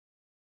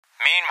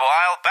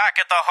Meanwhile, back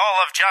at the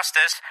Hall of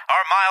Justice,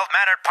 our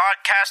mild-mannered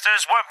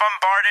podcasters were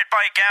bombarded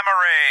by gamma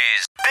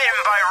rays,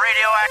 bitten by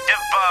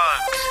radioactive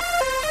bugs,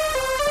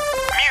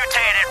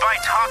 mutated by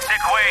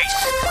toxic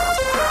waste,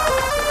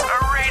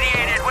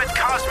 irradiated with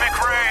cosmic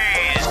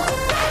rays,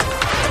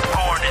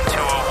 born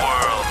into a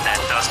world that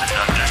doesn't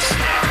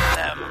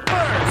understand them.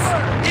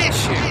 First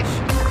issue.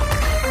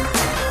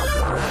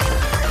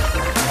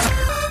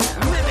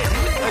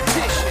 Limited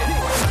edition.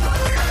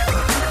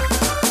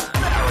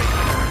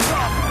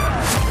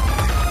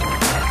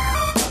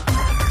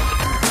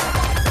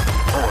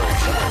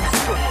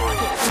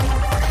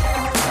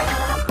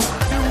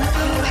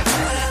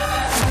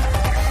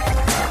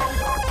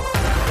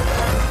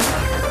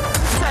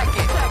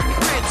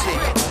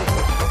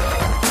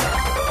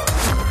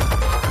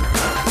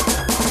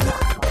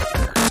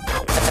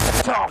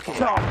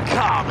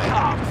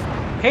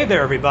 Hey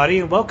there, everybody,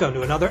 and welcome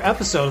to another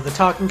episode of the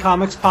Talking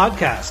Comics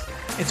podcast.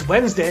 It's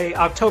Wednesday,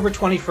 October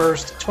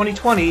 21st,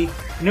 2020, and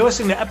you're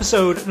listening to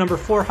episode number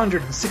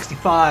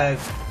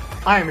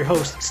 465. I am your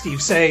host,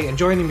 Steve Say, and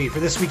joining me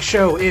for this week's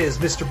show is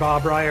Mr.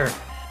 Bob Ryer.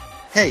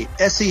 Hey,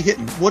 S.E.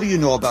 Hinton, what do you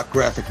know about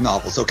graphic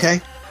novels, okay?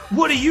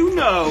 What do you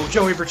know,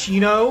 Joey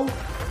Bercino?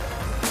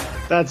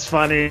 That's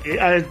funny.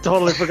 I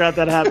totally forgot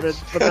that happened,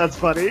 but that's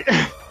funny.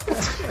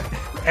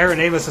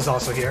 Aaron Amos is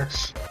also here.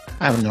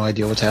 I have no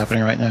idea what's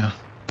happening right now.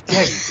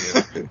 Yeah,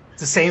 you do.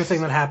 It's the same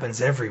thing that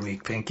happens every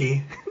week,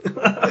 Pinky.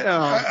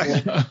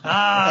 Right.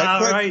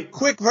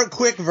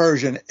 Quick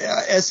version.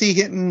 S.E.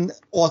 Hinton,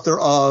 author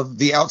of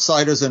The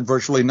Outsiders and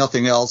Virtually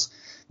Nothing Else,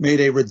 made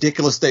a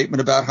ridiculous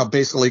statement about how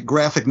basically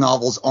graphic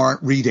novels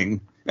aren't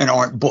reading and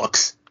aren't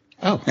books.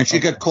 Oh, and she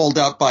got called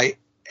out by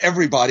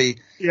everybody.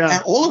 Yeah.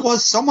 And all it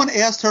was, someone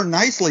asked her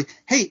nicely,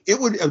 hey,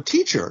 a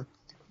teacher,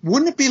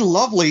 wouldn't it be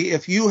lovely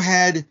if you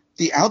had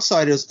The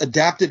Outsiders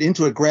adapted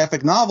into a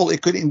graphic novel?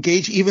 It could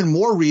engage even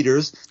more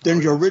readers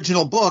than your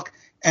original book.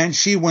 And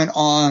she went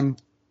on,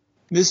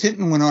 Ms.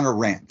 Hinton went on a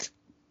rant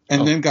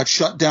and then got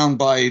shut down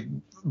by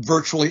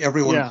virtually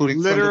everyone, including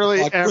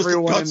literally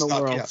everyone in the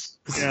world. Yes.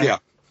 Yeah.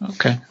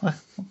 Okay.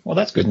 Well,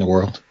 that's good in the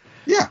world.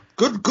 Yeah.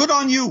 Good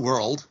on you,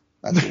 world.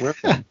 That's what we're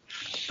from.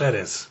 That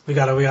is. We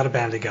gotta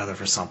band together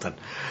for something.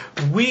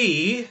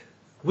 We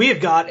have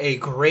got a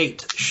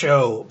great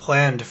show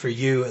planned for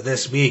you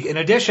this week. In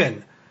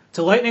addition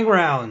to lightning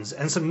rounds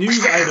and some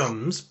news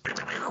items,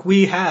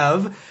 we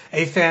have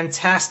a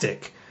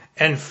fantastic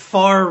and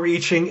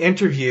far-reaching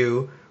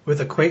interview with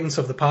acquaintance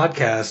of the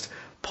podcast.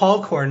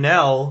 Paul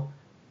Cornell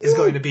is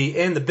going to be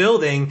in the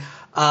building.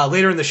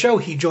 Later in the show,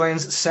 he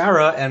joins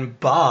Sarah and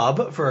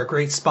Bob for a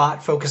great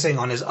spot focusing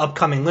on his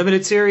upcoming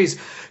limited series,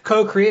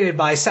 co-created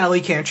by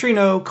Sally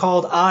Cantrino,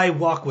 called I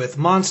Walk with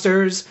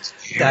Monsters.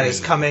 That is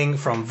coming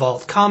from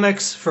Vault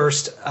Comics.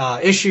 First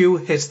issue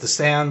hits the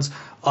stands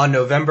on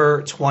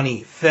November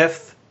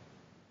 25th.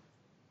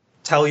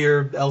 Tell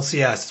your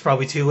LCS. It's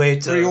probably too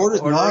late to Pre-orders?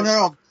 order.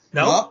 No.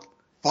 Nope.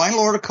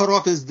 Final order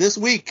cutoff is this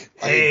week.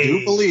 Hey. I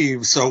do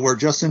believe, so we're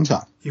just in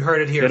time. You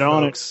heard it here, Get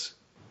on folks.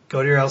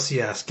 Go to your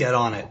LCS. Get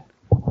on it.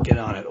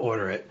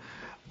 Order it.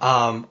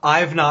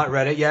 I've not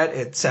read it yet.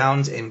 It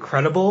sounds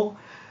incredible.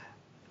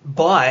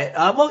 But,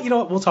 well, you know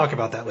what? We'll talk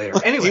about that later.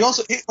 Anyway. He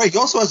also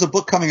has a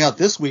book coming out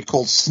this week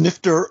called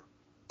Snifter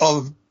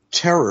of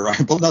Terror.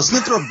 No,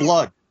 Snifter of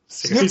Blood.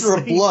 Snifter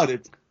of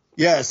Blood.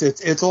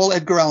 It's all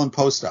Edgar Allan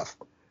Poe stuff.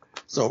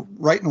 So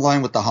right in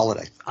line with the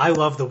holiday. I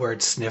love the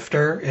word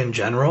snifter in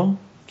general.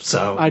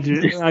 So I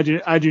do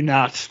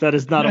not. That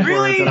is not a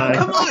really? word that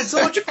Come on, it's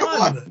so much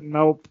fun.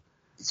 Nope.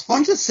 It's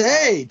fun to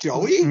say,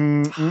 Joey.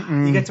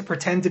 You get to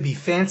pretend to be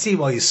fancy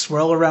while you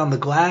swirl around the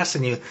glass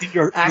and you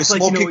act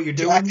like you know what you're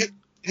doing. Jacket.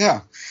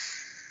 Yeah.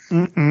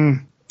 All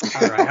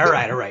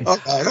right. All right.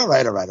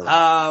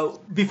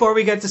 Before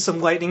we get to some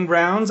lightning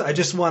rounds, I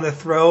just want to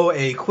throw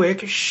a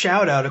quick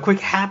shout out, a quick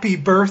happy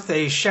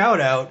birthday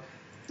shout out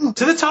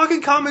to the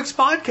Talking Comics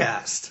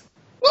podcast.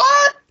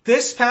 What?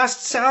 This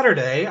past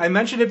Saturday, I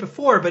mentioned it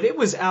before, but it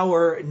was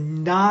our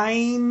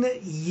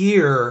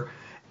 9-year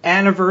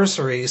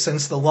anniversary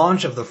since the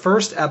launch of the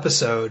first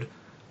episode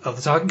of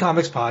the Talking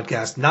Comics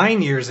podcast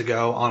 9 years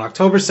ago on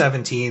October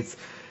 17th.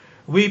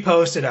 We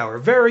posted our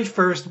very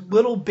first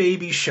little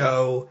baby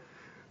show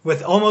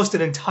with almost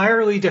an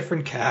entirely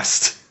different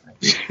cast.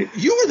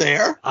 You were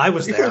there. I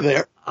was there. You were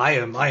there. I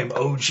am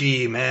OG,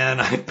 man.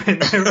 I've been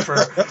there for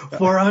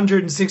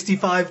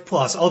 465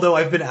 plus, although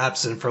I've been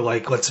absent for,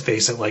 like, let's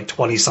face it, like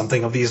 20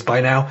 something of these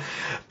by now.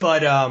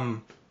 But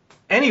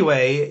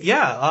anyway,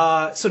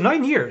 yeah, so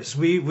 9 years.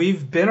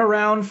 We've been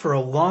around for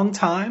a long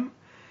time,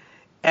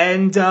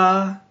 and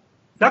not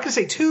going to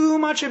say too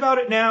much about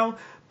it now,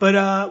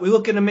 but we're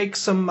looking to make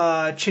some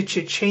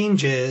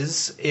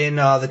changes in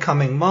the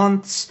coming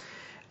months.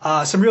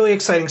 Some really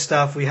exciting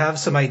stuff. We have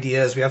some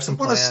ideas. We have some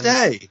plans.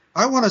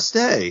 I want to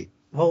stay.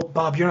 Well,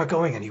 Bob, you're not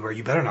going anywhere.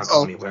 You better not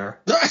go anywhere.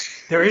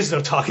 There is no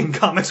Talking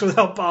Comics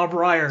without Bob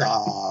Ryer.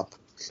 Stop.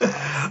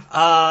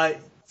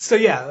 So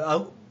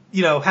yeah,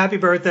 happy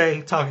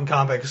birthday, Talking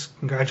Comics.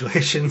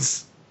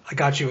 Congratulations. I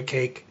got you a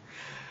cake.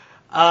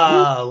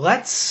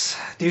 Let's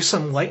do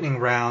some lightning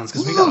rounds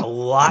because we got a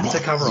lot to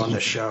cover on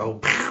this show.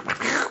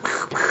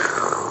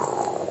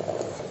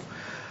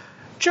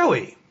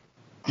 Joey.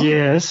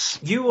 Yes.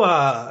 You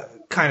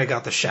kind of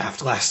got the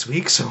shaft last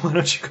week, so why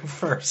don't you go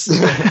first?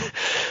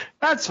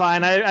 That's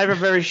fine. I have a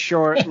very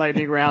short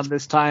lightning round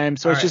this time,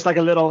 so it's just like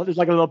a little. It's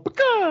like a little.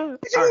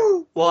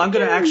 Right. Well, I'm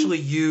going to actually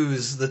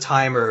use the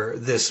timer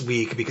this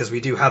week because we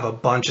do have a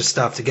bunch of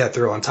stuff to get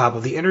through on top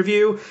of the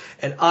interview,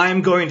 and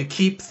I'm going to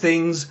keep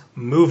things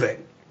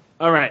moving.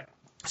 All right.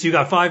 So you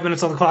got 5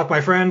 minutes on the clock,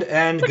 my friend,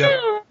 and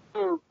go.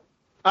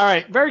 All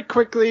right, very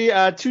quickly, 2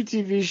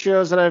 TV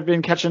shows that I've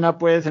been catching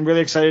up with and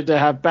really excited to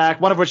have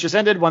back. One of which just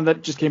ended, one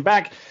that just came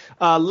back.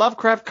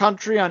 Lovecraft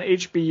Country on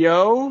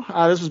HBO.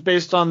 This was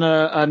based on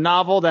a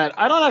novel that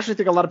I don't actually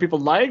think a lot of people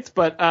liked,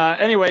 but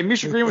anyway,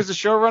 Misha Green was the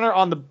showrunner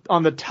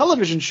on the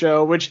television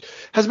show, which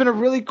has been a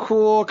really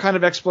cool kind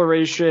of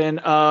exploration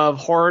of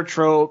horror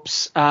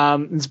tropes,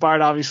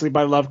 inspired obviously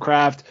by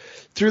Lovecraft,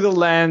 through the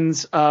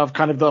lens of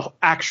kind of the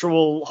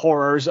actual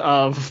horrors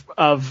of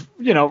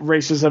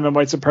racism and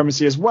white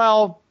supremacy as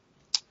well.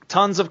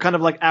 Tons of kind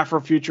of like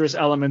Afrofuturist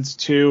elements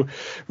to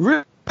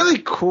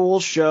really cool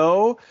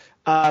show.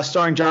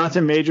 Starring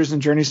Jonathan Majors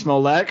and Jurnee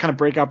Smollett, kind of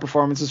breakout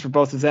performances for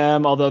both of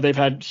them, although they've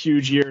had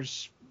huge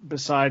years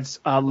besides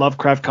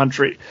Lovecraft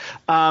Country.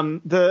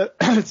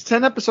 It's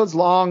 10 episodes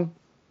long.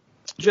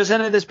 Just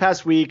ended this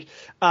past week.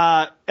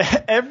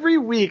 Every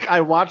week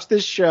I watch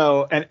this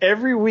show, and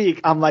every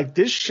week I'm like,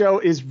 this show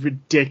is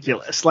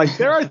ridiculous. Like,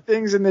 there are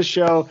things in this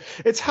show.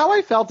 It's how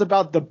I felt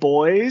about The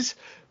Boys,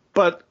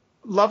 but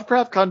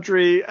Lovecraft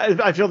Country,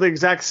 I feel the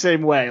exact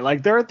same way.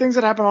 Like, there are things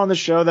that happen on the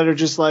show that are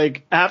just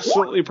like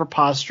absolutely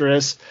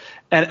preposterous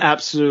and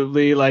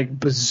absolutely like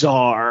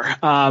bizarre.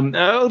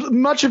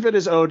 Much of it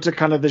is owed to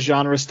kind of the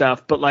genre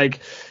stuff, but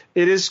like,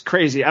 it is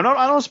crazy. I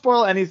don't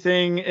spoil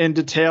anything in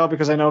detail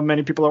because I know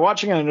many people are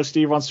watching it. I know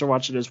Steve wants to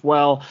watch it as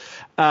well.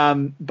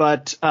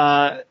 But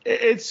I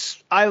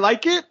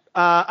like it.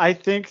 I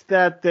think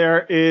that there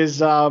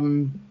is,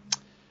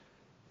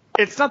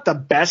 it's not the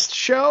best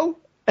show.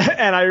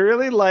 And I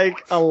really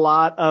like a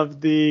lot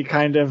of the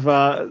kind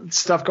of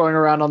stuff going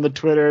around on the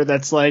Twitter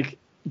that's like,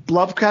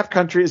 Lovecraft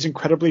Country is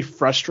incredibly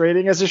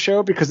frustrating as a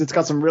show because it's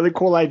got some really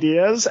cool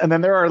ideas, and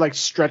then there are like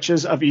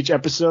stretches of each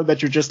episode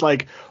that you're just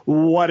like,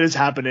 what is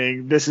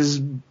happening? This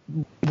is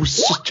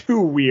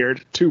too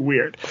weird.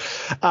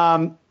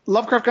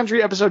 Lovecraft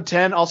Country episode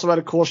 10 also had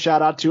a cool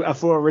shout out to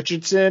Afua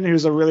Richardson,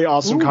 who's a really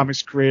awesome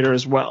comics creator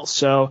as well.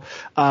 So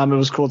it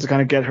was cool to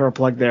kind of get her a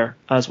plug there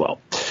as well.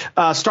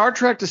 Star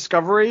Trek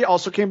Discovery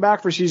also came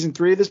back for season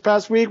 3 this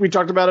past week. We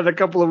talked about it a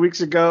couple of weeks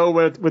ago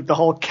with the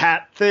whole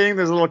cat thing.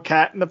 There's a little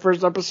cat in the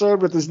first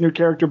episode with this new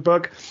character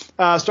book.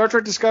 Star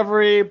Trek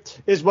Discovery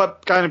is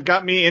what kind of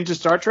got me into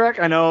Star Trek.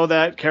 I know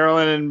that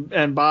Carolyn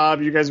and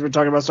Bob, you guys have been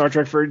talking about Star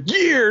Trek for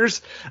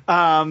years.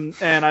 And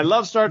I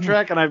love Star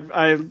Trek, and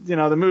I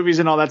the movies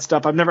and all that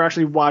stuff. I've never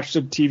actually watched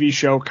a TV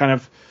show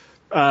kind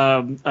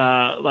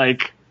of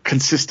like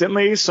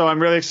consistently. So I'm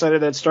really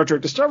excited that Star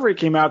Trek Discovery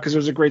came out because it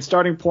was a great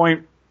starting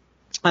point.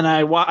 And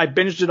I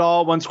binged it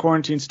all once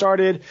quarantine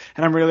started,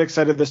 and I'm really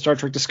excited that Star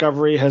Trek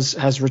Discovery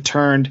has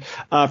returned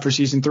for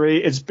season 3.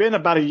 It's been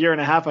about a year and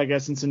a half, I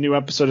guess, since a new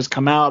episode has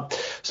come out.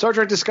 Star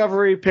Trek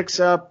Discovery picks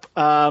up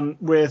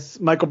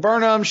with Michael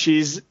Burnham.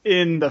 She's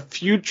in the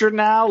future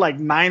now, like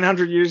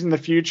 900 years in the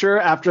future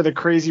after the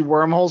crazy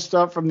wormhole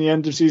stuff from the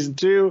end of season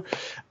 2.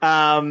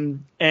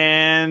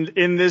 And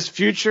in this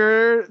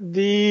future,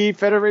 the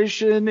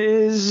Federation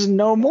is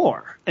no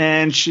more.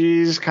 And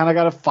she's kind of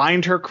got to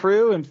find her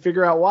crew and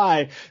figure out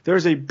why.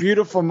 There's a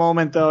beautiful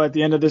moment, though, at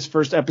the end of this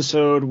first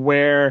episode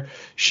where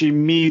she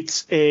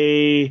meets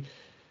a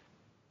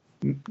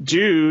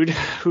dude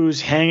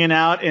who's hanging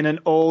out in an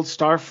old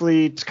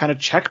Starfleet kind of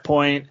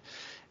checkpoint.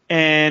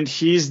 And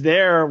he's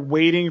there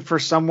waiting for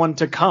someone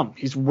to come.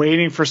 He's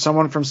waiting for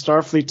someone from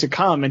Starfleet to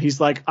come. And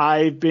he's like,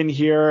 I've been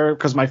here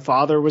because my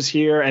father was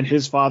here and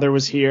his father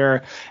was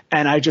here.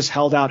 And I just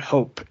held out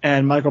hope.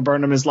 And Michael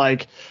Burnham is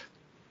like,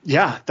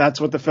 yeah, that's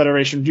what the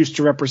Federation used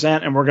to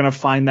represent. And we're going to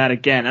find that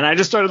again. And I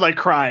just started like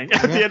crying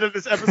at the end of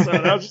this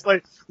episode. I was just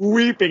like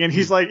weeping. And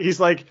he's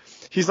like,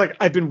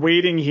 I've been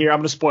waiting here. I'm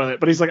going to spoil it,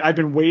 but he's like, I've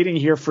been waiting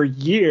here for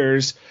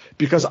years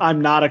because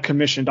I'm not a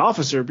commissioned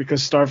officer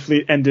because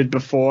Starfleet ended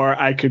before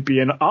I could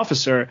be an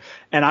officer,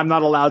 and I'm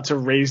not allowed to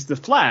raise the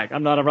flag.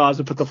 I'm not allowed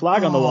to put the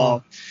flag on the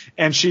wall.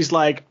 And she's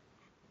like,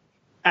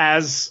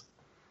 as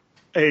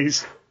a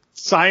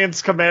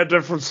science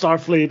commander from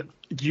Starfleet,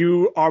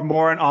 you are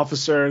more an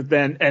officer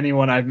than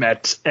anyone I've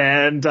met.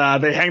 And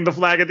they hang the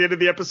flag at the end of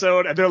the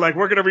episode, and they're like,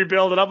 we're going to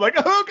rebuild. And I'm like,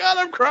 oh, God,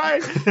 I'm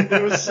crying.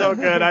 It was so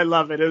good. I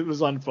love it. It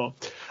was wonderful.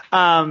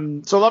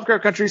 So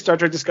Lovecraft Country, Star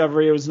Trek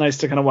Discovery. It was nice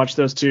to kind of watch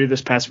those two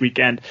this past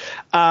weekend.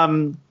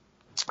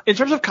 In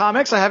terms of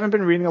comics, I haven't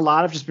been reading a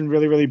lot. I've just been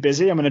really, really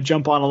busy. I'm going to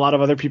jump on a lot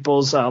of other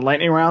people's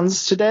lightning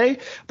rounds today.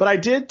 But I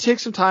did take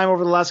some time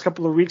over the last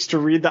couple of weeks to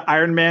read the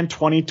Iron Man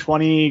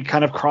 2020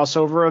 kind of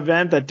crossover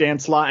event that Dan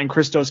Slott and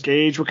Christos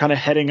Gage were kind of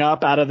heading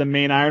up out of the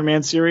main Iron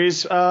Man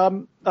series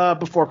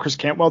before Chris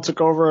Cantwell took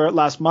over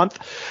last month.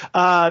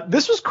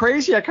 This was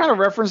crazy. I kind of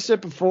referenced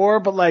it before,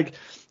 but like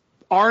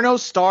Arno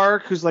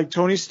Stark, who's like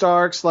Tony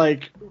Stark's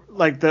like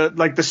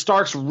the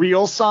Stark's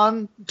real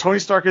son. Tony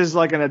Stark is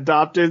like an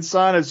adopted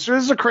son. It's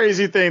just a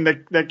crazy thing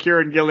that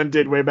Kieran Gillen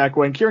did way back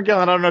when. Kieran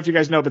Gillen, I don't know if you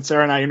guys know, but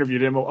Sarah and I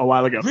interviewed him a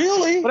while ago.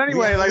 Really? But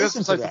anyway, like that's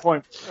besides the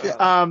point.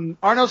 Yeah.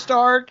 Arno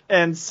Stark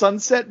and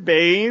Sunset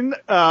Bane.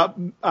 Yeah.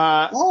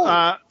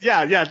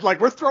 Like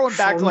we're throwing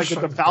back to like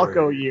the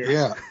Falco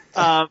year.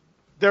 Yeah.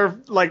 They're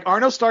like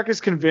Arno Stark is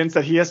convinced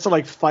that he has to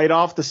like fight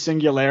off the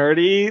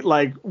singularity,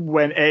 like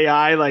when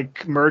AI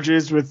like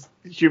merges with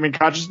human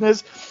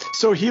consciousness.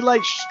 So he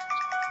like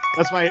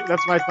that's my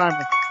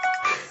timer.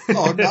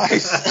 Oh,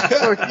 nice.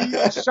 So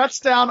he shuts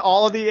down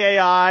all of the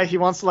AI. He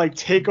wants to like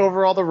take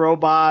over all the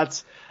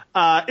robots.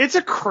 It's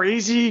a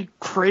crazy,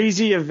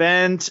 crazy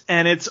event,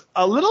 and it's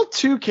a little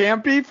too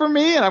campy for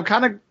me. And I'm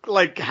kind of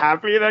like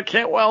happy that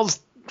Cantwell's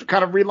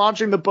kind of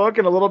relaunching the book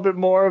in a little bit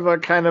more of a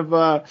kind of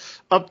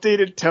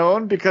updated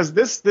tone, because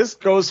this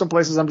goes some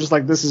places I'm just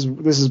like, this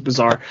is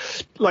bizarre.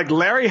 Like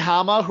Larry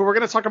Hama, who we're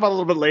going to talk about a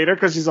little bit later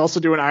because he's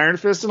also doing Iron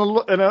Fist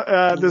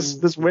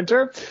this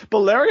winter. But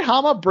Larry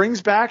Hama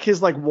brings back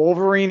his like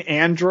Wolverine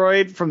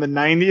android from the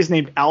 90s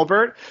named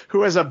Albert,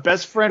 who has a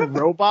best friend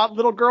robot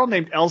little girl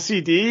named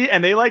LCD,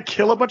 and they like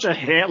kill a bunch of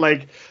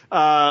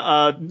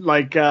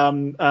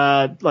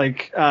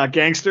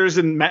gangsters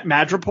in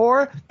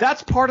Madripoor.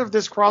 That's part of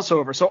this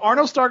crossover. So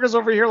Arno Stark is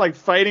over here like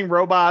fighting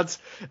robots,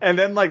 and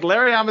then like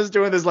Larry Hama is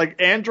doing this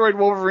like android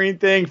Wolverine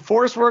thing.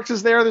 Force Works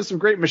is there. There's some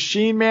great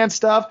Machine Man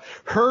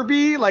stuff.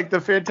 Herbie, like the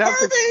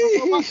Fantastic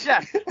Robot,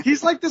 yeah,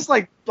 he's like this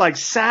like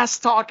sass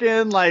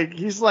talking, like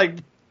he's like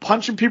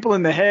punching people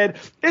in the head.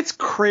 It's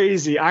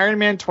crazy. Iron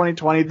Man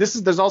 2020.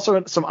 There's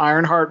also some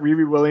Ironheart,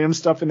 Riri Williams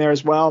stuff in there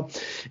as well.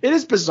 It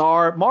is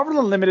bizarre. Marvel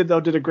Unlimited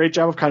though did a great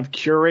job of kind of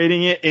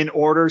curating it in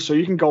order so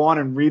you can go on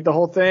and read the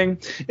whole thing.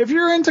 If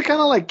you're into kind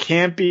of like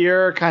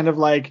campier, kind of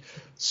like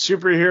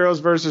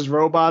superheroes versus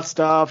robot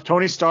stuff,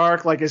 Tony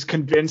Stark like is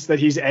convinced that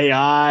he's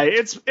AI.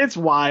 It's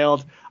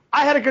wild.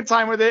 I had a good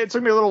time with it. It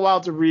took me a little while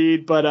to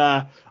read, but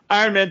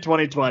Iron Man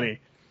 2020.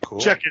 Cool.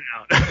 Check it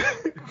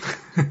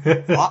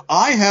out.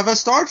 I have a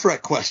Star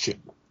Trek question.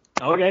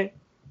 Okay.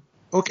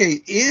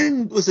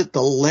 Was it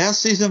the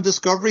last season of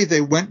Discovery,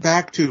 they went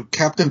back to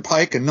Captain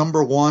Pike and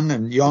Number One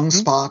and young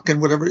Spock and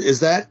whatever.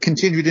 Is that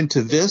continued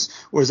into this,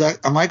 or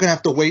am I going to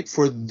have to wait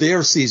for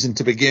their season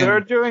to begin? They're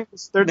doing a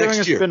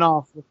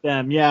spin-off with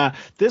them. Yeah.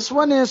 This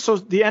one is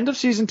the end of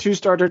season 2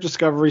 Star Trek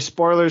Discovery,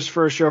 spoilers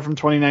for a show from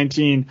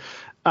 2019.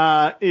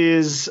 They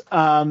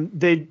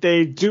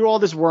do all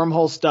this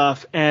wormhole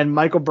stuff, and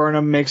Michael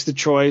Burnham makes the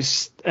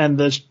choice, and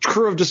the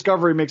crew of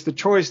Discovery makes the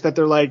choice that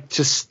they're like,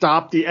 to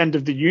stop the end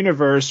of the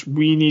universe,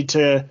 we need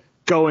to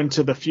go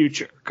into the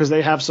future, because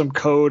they have some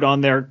code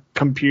on their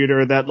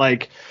computer that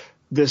like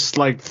this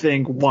like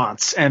thing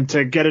wants, and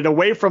to get it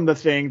away from the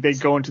thing, they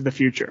go into the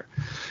future.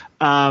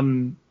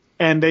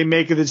 And they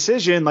make a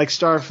decision, like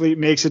Starfleet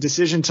makes a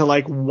decision to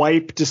like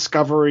wipe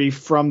Discovery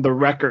from the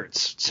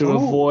records to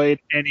avoid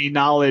any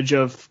knowledge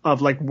of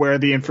like where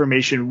the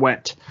information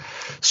went.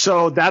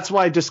 So that's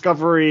why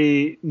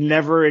Discovery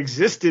never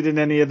existed in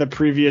any of the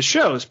previous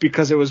shows,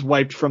 because it was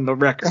wiped from the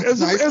record. That's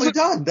nicely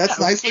done. That's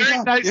nicely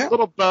done. Nice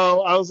little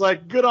bow. I was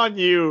like, good on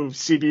you,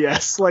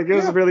 CBS. Like it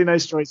was a really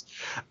nice choice.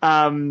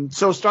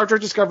 So Star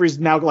Trek Discovery is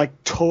now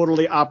like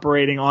totally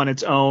operating on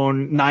its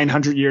own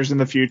 900 years in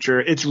the future.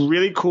 It's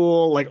really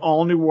cool. Like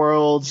all new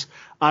worlds.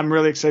 I'm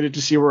really excited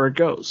to see where it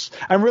goes.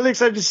 I'm really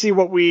excited to see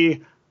what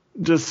we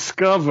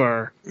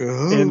discover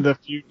in the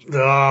future.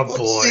 Oh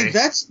boy! See,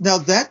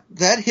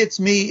 that hits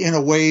me in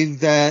a way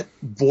that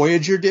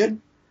Voyager did.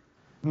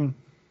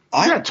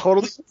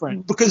 Totally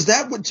different. Because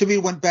that to me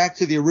went back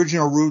to the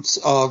original roots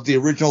of the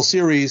original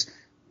series,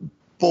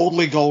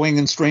 boldly going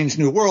in strange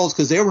new worlds,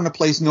 because they were in a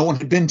place no one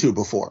had been to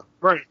before.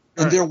 Right.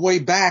 And their way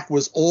back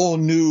was all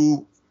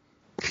new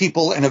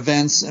people and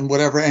events and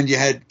whatever. And you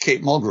had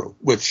Kate Mulgrew,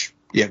 which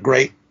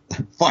great,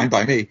 fine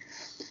by me.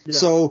 Yeah.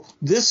 So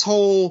this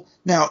whole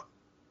now.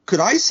 Could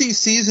I see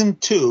season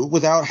 2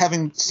 without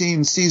having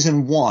seen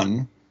season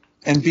 1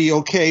 and be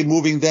okay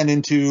moving then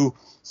into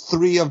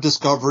 3 of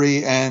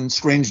Discovery and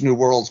Strange New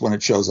Worlds when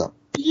it shows up?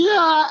 Yeah,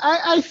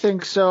 I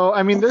think so.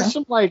 I mean, there's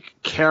some like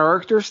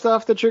character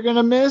stuff that you're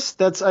gonna miss.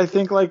 That's I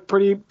think like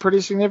pretty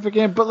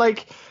significant. But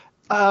like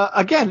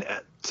again,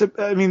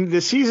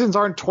 the seasons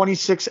aren't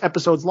 26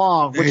 episodes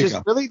long, which is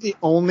really the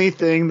only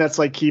thing that's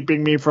like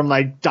keeping me from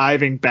like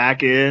diving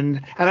back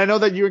in. And I know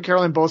that you and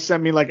Carolyn both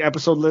sent me like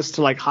episode lists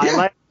to like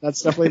highlight.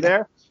 That's definitely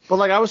there. But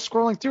like I was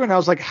scrolling through and I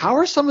was like, how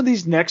are some of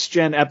these next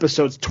gen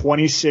episodes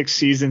 26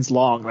 seasons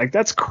long? Like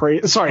that's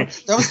crazy. Sorry,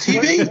 that was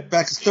TV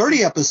back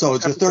 30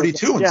 episodes or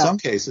 32 in some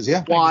cases.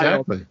 Yeah,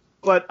 wild. Exactly.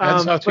 But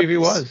that's how TV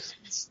was.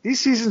 these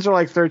seasons are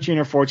like 13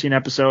 or 14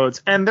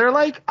 episodes, and they're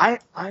like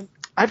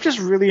I've just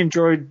really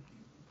enjoyed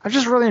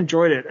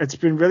it. It's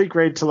been really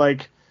great to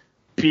like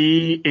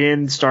be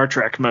in Star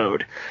Trek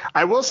mode.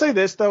 I will say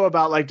this though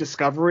about like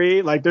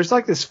Discovery, like there's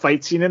like this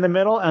fight scene in the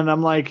middle, and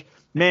I'm like,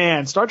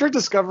 man, Star Trek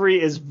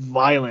Discovery is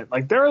violent.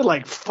 Like there are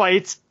like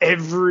fights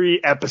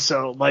every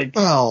episode, like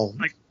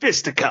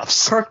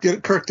fisticuffs. Kirk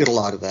did a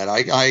lot of that.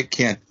 I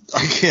can't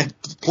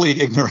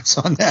plead ignorance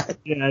on that.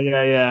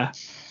 Yeah.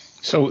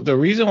 So the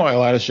reason why a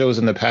lot of shows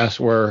in the past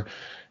were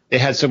they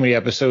had so many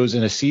episodes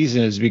in a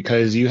season is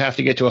because you have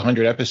to get to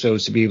 100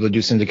 episodes to be able to do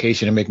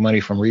syndication and make money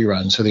from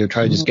reruns. So they would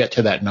try to just get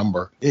to that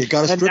number.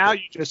 And now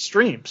you just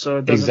stream, so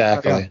it doesn't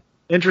exactly.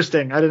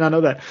 Interesting. I did not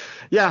know that.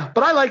 Yeah,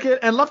 but I like it.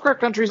 And Lovecraft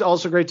Country is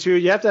also great too.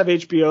 You have to have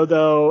HBO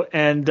though,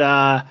 and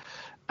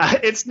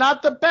it's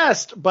not the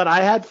best, but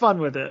I had fun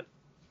with it.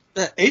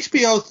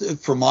 HBO,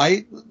 for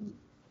my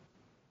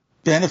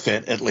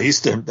benefit at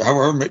least, and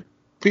however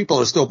people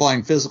are still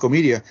buying physical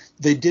media,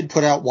 they did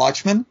put out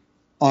Watchmen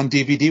on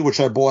DVD, which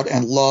I bought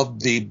and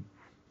loved the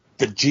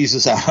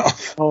Jesus out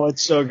of. Oh,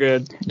 it's so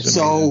good.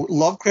 So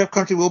Lovecraft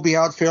Country will be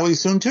out fairly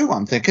soon too,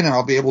 I'm thinking, and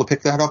I'll be able to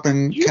pick that up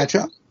and catch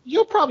up.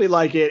 You'll probably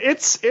like it.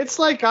 It's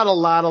like got a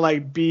lot of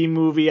like B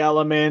movie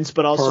elements,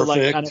 but also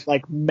like kind of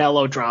like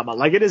melodrama.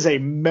 Like it is a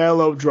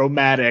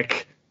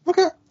melodramatic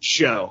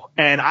show,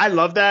 and I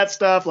love that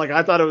stuff. Like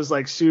I thought it was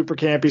like super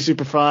campy,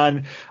 super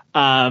fun,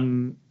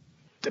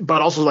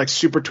 but also like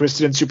super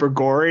twisted and super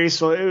gory.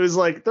 So it was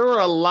like there were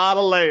a lot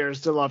of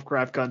layers to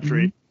Lovecraft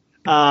Country.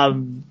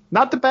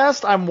 Not the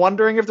best. I'm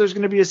wondering if there's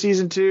going to be a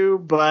season 2,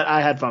 but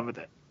I had fun with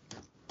it.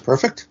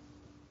 Perfect.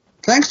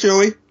 Thanks,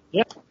 Joey.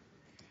 Yeah.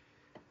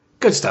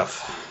 Good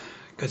stuff.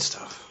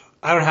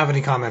 I don't have any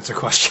comments or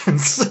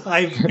questions.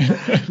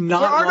 I've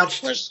not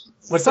watched.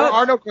 There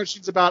are no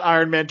questions about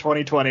Iron Man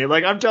 2020.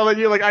 Like I'm telling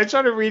you, like I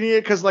started reading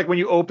it because like when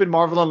you open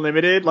Marvel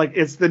Unlimited, like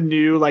it's the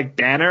new like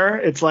banner.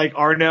 It's like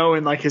Arno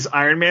in like his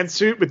Iron Man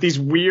suit with these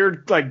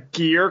weird like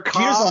gears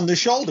on the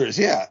shoulders.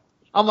 Yeah.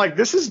 I'm like,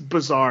 this is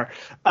bizarre.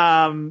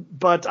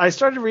 But I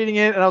started reading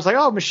it and I was like,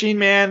 oh, Machine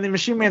Man. The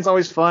Machine Man's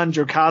always fun.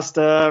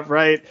 Jocasta,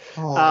 right?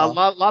 A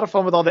lot of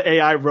fun with all the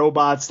AI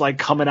robots like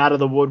coming out of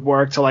the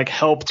woodwork to like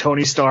help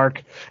Tony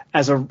Stark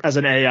as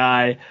an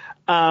AI.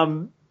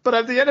 But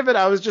at the end of it,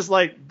 I was just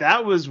like,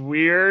 that was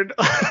weird.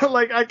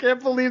 Like, I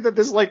can't believe that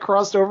this like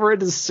crossed over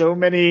into so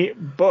many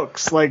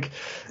books. Like,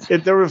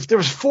 there was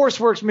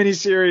ForceWorks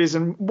miniseries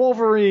and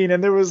Wolverine,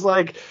 and there was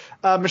like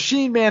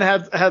Machine Man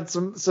had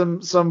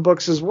some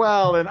books as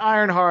well, and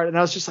Ironheart. And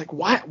I was just like,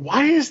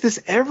 why is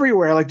this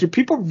everywhere? Like, do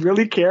people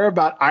really care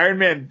about Iron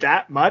Man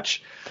that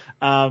much?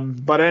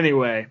 But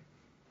anyway,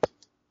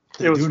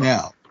 they do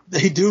now.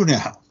 They do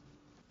now.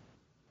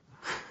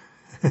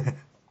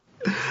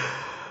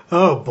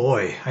 Oh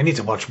boy, I need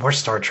to watch more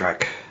Star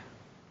Trek.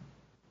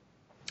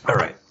 All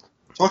right.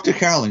 Talk to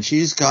Carolyn.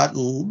 She's got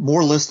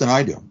more lists than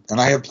I do,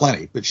 and I have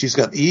plenty, but she's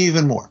got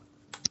even more.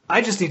 I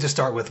just need to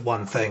start with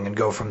one thing and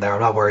go from there. I'm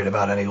not worried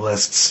about any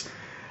lists.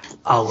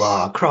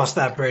 I'll cross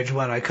that bridge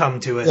when I come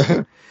to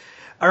it.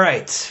 All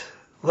right.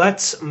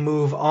 Let's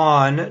move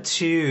on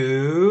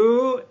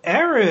to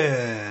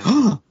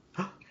Aaron.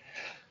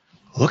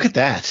 Look at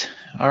that.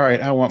 All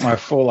right, I want my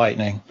full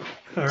lightning.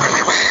 All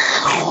right.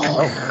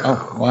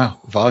 Oh, wow.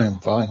 Volume.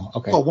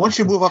 Okay. Well, once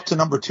you move up to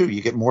number 2,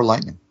 you get more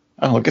lightning.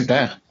 Oh, look at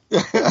that.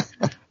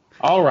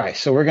 All right,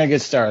 so we're going to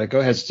get started. Go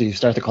ahead, Steve.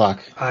 Start the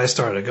clock. I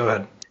started. Go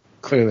ahead.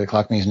 Clearly, the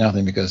clock means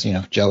nothing because,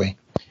 Joey.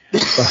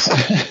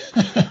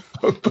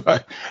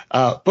 But,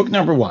 book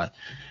number 1,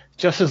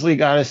 Justice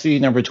League Odyssey,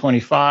 number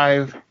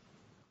 25.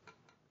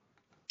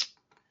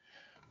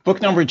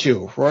 Book number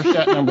 2,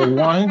 Rorschach, number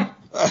 1.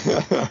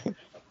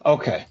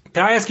 Okay.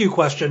 Can I ask you a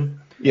question?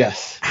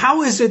 Yes.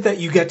 How is it that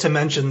you get to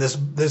mention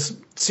this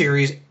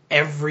series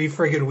every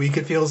friggin' week,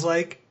 it feels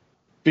like?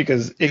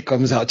 Because it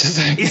comes out just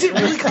like... Is it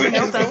really coming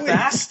out that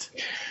fast?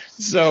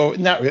 So,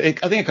 not really.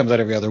 I think it comes out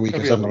every other week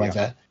or something like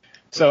that.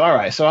 So, all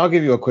right. So, I'll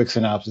give you a quick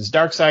synopsis.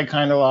 Darkseid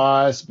kind of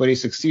lost, but he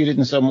succeeded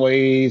in some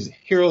ways.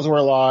 Heroes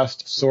were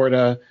lost, sort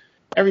of.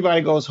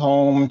 Everybody goes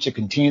home to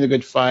continue the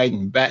good fight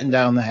and batten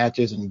down the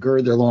hatches and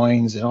gird their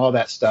loins and all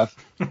that stuff.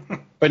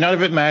 But none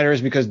of it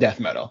matters because death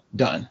metal.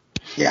 Done.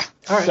 Yeah.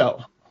 All right.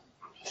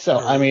 So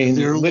I mean,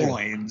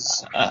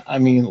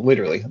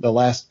 literally, the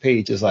last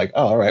page is like,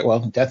 oh, all right, well,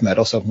 death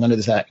metal, so none of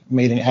this had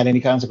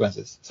any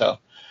consequences. So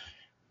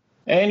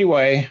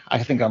anyway,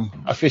 I think I'm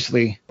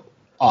officially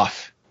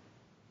off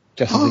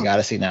Justice League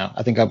Odyssey now.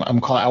 I think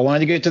I wanted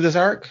to get to this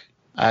arc.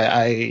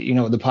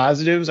 The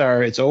positives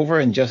are it's over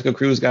and Jessica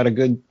Cruz got a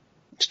good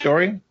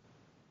story.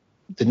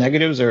 The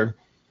negatives are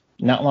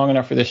not long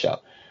enough for this show.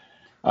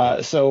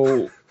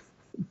 So.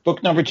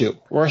 Book number 2,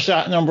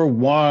 Rorschach number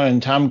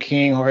 1, Tom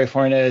King, Jorge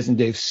Fornes, and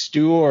Dave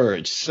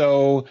Stewart.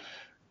 So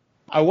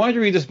I wanted to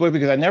read this book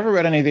because I never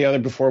read any of the other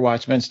Before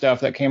Watchmen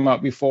stuff that came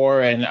out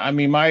before. And I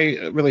mean, my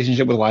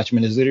relationship with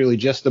Watchmen is literally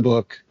just the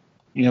book,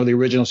 the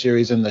original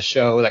series and the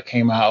show that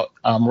came out,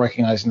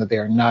 recognizing that they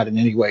are not in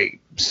any way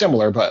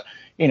similar, but,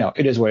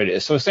 it is what it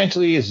is. So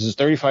essentially, this is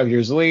 35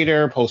 years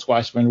later,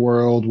 post-Watchmen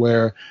world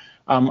where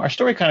Our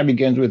story kind of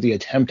begins with the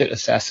attempted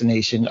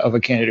assassination of a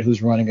candidate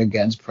who's running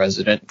against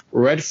President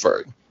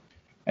Redford.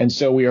 And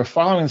so we are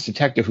following this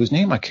detective whose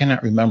name I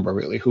cannot remember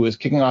really, who is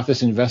kicking off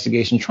this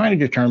investigation, trying to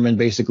determine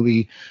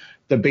basically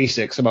the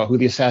basics about who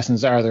the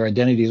assassins are, their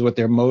identities, what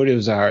their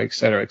motives are, et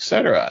cetera, et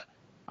cetera.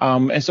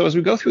 And so as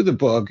we go through the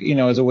book,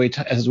 as the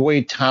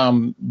way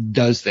Tom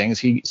does things,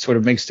 he sort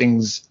of makes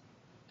things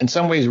in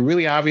some ways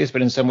really obvious,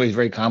 but in some ways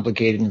very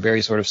complicated and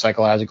very sort of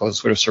psychological and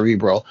sort of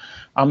cerebral.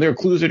 There are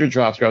clues that are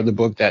dropped throughout the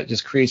book that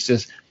just creates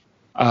this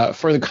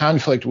further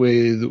conflict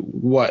with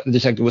what the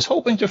detective was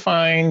hoping to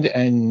find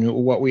and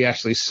what we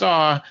actually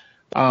saw.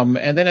 And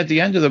then at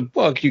the end of the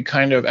book, you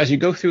kind of, as you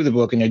go through the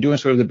book and you're doing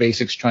sort of the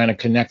basics, trying to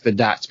connect the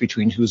dots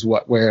between who's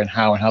what, where, and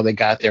how they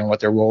got there and what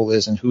their role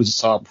is and who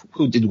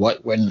did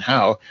what, when, and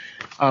how,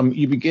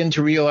 you begin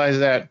to realize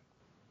that,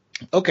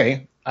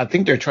 okay, I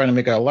think they're trying to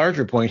make a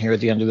larger point here at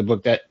the end of the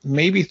book that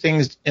maybe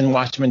things in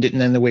Watchmen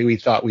didn't end the way we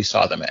thought we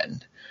saw them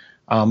end.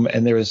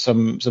 And there was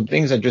some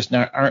things that just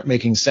aren't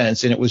making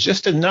sense. And it was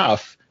just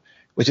enough,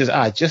 which is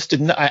odd.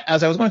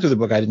 As I was going through the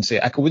book, I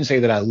wouldn't say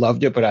that I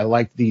loved it, but I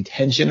liked the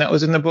tension that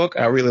was in the book.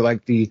 I really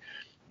liked the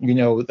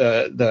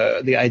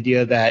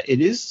idea that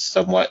it is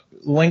somewhat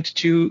linked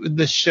to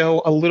the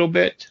show a little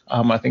bit.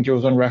 I think there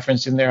was one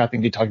reference in there. I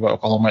think they talked about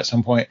Oklahoma at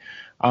some point.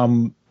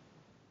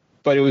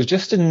 But it was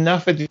just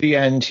enough at the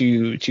end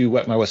to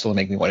wet my whistle and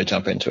make me want to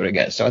jump into it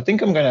again. So I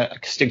think I'm going to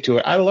stick to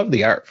it. I love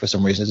the art for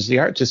some reason. The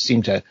art just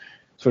seemed to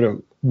sort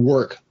of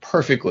work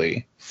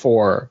perfectly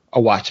for a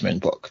Watchmen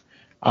book.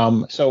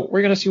 So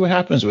we're going to see what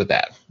happens with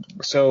that.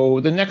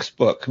 So the next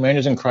book,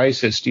 Commanders in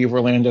Crisis, Steve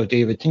Orlando,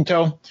 David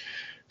Tinto.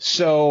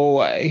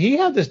 So he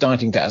had this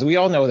daunting task. We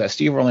all know that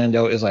Steve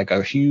Orlando is like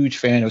a huge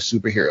fan of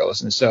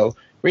superheroes. And so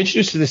we're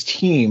introduced to this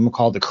team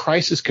called the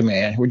Crisis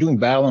Command. We're doing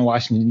battle in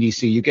Washington,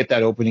 D.C. You get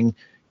that opening,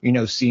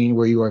 scene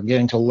where you are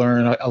getting to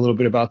learn a little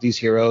bit about these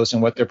heroes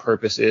and what their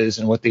purpose is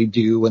and what they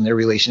do and their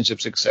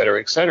relationships, et cetera,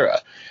 et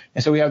cetera.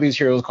 And so we have these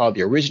heroes called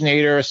the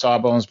Originator,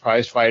 Sawbones,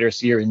 Prize Fighter,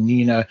 Seer, and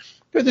Nina.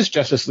 They're this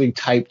Justice League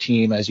type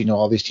team, as you know,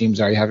 all these teams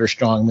are. You have your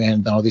strong man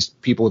and all these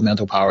people with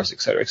mental powers, et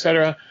cetera, et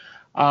cetera.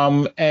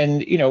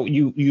 And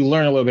you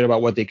learn a little bit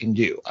about what they can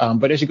do.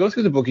 But as you go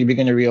through the book, you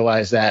begin to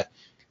realize that,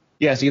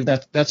 yes, even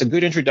that's a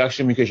good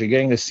introduction because you're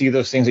getting to see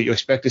those things that you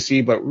expect to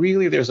see. But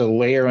really, there's a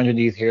layer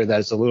underneath here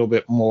that is a little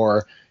bit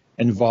more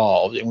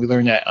involved. And we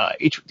learn that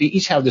they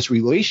each have this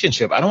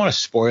relationship. I don't want to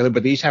spoil it,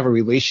 but they each have a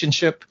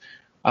relationship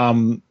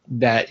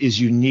that is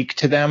unique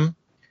to them.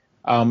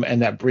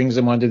 And that brings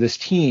them onto this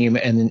team,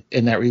 and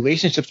that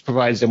relationship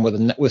provides them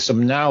with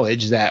some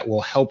knowledge that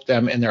will help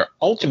them in their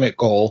ultimate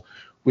goal,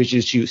 which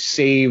is to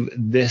save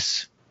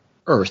this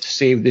Earth,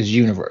 save this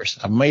universe.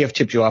 I may have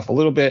tipped you off a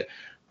little bit,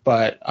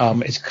 but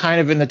it's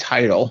kind of in the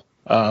title,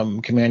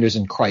 Commanders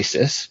in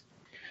Crisis.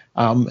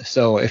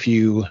 So if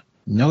you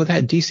know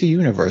that DC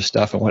Universe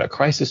stuff and what a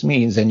crisis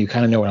means, then you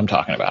kind of know what I'm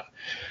talking about.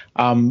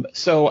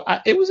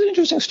 It was an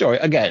interesting story.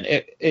 Again,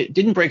 it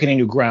didn't break any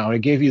new ground. It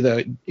gave you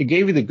the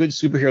good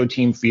superhero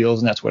team feels,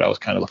 and that's what I was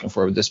kind of looking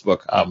for with this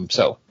book.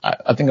 So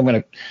I think I'm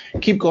going to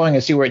keep going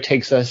and see where it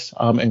takes us,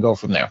 and go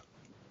from there.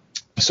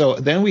 So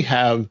then we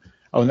have,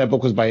 and that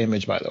book was by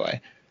Image, by the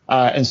way.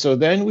 And so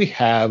then we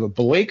have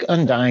Blake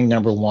Undying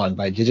 #1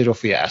 by Digital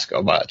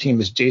Fiasco. My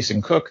team is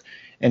Jason Cook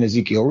and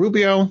Ezekiel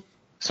Rubio.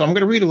 So I'm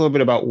going to read a little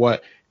bit about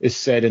what is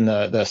said in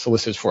the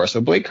solicits for us. So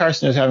Blake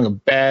Carson is having a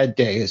bad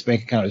day. His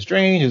bank account is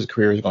drained. His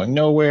career is going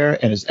nowhere,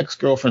 and his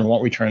ex-girlfriend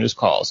won't return his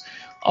calls.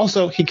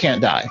 Also, he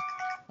can't die.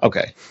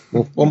 Okay,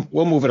 we'll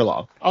move it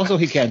along. Also,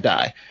 he can't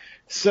die.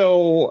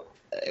 So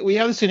we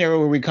have a scenario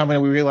where we come in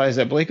and we realize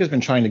that Blake has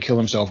been trying to kill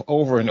himself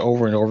over and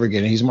over and over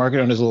again. And he's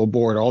marking on his little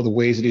board all the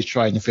ways that he's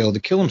tried and failed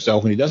to kill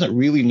himself, and he doesn't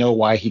really know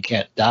why he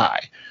can't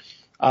die.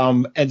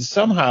 And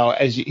somehow,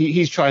 as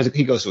he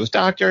goes to his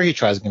doctor, he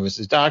tries to convince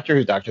his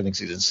doctor thinks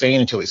he's insane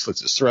until he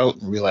slits his throat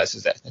and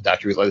realizes that the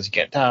doctor realizes he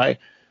can't die.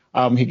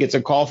 He gets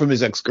a call from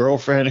his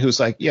ex-girlfriend who's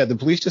like, yeah, the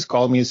police just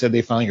called me and said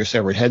they found your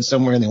severed head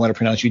somewhere and they want to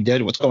pronounce you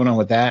dead. What's going on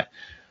with that?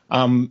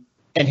 And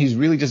he's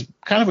really just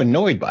kind of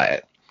annoyed by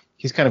it.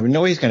 He's kind of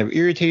annoyed, he's kind of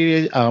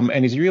irritated,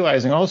 and he's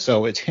realizing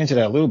also, it's hinted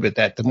at a little bit,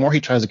 that the more he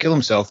tries to kill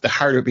himself, the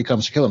harder it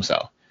becomes to kill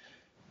himself.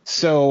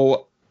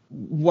 So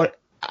what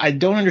I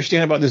don't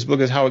understand about this book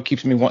is how it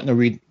keeps me wanting to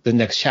read the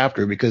next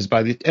chapter, because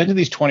by the end of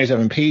these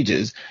 27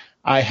 pages,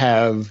 I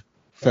have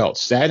felt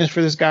sadness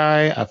for this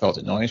guy. I felt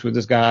annoyance with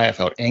this guy. I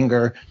felt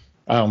anger.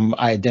 I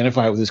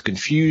identify with his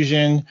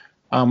confusion.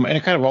 And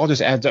it kind of all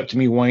just adds up to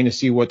me wanting to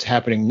see what's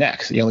happening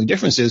next. The only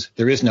difference is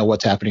there is no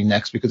what's happening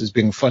next because it's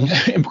being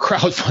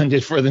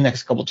crowdfunded for the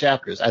next couple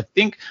chapters. I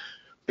think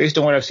based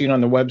on what I've seen on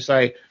the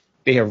website,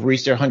 they have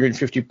reached their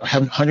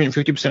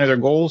 150% of their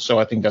goals. So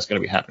I think that's going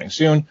to be happening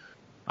soon.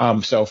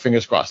 So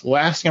fingers crossed.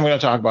 Last thing I'm going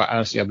to talk about,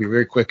 honestly, I'll be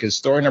very quick, is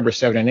story number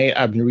 7 and 8.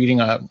 I've been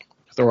reading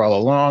Thor all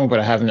along, but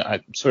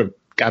I sort of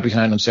got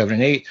behind on 7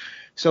 and 8.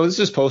 So this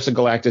is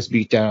post-Galactus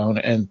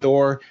beatdown, and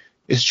Thor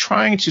is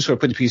trying to sort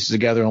of put the pieces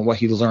together on what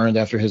he learned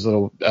after his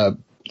little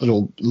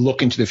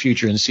look into the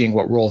future and seeing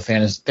what role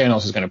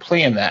Thanos is going to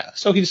play in that.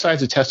 So he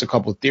decides to test a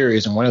couple of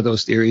theories, and one of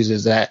those theories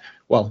is that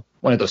well,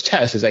 one of those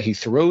tests is that he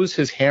throws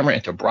his hammer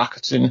into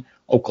Broxton,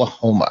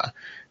 Oklahoma.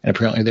 And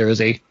apparently there is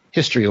a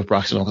history of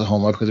Broxton,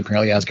 Oklahoma, because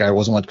apparently Asgard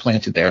wasn't once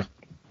planted there,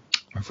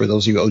 for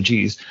those of you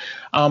OGs.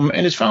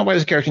 And it's found by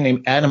this character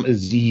named Adam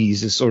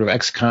Aziz, this sort of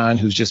ex-con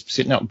who's just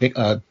sitting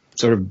out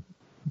sort of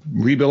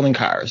rebuilding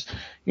cars.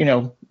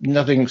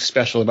 Nothing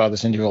special about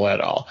this individual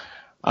at all.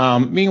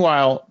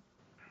 Meanwhile,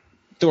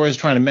 Thor is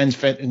trying to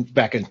mend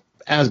back in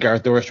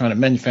Asgard. Thor is trying to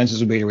mend fences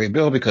with Beta Ray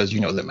Bill because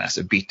the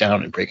massive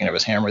beatdown and breaking of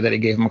his hammer that he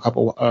gave him a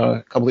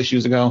couple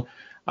issues ago.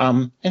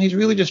 And he's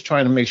really just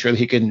trying to make sure that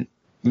he can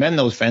mend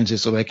those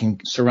fences so they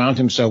can surround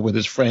himself with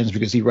his friends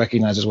because he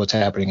recognizes what's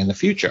happening in the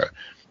future.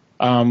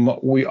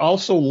 We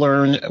also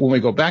learn when we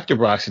go back to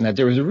Broxton that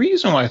there was a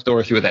reason why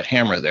Thor threw that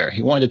hammer there.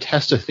 He wanted to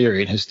test a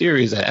theory, and his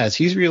theory is that as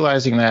he's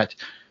realizing that,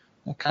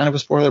 kind of a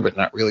spoiler, but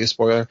not really a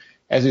spoiler,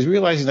 as he's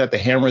realizing that the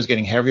hammer is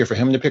getting heavier for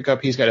him to pick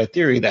up, he's got a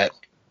theory that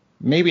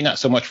maybe not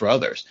so much for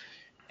others.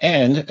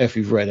 And if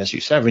you've read issue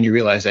 7, you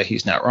realize that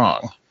he's not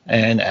wrong.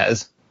 And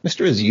as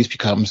Mr. Aziz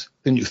becomes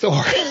the new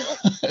Thor.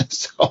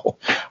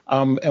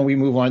 And we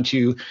move on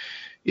to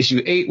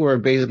issue 8, where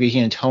basically he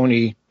and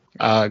Tony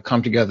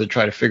come together to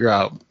try to figure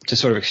out, to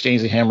sort of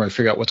exchange the hammer and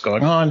figure out what's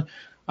going on.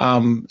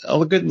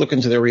 A good look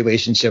into their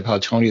relationship, how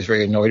Tony is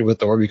very annoyed with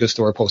Thor because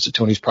Thor posted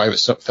Tony's private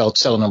felt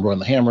cell number on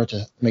the hammer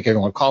to make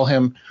everyone call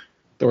him.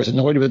 Thor was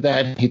annoyed with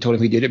that. He told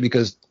him he did it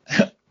because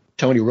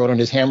Tony wrote on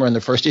his hammer in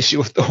the first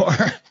issue of Thor.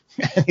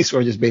 And he's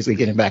sort of just basically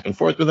getting back and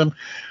forth with him.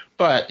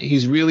 But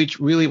he's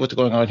really what's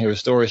going on here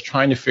is Thor is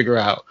trying to figure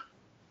out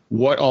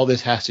what all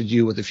this has to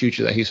do with the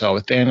future that he saw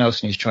with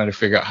Thanos, and he's trying to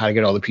figure out how to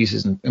get all the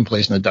pieces in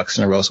place and the ducks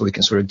in a row so we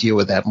can sort of deal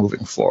with that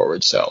moving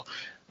forward. So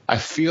I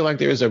feel like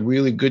there's a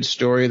really good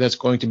story that's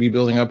going to be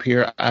building up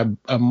here. I'm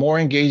more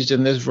engaged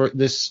in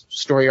this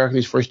story arc,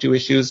 these first 2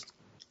 issues.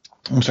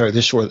 I'm sorry,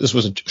 this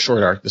was a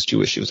short arc, this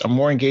 2 issues. I'm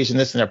more engaged in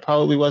this than I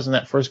probably was in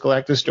that first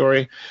Galactus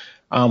story,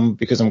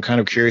 because I'm kind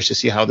of curious to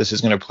see how this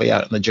is going to play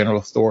out in the general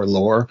Thor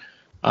lore.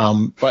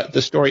 But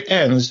the story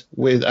ends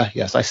with,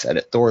 yes, I said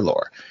it, Thor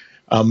lore.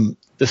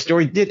 The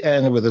story did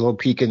end with a little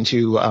peek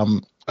into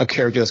a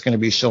character that's going to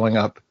be showing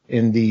up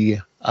in the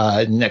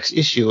next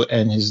issue,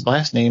 and his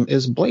last name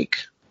is Blake.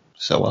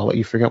 So I'll let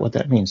you figure out what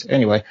that means.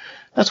 Anyway,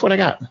 that's what I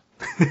got.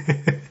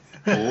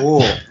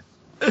 Cool.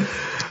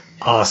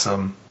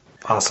 Awesome.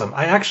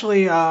 I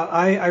actually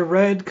I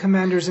read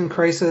Commanders in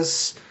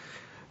Crisis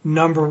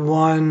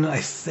 #1, I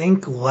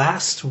think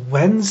last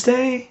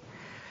Wednesday.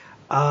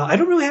 I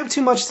don't really have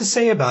too much to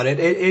say about it.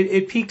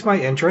 It piqued my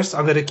interest.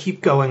 I'm going to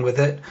keep going with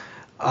it.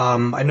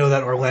 I know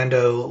that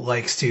Orlando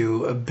likes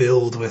to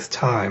build with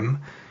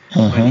time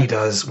when he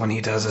does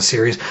a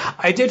series.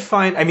 I did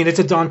find, it's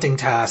a daunting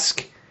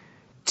task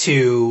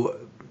to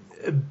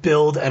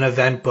build an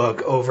event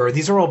book over.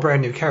 These are all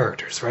brand new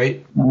characters,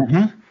 right?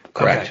 Mm-hmm.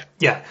 Correct. Okay.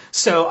 Yeah.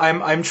 So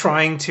I'm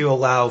trying to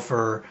allow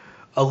for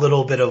a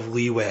little bit of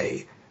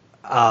leeway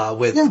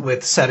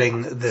with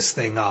setting this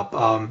thing up.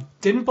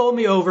 Didn't bowl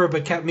me over,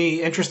 but kept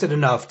me interested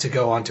enough to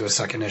go on to a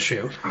second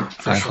issue.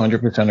 I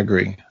 100%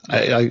 agree.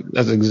 I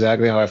that's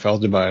exactly how I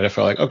felt about it. I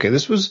felt like, okay,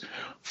 this was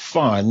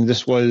fun.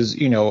 This was,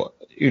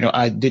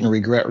 I didn't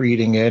regret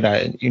reading it.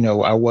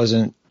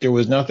 There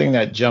was nothing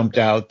that jumped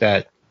out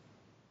that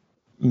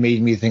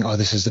made me think, oh,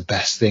 this is the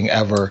best thing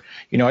ever.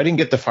 I didn't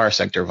get the Far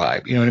Sector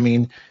vibe. You know what I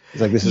mean?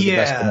 It's like, this is the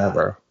best thing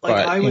ever. Like,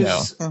 but,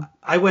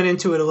 I went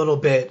into it a little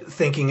bit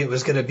thinking it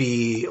was going to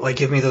be like,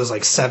 give me those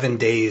like 7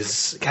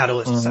 days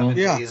Catalyst 7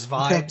 days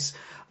vibes.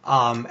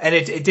 Okay. And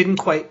it didn't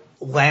quite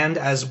land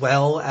as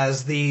well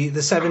as the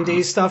 7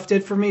 days stuff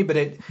did for me, but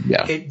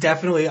it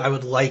definitely, I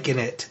would liken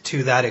it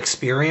to that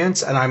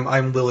experience, and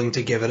I'm willing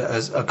to give it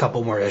a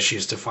couple more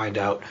issues to find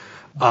out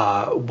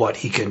what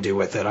he can do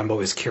with it. I'm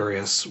always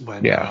curious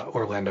when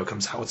Orlando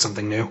comes out with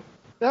something new.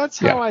 That's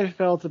how I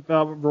felt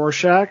about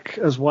Rorschach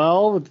as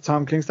well with the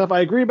Tom King stuff.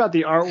 I agree about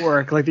the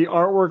artwork. Like, the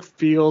artwork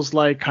feels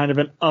like kind of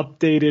an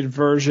updated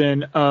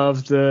version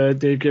of the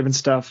Dave Gibbons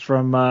stuff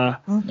from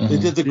they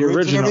did the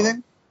original. And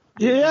everything?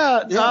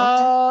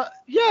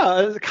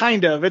 Yeah,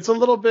 kind of. It's a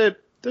little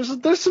bit.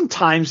 There's some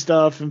time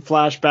stuff and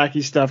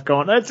flashbacky stuff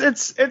going.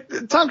 It's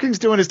Tom King's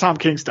doing his Tom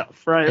King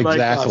stuff, right?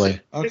 Exactly.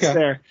 Like, it's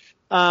there.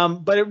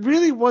 But it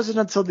really wasn't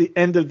until the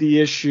end of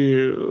the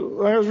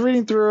issue. I was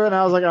reading through it and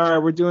I was like, all right,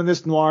 we're doing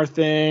this noir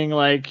thing.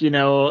 Like,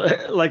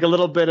 like a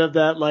little bit of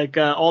that, like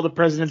All the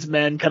President's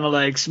Men kind of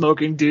like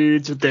smoking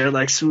dudes with their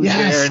like swoop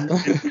hair and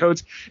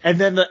coats. And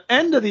then the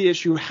end of the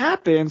issue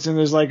happens and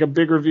there's like a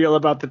big reveal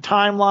about the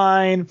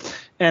timeline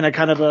and a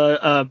kind of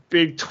a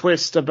big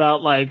twist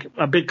about like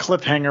a big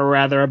cliffhanger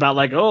rather about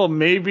like, oh,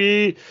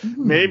 maybe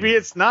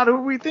it's not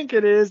who we think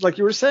it is, like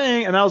you were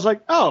saying. And I was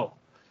like, oh,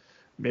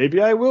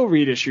 maybe I will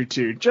read issue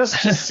 2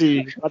 just to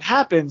see what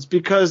happens,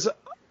 because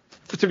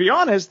to be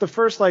honest, the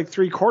first like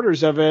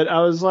 3/4 of it, I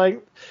was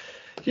like,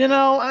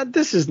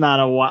 this is not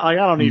I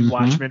don't need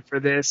Watchmen for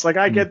this. Like,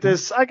 I get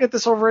this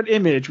over at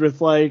Image with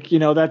like,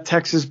 that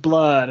Texas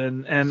Blood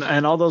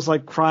and all those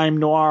like crime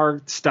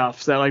noir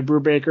stuff that like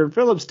Brubaker and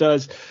Phillips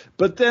does.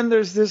 But then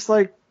there's this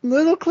like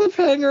little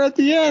cliffhanger at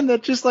the end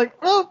that just like,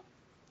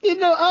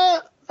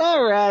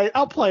 all right,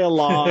 I'll play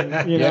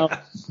along. You know,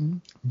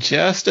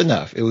 Just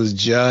enough. It was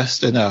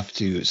just enough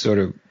to sort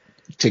of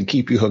to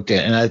keep you hooked in.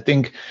 And I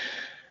think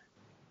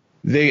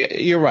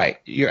you're right.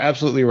 You're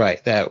absolutely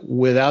right that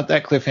without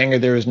that cliffhanger,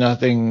 there is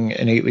nothing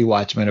innately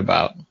Watchmen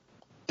about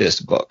this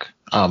book.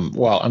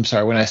 Well, I'm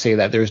sorry. When I say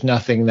that, there's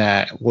nothing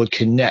that would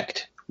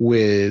connect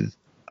with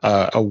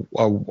a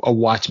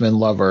Watchmen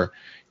lover,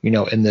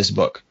 in this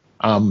book.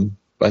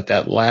 But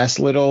that last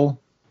little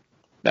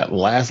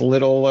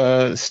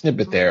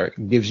snippet there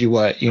gives you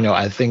what,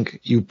 I think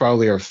you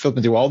probably are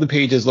flipping through all the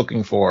pages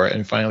looking for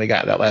and finally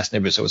got that last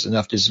snippet. So it's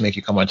enough to just make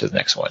you come on to the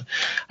next one.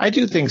 I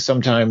do think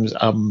sometimes,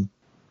 I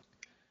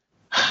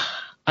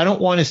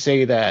don't want to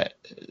say that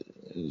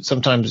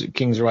sometimes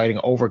King's writing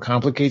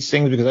overcomplicates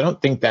things, because I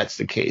don't think that's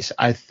the case.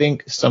 I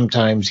think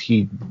sometimes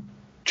he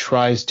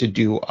tries to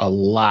do a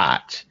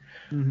lot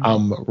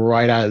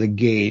right out of the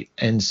gate,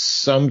 and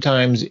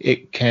sometimes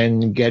it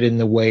can get in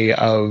the way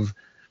of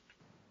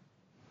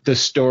the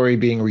story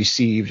being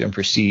received and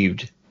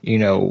perceived,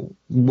 figuring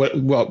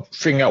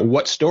out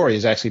what story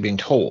is actually being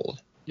told.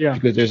 Yeah.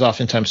 Because there's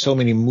oftentimes so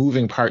many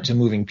moving parts and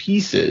moving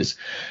pieces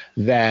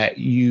that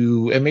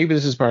and maybe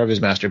this is part of his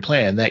master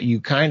plan, that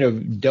you kind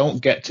of don't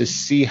get to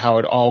see how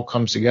it all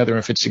comes together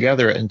and fits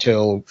together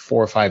until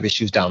 4 or 5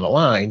 issues down the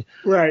line,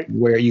 right?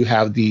 Where you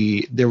have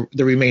the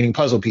remaining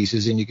puzzle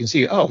pieces and you can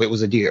see, oh, it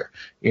was a deer,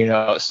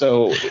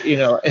 So,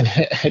 and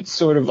it's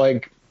sort of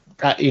like,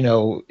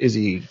 is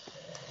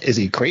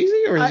he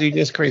crazy, or is he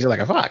just crazy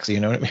like a fox? You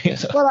know what I mean?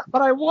 So.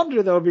 But I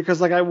wonder though,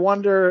 because I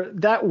wonder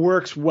that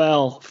works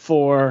well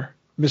for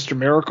Mr.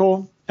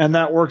 Miracle, and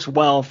that works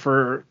well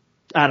for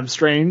Adam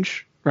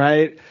Strange,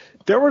 right?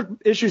 There were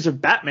issues of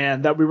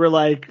Batman that we were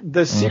like,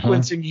 the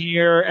sequencing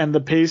here and the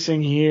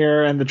pacing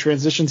here and the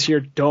transitions here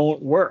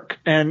don't work.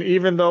 And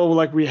even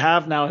though we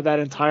have now that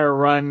entire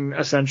run,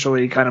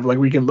 essentially kind of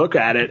we can look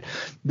at it,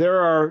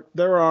 there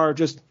are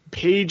just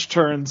page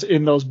turns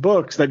in those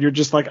books that you're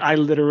just I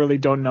literally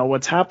don't know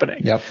what's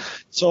happening. Yep.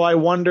 So I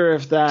wonder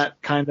if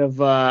that kind of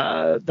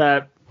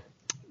that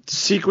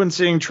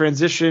sequencing,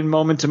 transition,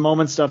 moment to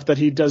moment stuff that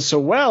he does so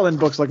well in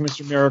books like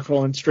Mr.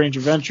 Miracle and Strange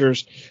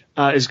Adventures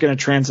is going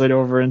to translate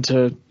over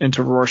into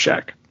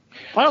Rorschach.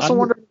 I also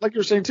wonder, like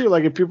you're saying too,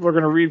 if people are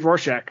going to read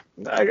Rorschach,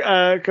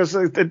 because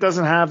it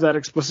doesn't have that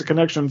explicit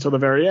connection until the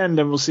very end,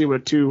 and we'll see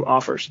what 2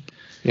 offers.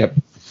 Yep.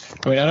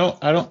 I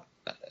mean,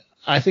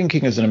 I think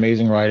King is an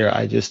amazing writer.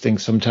 I just think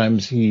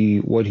sometimes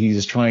what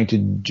he's trying to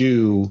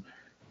do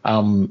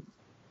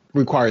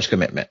requires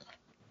commitment,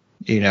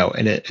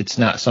 and it's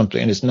not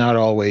something, and it's not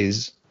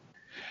always.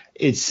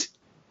 It's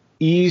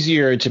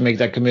easier to make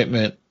that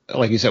commitment,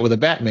 like you said, with a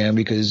Batman,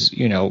 because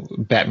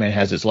Batman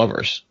has its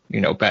lovers.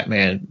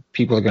 Batman,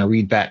 people are going to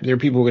read There are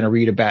people who are going to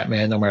read a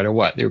Batman no matter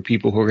what. There are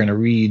people who are going to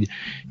read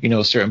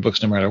certain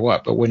books no matter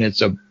what. But when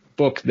it's a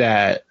book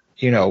that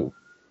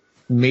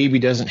maybe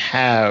doesn't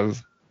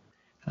have,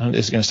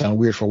 this is going to sound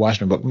weird for a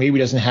Watchmen book, maybe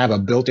doesn't have a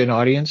built-in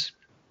audience,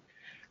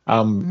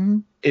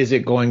 is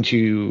it going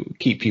to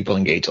keep people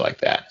engaged like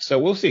that? So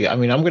we'll see. I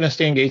mean, I'm going to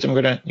stay engaged. I'm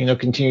going to,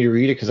 continue to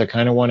read it because I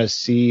kind of want to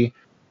see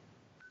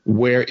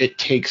where it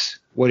takes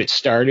what it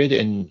started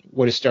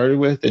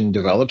with and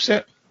develops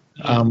it.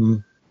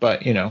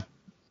 But yeah.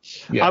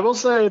 I will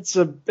say it's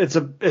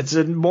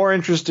a more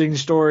interesting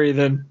story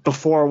than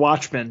before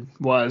Watchmen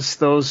was.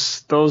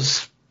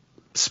 Those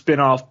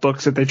spin-off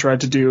books that they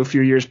tried to do a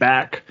few years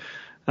back.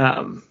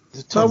 We'll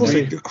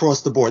see.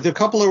 Across the board. There are a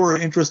couple that were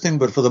interesting,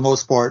 but for the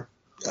most part,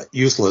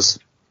 useless.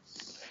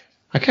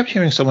 I kept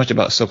hearing so much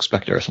about Silk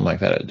Spectre or something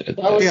like that. That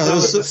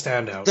was the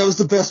standout. That was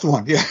the best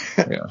one. Yeah.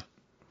 Yeah.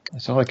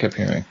 That's all I kept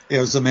hearing. Yeah,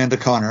 it was Amanda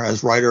Conner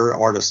as writer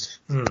artist.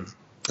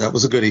 That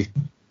was a goodie.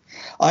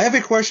 I have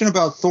a question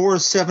about Thor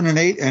 7 and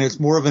 8, and it's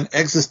more of an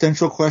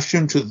existential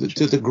question to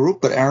the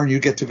group. But Aaron, you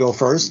get to go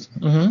first.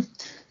 Mm-hmm.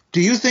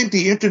 Do you think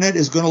the internet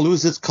is going to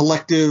lose its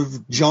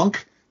collective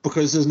junk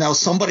because there's now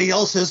somebody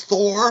else as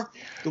Thor,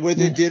 the way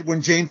they did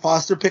when Jane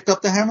Foster picked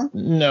up the hammer?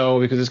 No,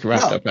 because it's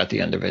wrapped up at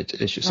the end of it.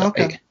 It's just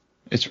okay.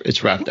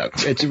 It's wrapped up.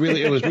 It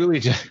was really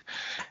just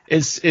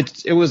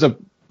it was a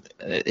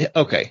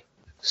okay.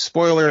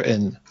 Spoiler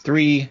in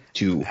 3,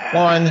 2,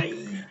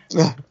 1.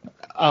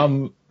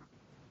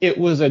 It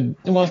was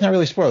it's not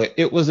really a spoiler.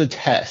 It was a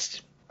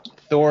test.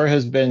 Thor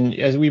has been,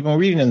 as we've been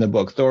reading in the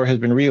book, Thor has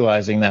been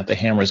realizing that the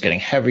hammer is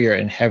getting heavier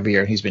and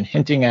heavier. He's been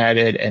hinting at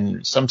it,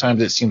 and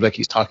sometimes it seems like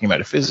he's talking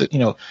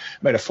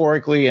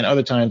metaphorically, and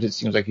other times it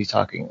seems like he's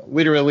talking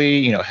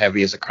literally,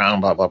 heavy as a crown,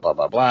 blah, blah, blah,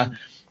 blah, blah.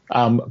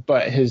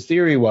 But his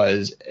theory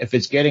was, if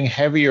it's getting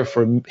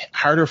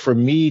harder for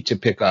me to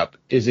pick up,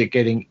 does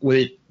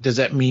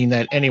that mean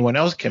that anyone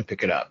else can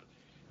pick it up?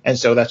 And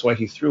so that's why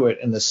he threw it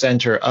in the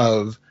center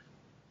of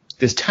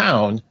this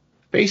town,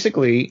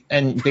 basically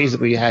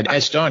had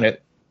etched on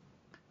it,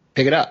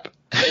 pick it up.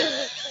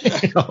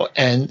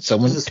 And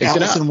someone picked Alice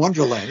it up. in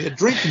Wonderland.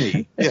 Drink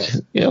me.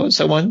 Yeah.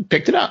 Someone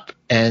picked it up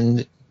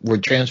and were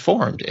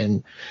transformed.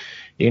 And,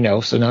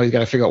 so now he's got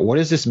to figure out, what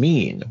does this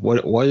mean?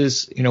 What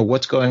is,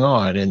 what's going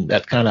on? And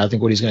that's kind of, I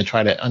think, what he's going to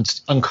try to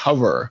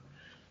uncover.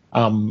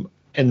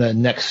 in the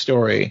next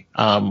story,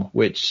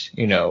 which,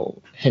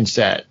 hints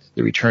at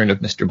the return of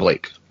Mr.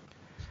 Blake.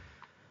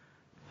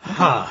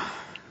 Huh.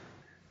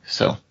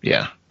 So,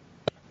 yeah.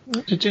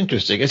 It's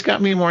interesting. It's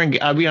got me more.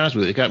 I'll be honest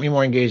with you. It got me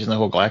more engaged in the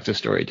whole Galactus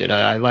story.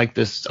 I like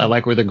this. I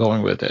like where they're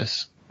going with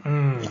this.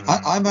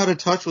 I'm out of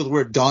touch with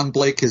where Don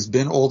Blake has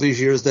been all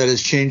these years. That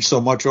has changed so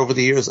much over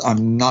the years.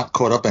 I'm not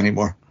caught up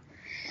anymore.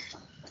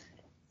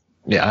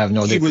 Yeah, I have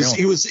no idea.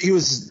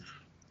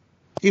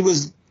 He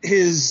was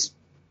his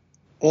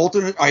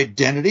alternate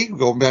identity.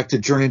 Going back to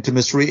Journey into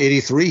Mystery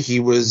 83, he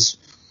was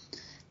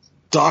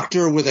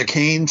Doctor with a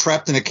cane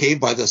trapped in a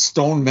cave by the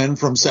stone men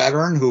from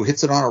Saturn who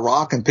hits it on a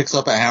rock and picks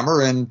up a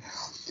hammer. And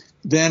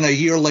then a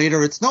year later,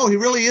 he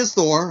really is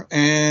Thor.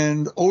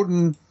 And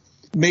Odin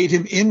made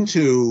him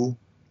into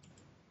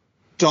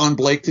Don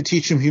Blake to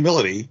teach him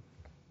humility.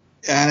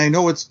 And I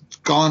know it's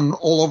gone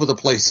all over the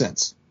place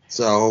since.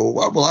 So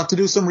we'll have to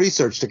do some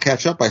research to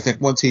catch up, I think,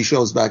 once he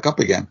shows back up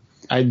again.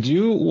 I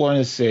do want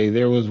to say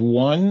there was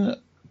one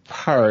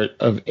part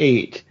of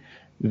 8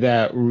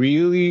 that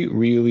really,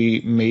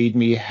 really made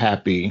me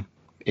happy,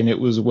 and it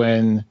was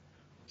when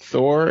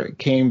Thor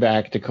came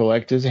back to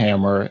collect his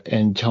hammer,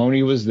 and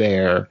Tony was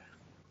there,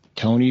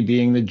 Tony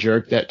being the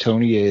jerk that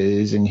Tony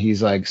is, and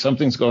he's like,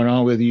 something's going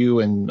on with you,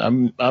 and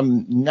I'm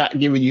not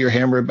giving you your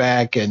hammer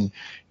back, and,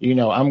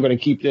 I'm going to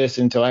keep this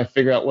until I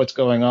figure out what's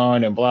going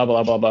on, and blah,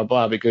 blah, blah, blah,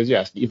 blah, because,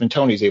 yes, even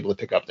Tony's able to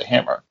pick up the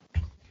hammer.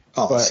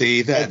 Oh, but,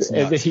 see, that's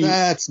nuts.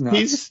 That's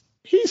nuts.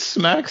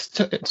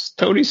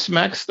 Tony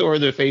smacks Thor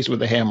in the face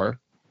with a hammer.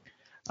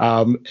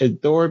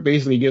 And Thor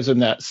basically gives him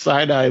that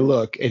side-eye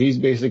look, and he's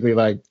basically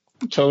like,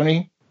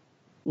 Tony,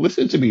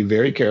 listen to me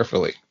very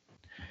carefully.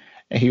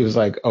 And he was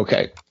like,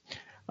 okay.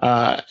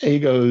 He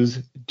goes,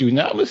 do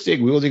not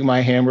mistake wielding my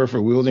hammer for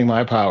wielding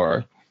my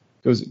power.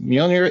 He goes,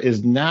 Mjolnir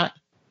is not,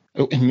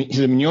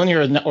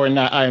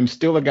 I am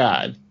still a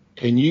god.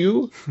 And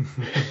you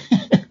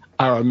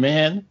are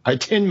a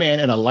tin man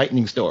in a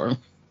lightning storm.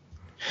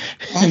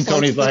 And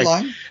Tony's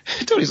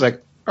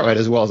like, all right,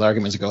 as well as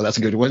arguments go, that's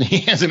a good one.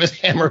 He hands him his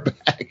hammer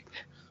back.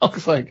 I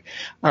was like,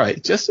 all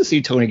right, just to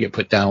see Tony get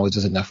put down was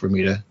just enough for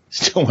me to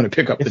still want to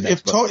pick up the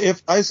next book.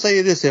 If I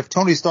say this, if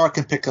Tony Stark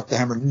can pick up the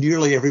hammer,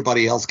 nearly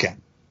everybody else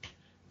can.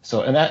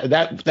 So, and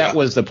that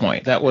was the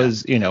point. That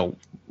was,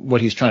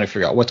 what he's trying to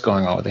figure out. What's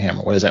going on with the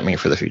hammer? What does that mean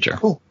for the future?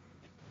 Cool.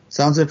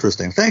 Sounds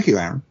interesting. Thank you,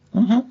 Aaron.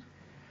 Mm-hmm.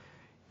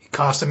 It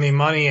costing me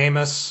money,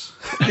 Amos.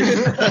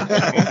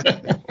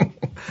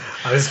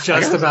 I was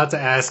just about to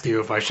ask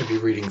you if I should be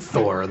reading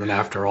Thor, and then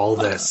after all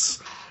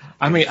this.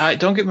 I mean,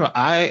 don't get me wrong.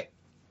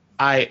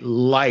 I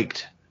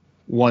liked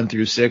 1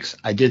 through 6.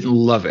 I didn't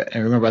love it.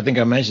 And remember, I think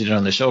I mentioned it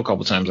on the show a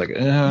couple times.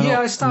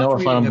 I stopped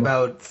reading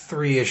about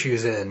 3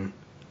 issues in.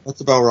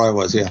 That's about where I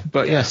was, yeah.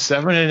 But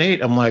 7 and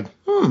 8, I'm like,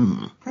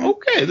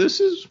 okay, this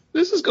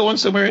is going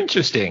somewhere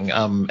interesting.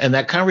 And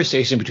that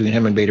conversation between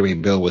him and Beta Ray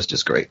Bill was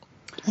just great.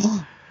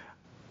 Do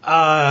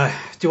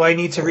I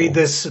need to read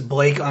this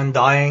Blake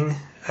Undying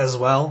as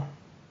well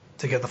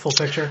to get the full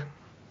picture?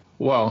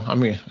 Well, I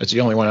mean, it's the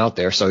only one out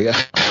there, so yeah.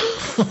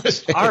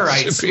 All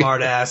right,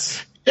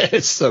 smartass.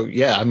 So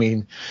yeah, I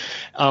mean,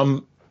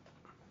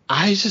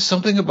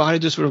 something about it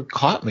just sort of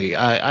caught me.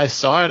 I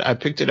saw it, I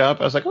picked it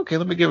up, I was like, okay,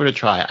 let me give it a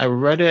try. I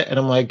read it, and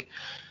I'm like,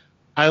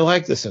 I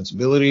like the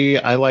sensibility,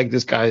 I like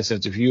this guy's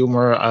sense of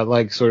humor, I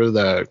like sort of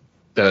the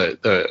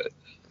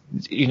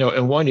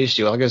in one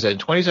issue, like I said,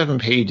 27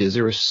 pages,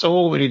 there were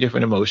so many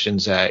different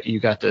emotions that you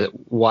got to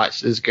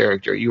watch this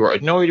character. You were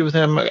annoyed with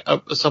him a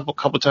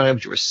couple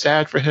times. You were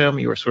sad for him.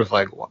 You were sort of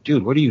like,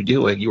 dude, what are you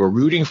doing? You were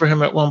rooting for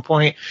him at one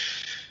point.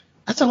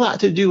 That's a lot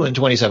to do in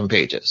 27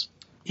 pages.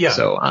 Yeah.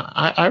 So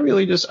I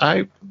really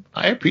I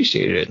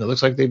appreciated it. And it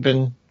looks like they've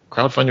been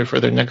crowdfunded for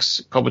their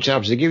next couple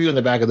chapters. They give you in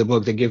the back of the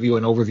book, they give you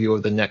an overview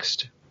of the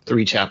next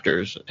 3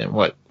 chapters and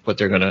what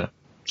they're going to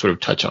sort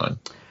of touch on.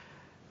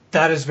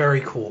 That is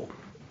very cool.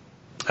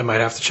 I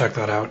might have to check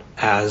that out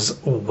as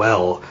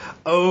well.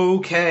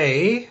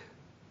 Okay,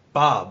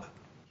 Bob.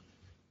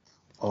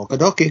 Okie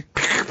dokie.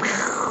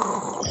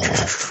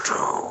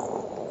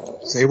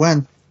 Say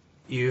when.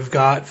 You've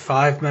got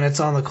 5 minutes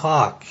on the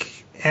clock,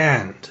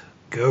 and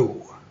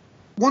go.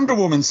 Wonder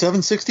Woman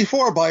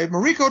 764 by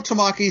Mariko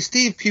Tamaki,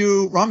 Steve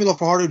Pugh, Romulo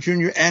Fajardo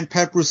Jr., and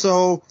Pat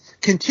Brousseau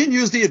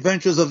continues the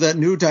adventures of that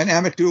new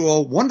dynamic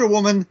duo, Wonder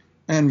Woman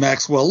and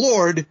Maxwell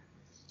Lord,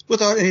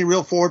 without any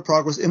real forward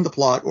progress in the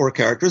plot or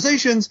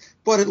characterizations,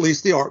 but at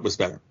least the art was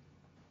better.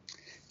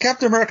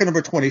 Captain America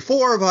number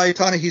 24 by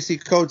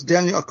Ta-Nehisi Coates,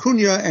 Daniel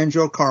Acuna, and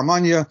Joe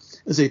Caramagna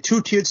is a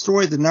 2-tiered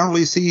story that not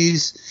only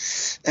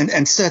sees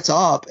and sets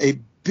up a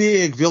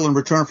big villain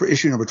return for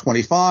issue number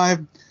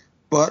 25,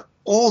 but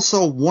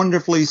also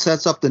wonderfully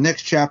sets up the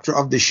next chapter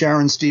of the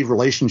Sharon-Steve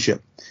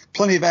relationship.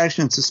 Plenty of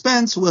action and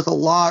suspense with a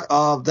lot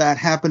of that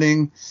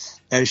happening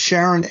as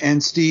Sharon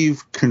and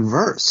Steve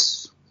converse.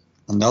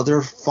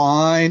 Another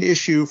fine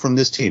issue from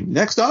this team.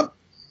 Next up,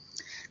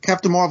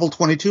 Captain Marvel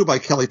 22 by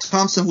Kelly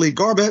Thompson, Lee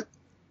Garbett,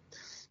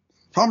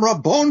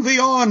 Tamra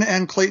Bonvillain,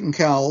 and Clayton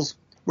Cowles.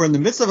 We're in the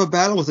midst of a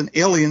battle with an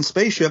alien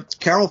spaceship.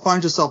 Carol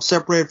finds herself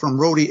separated from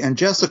Rhodey and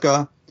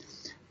Jessica.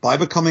 by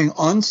becoming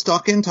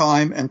unstuck in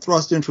time and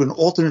thrust into an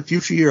alternate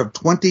future year of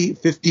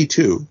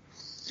 2052.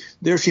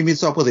 There she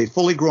meets up with a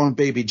fully grown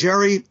baby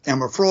Jerry,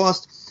 Emma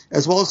Frost,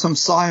 as well as some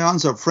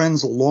scions of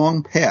friends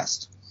long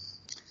past.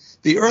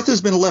 The Earth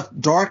has been left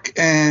dark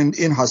and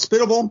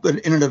inhospitable, but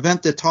in an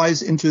event that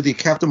ties into the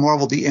Captain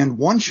Marvel The End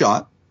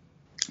one-shot,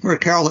 where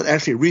Carol had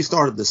actually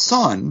restarted the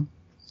sun,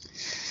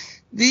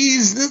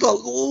 this is the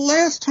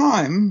last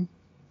time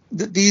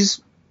that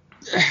these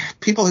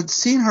people had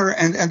seen her,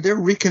 and their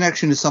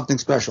reconnection is something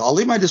special. I'll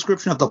leave my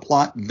description of the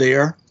plot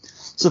there.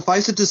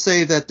 Suffice it to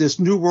say that this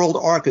New World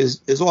arc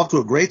is off to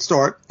a great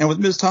start, and with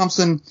Ms.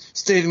 Thompson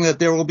stating that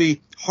there will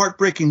be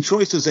heartbreaking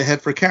choices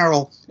ahead for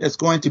Carol, it's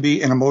going to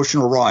be an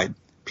emotional ride.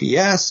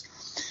 P.S.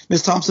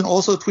 Ms. Thompson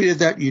also tweeted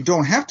that you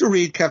don't have to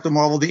read Captain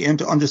Marvel The End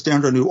to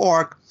understand her new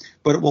arc,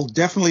 but it will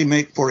definitely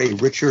make for a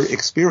richer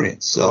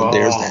experience. So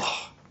there's that.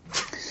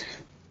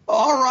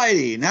 All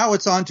righty, now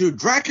it's on to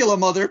Dracula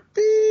Mother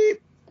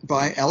Beep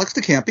by Alex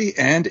de Campi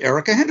and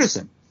Erica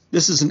Henderson.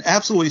 This is an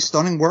absolutely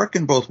stunning work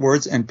in both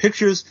words and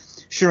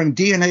pictures, sharing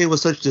DNA with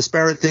such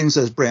disparate things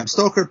as Bram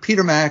Stoker,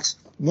 Peter Max,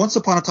 Once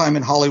Upon a Time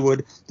in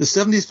Hollywood, the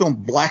 70s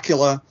film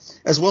Blackula,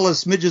 as well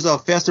as smidges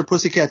of Faster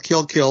Pussycat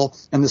Kill Kill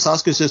and the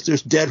Saska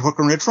Sisters' Dead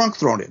Hooker in a Trunk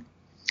thrown in.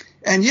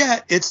 And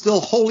yet, it's still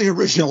wholly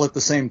original at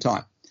the same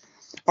time.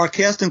 Our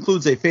cast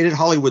includes a faded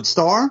Hollywood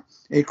star,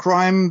 a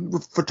crime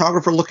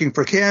photographer looking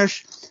for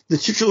cash, the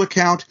titular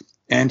count,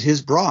 and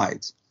his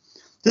brides.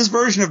 This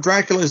version of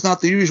Dracula is not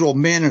the usual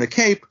man in a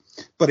cape,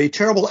 but a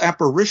terrible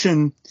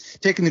apparition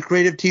taking the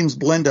creative team's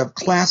blend of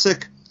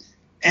classic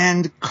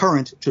and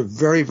current to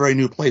very, very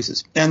new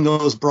places. And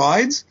those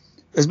brides,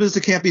 as Ms.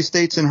 de Campi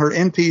states in her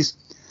end piece,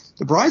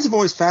 the brides have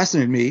always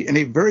fascinated me in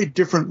a very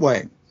different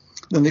way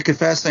than they can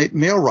fascinate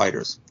male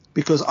writers,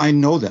 because I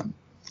know them.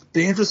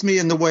 They interest me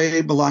in the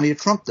way Melania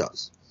Trump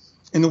does,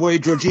 in the way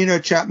Georgina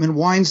Chapman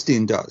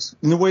Weinstein does,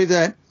 in the way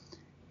that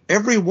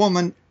every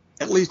woman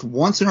at least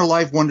once in her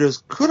life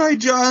wonders, could I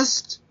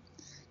just?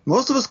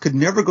 Most of us could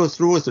never go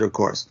through with it, of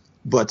course,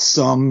 but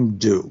some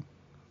do.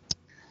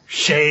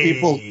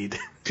 Shade.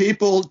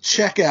 People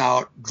check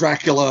out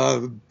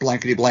Dracula,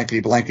 blankety, blankety,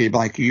 blankety,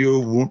 blank.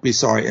 You won't be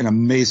sorry. An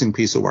amazing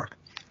piece of work.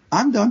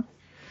 I'm done.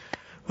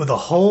 With a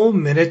whole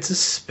minute to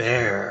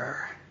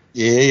spare.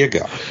 There you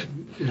go.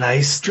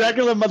 Nice.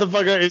 Dracula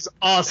motherfucker is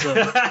awesome.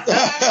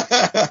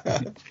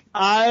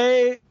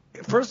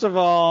 First of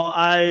all,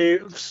 I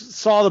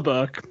saw the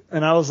book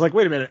and I was like,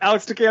 wait a minute,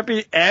 Alex de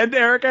Campi and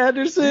Erica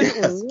Henderson?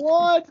 Yes.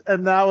 What?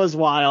 And that was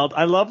wild.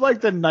 I love like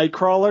the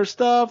Nightcrawler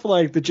stuff,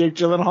 like the Jake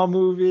Gyllenhaal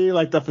movie,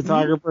 like the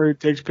photographer who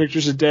takes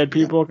pictures of dead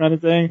people kind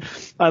of thing.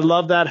 I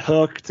love that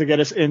hook to get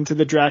us into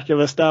the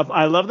Dracula stuff.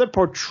 I love the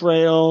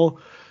portrayal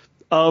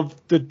of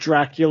the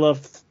Dracula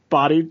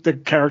body, the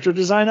character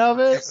design of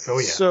it. Oh,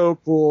 yeah. So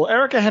cool.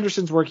 Erica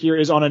Henderson's work here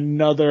is on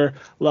another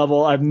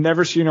level. I've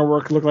never seen her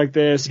work look like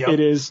this. Yep. It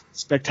is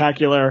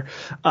spectacular.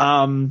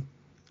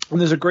 And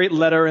there's a great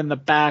letter in the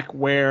back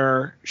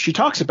where she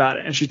talks about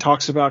it, and she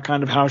talks about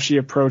kind of how she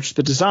approached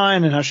the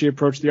design and how she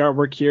approached the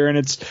artwork here. And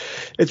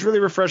it's really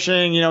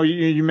refreshing. You know,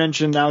 you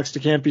mentioned Alex de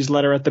Campi's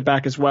letter at the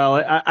back as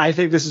well. I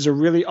think this is a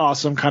really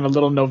awesome kind of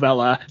little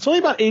novella. It's only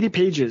about 80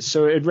 pages,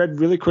 so it read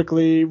really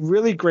quickly,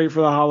 really great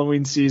for the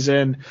Halloween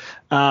season,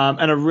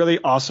 and a really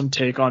awesome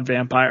take on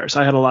vampires.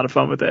 I had a lot of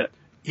fun with it.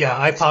 Yeah,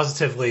 I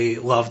positively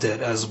loved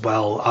it as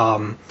well.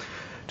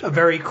 A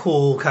very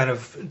cool kind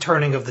of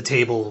turning of the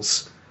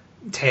tables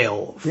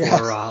tale for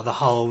the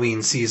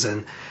Halloween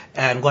season.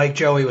 And like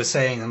Joey was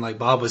saying and like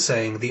Bob was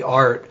saying, the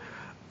art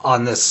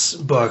on this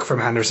book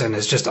from Henderson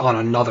is just on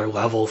another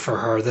level for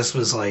her. This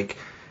was like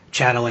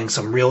channeling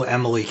some real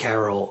Emily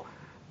Carroll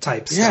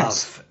type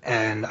stuff.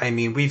 And I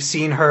mean, we've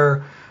seen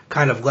her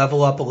kind of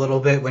level up a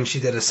little bit when she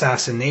did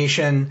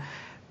Assassination,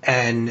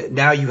 and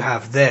now you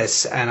have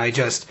this, and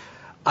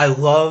I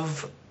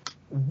love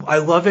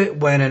it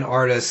when an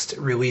artist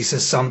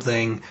releases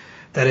something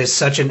that is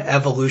such an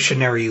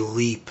evolutionary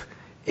leap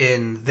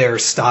in their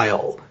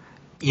style.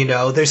 You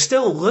know, there's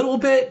still a little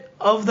bit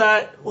of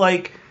that,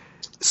 like,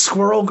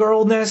 Squirrel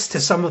Girl-ness to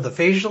some of the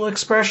facial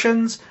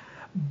expressions,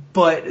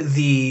 but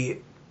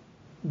the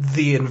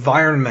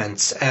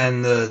environments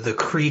and the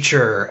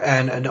creature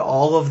and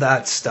all of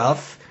that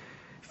stuff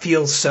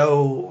feels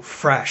so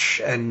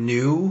fresh and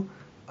new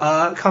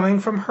coming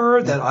from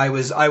her that I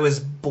was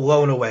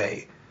blown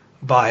away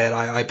by it.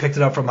 I picked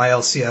it up from my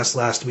LCS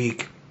last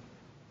week.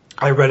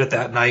 I read it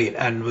that night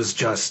and was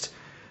just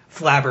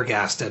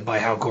flabbergasted by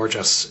how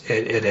gorgeous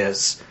it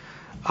is.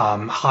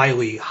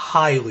 Highly,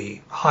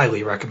 highly,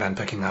 highly recommend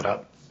picking that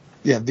up.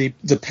 Yeah,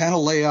 the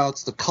panel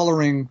layouts, the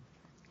coloring,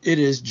 it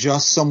is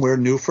just somewhere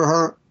new for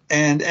her.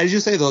 And as you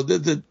say, though,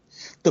 the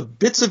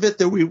bits of it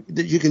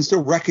that you can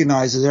still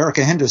recognize as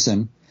Erica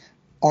Henderson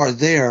are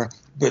there,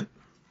 but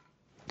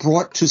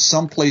brought to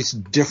someplace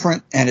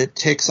different, and it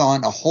takes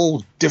on a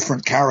whole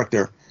different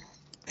character.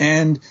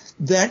 And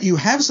that you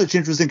have such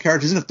interesting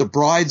characters in it. The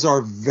brides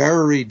are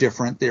very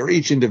different. They're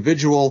each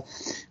individual.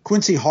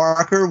 Quincy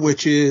Harker,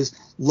 which is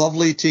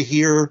lovely to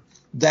hear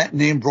that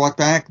name brought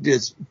back,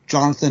 is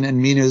Jonathan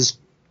and Mina's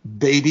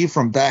baby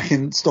from back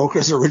in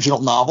Stoker's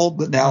original novel,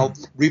 but now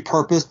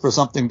repurposed for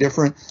something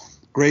different.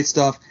 Great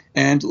stuff.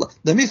 And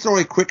let me throw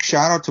a quick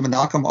shout out to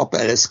Menachem up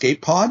at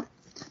Escape Pod,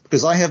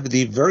 because I have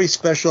the very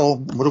special,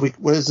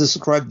 what is this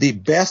described? The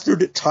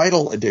Bastard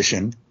Title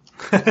Edition,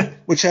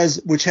 which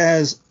has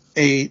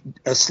a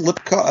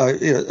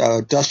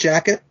dust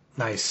jacket.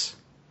 Nice.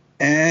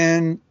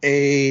 And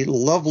a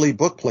lovely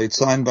bookplate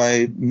signed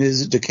by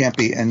Ms.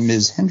 DeCampi and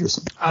Ms.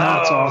 Henderson.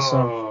 That's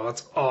awesome.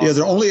 That's awesome. Yeah,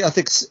 there are only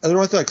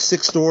like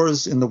 6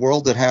 stores in the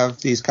world that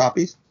have these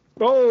copies.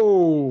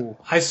 Oh,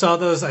 I saw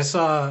those. I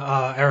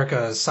saw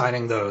Erica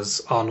signing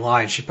those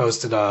online. She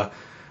posted a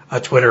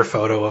Twitter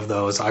photo of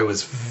those. I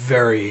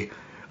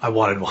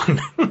wanted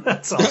one.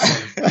 That's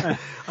awesome.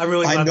 I'm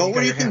really glad I know that where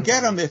got you your can hands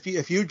get on them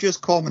if you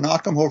just call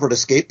Menachem over to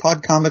Escape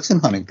Pod Comics in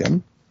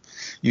Huntington.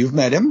 You've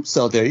met him,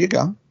 so there you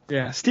go.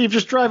 yeah. Steve,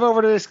 just drive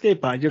over to the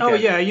Escape Pod. Oh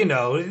yeah,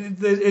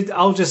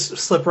 I'll just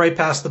slip right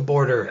past the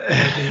border.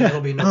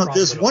 It'll be no problem.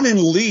 There's at all. one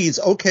in Leeds,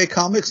 OK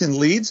Comics in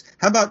Leeds.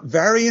 How about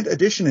Variant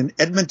Edition in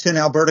Edmonton,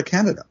 Alberta,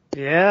 Canada?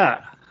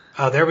 Yeah.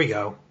 Oh, there we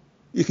go.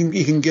 You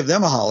can give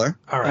them a holler.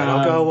 All right,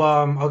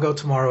 I'll go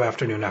tomorrow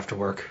afternoon after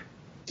work.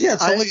 Yeah,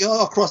 it's only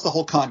across the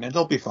whole continent.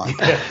 It'll be fine.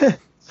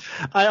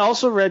 I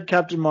also read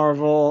Captain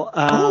Marvel.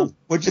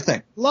 What'd you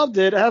think? Loved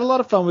it. I had a lot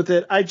of fun with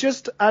it.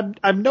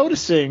 I'm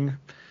noticing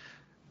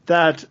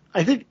that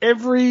I think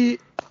every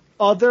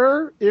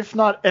other, if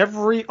not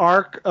every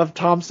arc of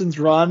Thompson's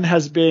run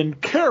has been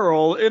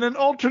Carol in an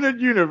alternate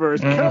universe.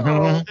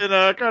 Carol in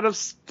a kind of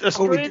a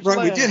strange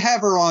land. We did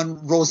have her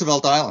on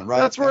Roosevelt Island, right?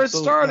 That's where it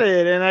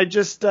started, and I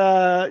just,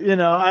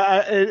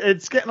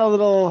 it's getting a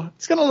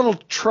little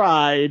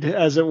tried,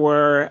 as it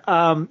were.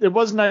 It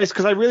was nice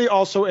because I really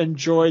also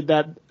enjoyed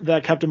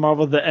that Captain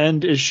Marvel the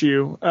End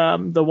issue,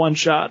 the one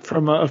shot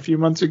from a few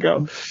months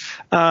ago.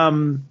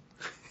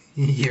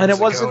 Years and it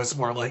ago, wasn't. it's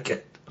more like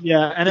it.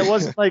 Yeah, and it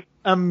wasn't like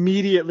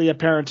immediately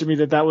apparent to me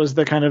that was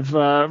the kind of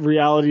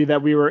reality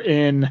that we were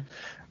in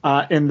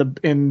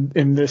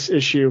this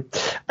issue.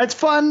 It's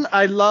fun.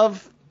 I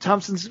love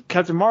Thompson's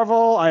Captain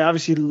Marvel. I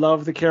obviously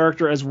love the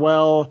character as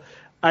well.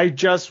 I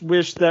just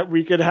wish that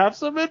we could have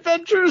some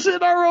adventures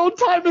in our own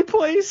time and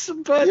place,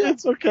 but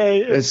it's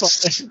okay.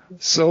 It's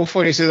so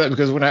funny you say that,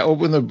 because when I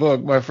opened the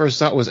book, my first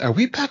thought was, are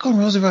we back on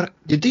Roosevelt?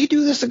 Did they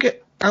do this again?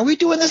 Are we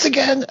doing this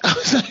again? I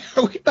was like,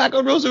 are we back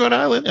on Roosevelt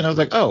Island? And I was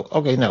like, oh,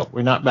 okay, no,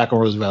 we're not back on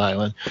Roosevelt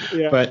Island.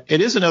 Yeah. But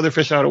it is another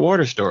fish out of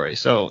water story.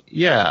 So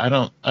yeah, I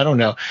don't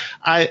know.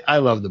 I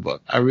love the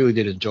book. I really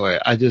did enjoy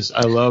it.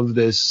 I love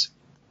this.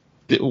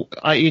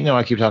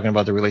 I keep talking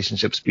about the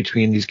relationships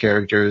between these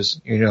characters,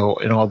 and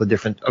all the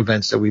different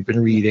events that we've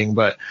been reading,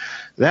 but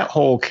that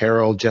whole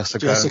Carol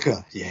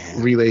Jessica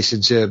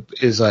relationship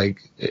is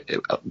like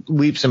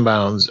leaps and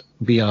bounds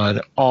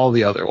beyond all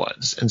the other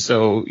ones. And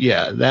so,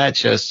 yeah,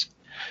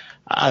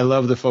 I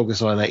love the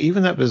focus on that.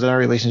 Even that bizarre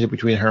relationship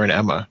between her and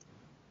Emma.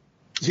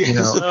 Yeah,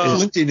 there's a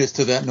flintiness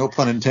to that, no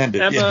pun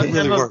intended.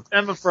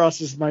 Emma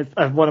Frost is one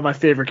of my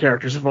favorite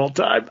characters of all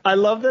time. I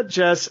love that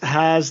Jess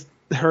has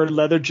her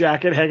leather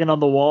jacket hanging on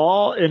the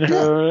wall in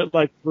her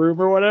room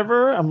or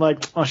whatever. I'm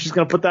like, oh, she's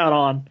gonna put that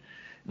on.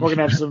 We're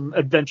gonna have some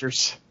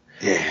adventures.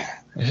 Yeah.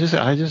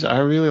 I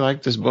really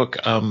like this book.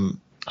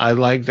 I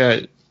like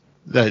that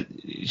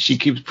she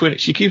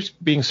keeps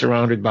being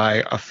surrounded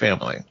by a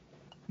family,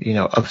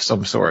 of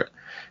some sort.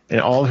 And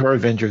all her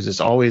adventures,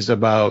 it's always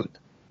about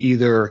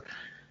either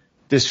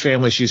this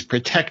family she's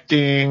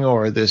protecting,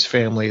 or this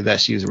family that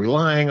she's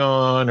relying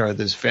on, or and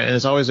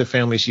it's always a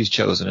family she's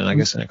chosen. And I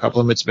guess in a couple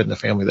of them, it's been the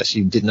family that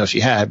she didn't know she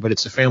had, but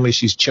it's a family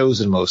she's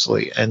chosen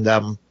mostly. And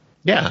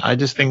I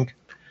just think,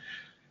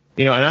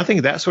 and I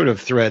think that sort of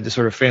thread, the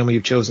sort of family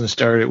you've chosen,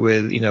 started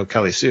with,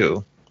 Kelly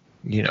Sue,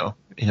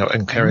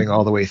 and carrying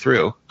all the way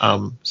through.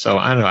 So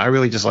I don't know, I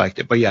really just liked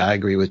it. But yeah, I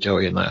agree with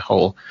Joey in that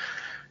whole,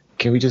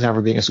 can we just have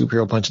her being a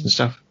superhero punching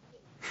stuff?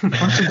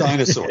 Punching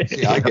dinosaurs.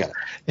 Yeah, I get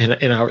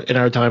it. In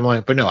our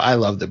timeline. But no, I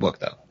loved the book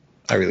though.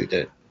 I really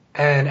did.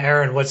 And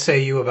Aaron, what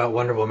say you about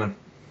Wonder Woman?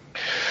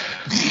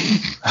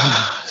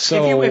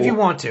 So if you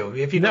want to,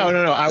 no,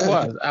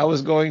 I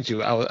was going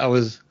to. I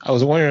was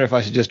wondering if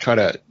I should just try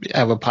to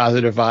have a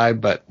positive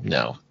vibe, but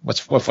no. What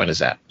fun is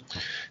that?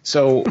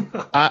 So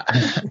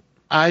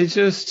I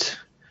just,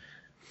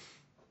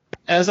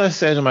 as I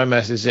said in my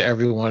message to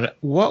everyone,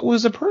 what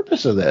was the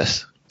purpose of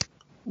this?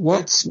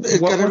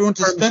 It got everyone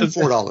to spend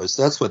 $4.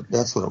 That's what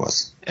it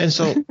was. And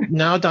so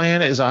now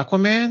Diana is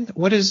Aquaman.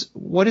 What is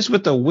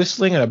with the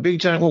whistling and a big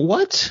giant? Well,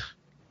 what?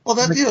 Well,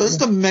 it's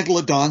the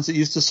megalodons that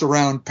used to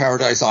surround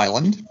Paradise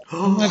Island.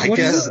 I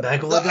guess is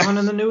megalodon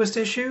in the newest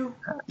issue.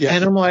 Yeah,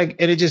 and I'm like,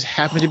 and it just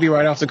happened to be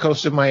right off the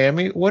coast of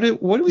Miami. What are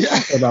we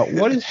talking about?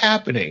 What is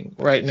happening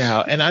right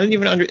now? And I didn't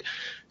even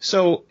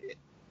So,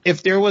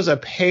 if there was a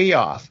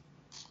payoff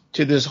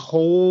to this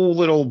whole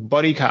little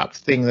buddy cop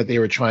thing that they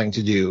were trying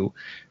to do,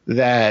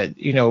 that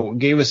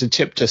gave us a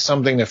tip to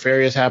something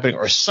nefarious happening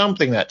or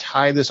something that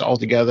tied this all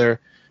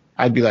together,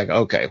 I'd be like,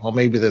 okay, well,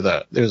 maybe there's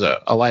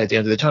a light at the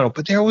end of the tunnel.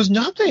 But there was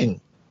nothing.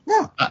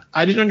 Yeah.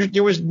 I didn't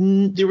there was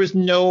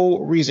no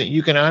reason.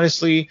 You can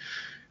honestly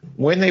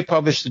when they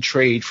publish the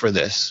trade for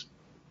this,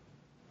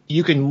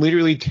 you can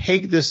literally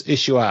take this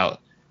issue out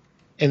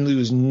and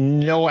lose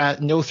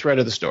no thread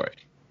of the story.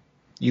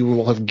 You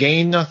will have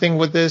gained nothing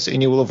with this,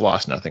 and you will have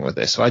lost nothing with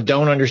this. So I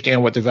don't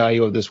understand what the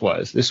value of this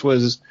was. This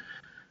was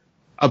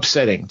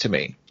upsetting to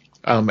me.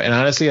 And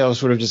honestly, I was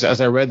sort of just,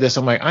 as I read this,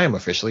 I'm like, I am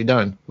officially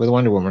done with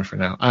Wonder Woman for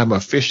now. I'm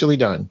officially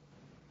done.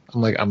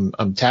 I'm like,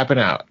 I'm tapping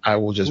out. I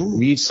will just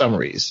read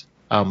summaries.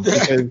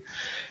 Because,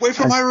 wait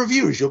for my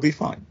reviews. You'll be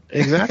fine.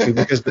 Exactly,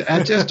 because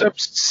that just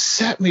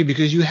upset me,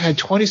 because you had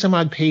 20 some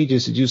odd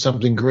pages to do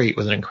something great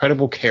with an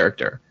incredible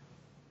character,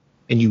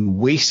 and you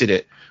wasted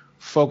it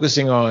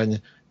focusing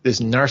on this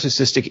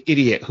narcissistic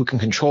idiot who can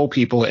control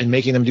people and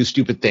making them do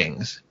stupid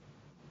things.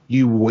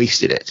 You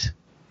wasted it.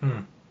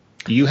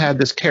 You had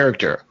this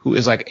character who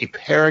is like a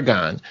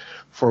paragon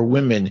for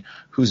women,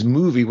 whose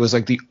movie was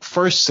like the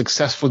first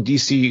successful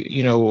DC,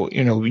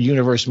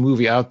 universe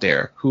movie out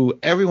there, who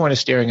everyone is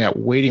staring at,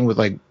 waiting with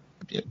like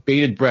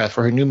bated breath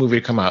for her new movie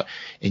to come out.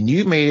 And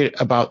you made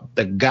it about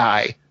the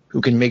guy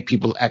who can make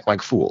people act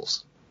like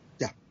fools.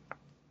 Yeah.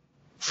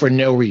 For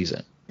no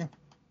reason.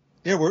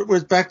 Yeah,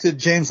 we're back to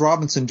James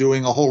Robinson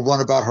doing a whole run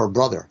about her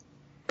brother.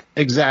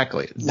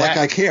 Exactly. Like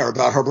I care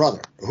about her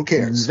brother. Who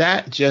cares?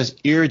 That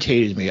just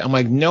irritated me. I'm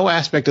like, no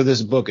aspect of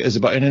this book is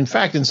about, and in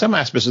fact, in some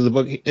aspects of the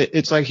book,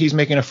 it's like he's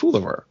making a fool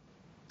of her.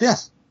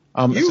 Yes.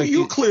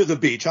 You clear the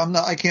beach.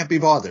 I can't be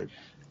bothered.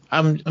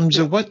 I'm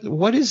just,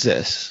 what is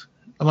this?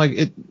 I'm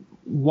like,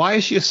 why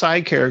is she a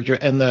side character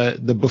and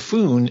the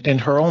buffoon in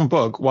her own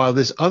book, while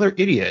this other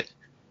idiot,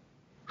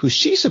 who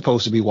she's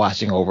supposed to be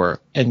watching over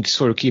and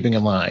sort of keeping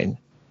in line,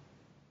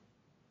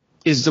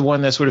 is the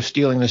one that's sort of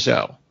stealing the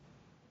show?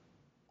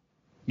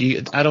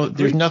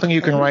 There's nothing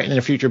you can write in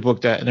a future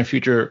book in a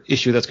future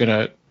issue that's going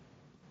to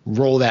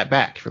roll that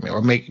back for me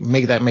or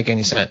make that make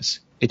any sense.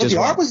 The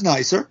art was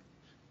nicer.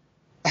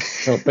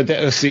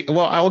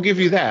 I will give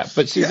you that.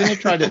 But see, then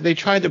they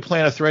tried to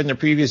plant a thread in the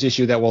previous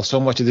issue that, well, so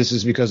much of this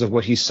is because of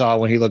what he saw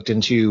when he looked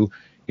into,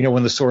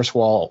 when the source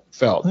wall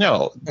fell.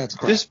 No, that's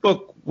correct. This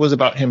book was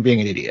about him being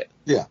an idiot.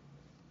 Yeah.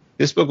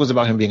 This book was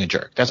about him being a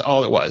jerk. That's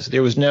all it was.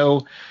 There was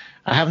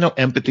I have no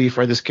empathy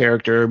for this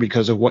character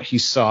because of what he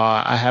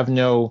saw. I have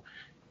no,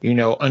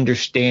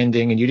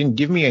 understanding, and you didn't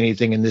give me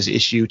anything in this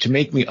issue to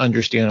make me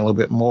understand a little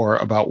bit more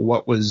about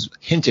what was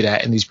hinted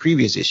at in these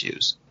previous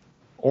issues,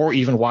 or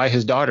even why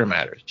his daughter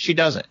matters. She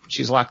doesn't.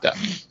 She's locked up.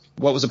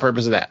 What was the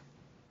purpose of that?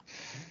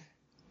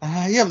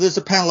 There's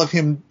a panel of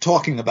him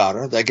talking about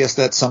her. I guess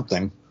that's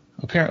something.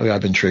 Apparently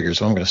I've been triggered,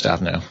 so I'm going to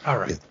stop now. All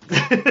right.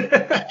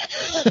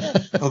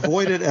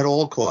 Avoid it at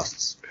all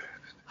costs,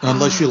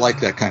 unless you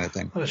like that kind of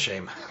thing. What a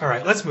shame. All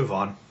right, let's move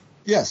on.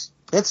 Yes.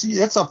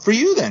 That's up for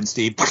you then,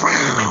 Steve.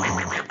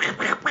 I'm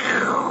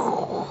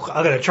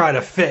going to try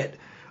to fit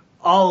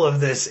all of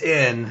this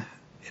in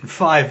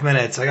 5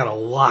 minutes. I got a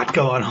lot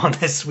going on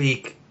this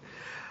week.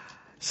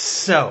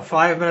 So,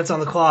 5 minutes on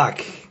the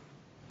clock.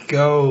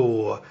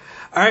 Go. All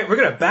right, we're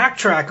going to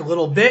backtrack a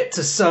little bit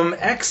to some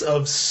X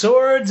of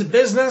Swords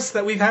business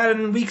that we've had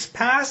in weeks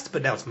past,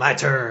 but now it's my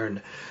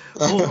turn.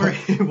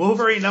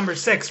 Wolverine number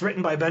 6,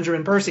 written by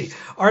Benjamin Percy,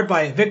 art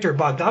by Victor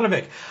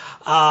Bogdanovic,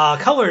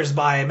 colors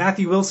by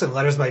Matthew Wilson,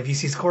 letters by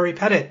VC's Corey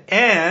Pettit,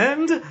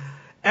 and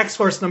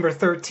X-Force number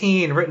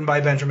 13, written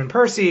by Benjamin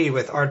Percy,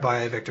 with art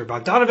by Victor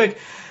Bogdanovic,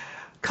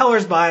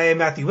 colors by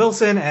Matthew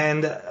Wilson,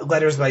 and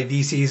letters by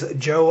VC's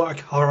Joe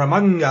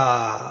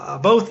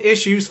Caramagna. Both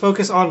issues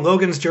focus on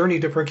Logan's journey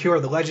to procure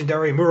the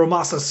legendary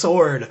Muramasa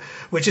sword,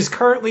 which is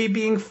currently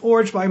being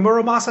forged by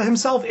Muramasa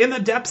himself in the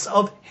depths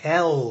of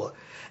hell.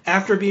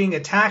 After being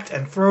attacked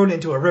and thrown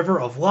into a river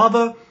of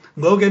lava,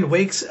 Logan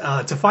wakes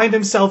to find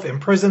himself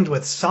imprisoned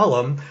with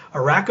Solemn,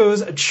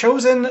 Arako's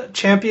chosen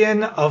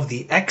champion of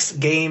the X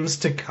Games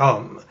to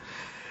come.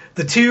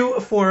 The two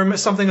form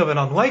something of an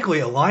unlikely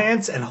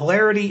alliance, and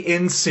hilarity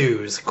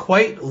ensues.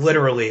 Quite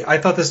literally, I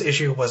thought this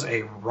issue was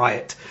a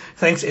riot,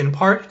 thanks in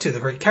part to the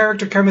great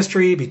character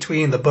chemistry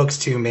between the book's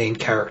two main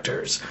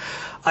characters.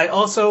 I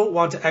also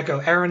want to echo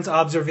Aaron's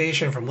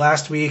observation from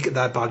last week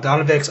that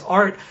Bogdanovic's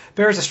art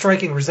bears a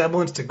striking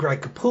resemblance to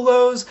Greg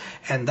Capullo's,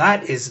 and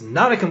that is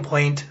not a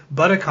complaint,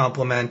 but a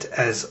compliment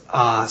as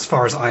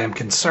far as I am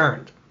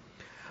concerned.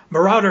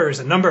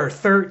 Marauders number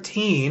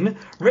 13,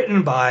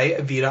 written by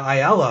Vita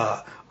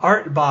Ayala,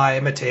 art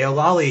by Matteo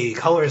Lally,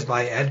 colors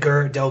by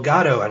Edgar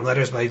Delgado, and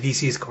letters by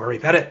VC's Corey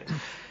Pettit.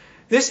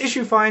 This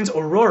issue finds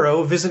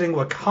Ororo visiting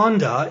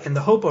Wakanda in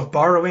the hope of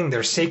borrowing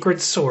their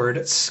sacred sword,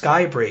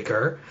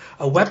 Skybreaker,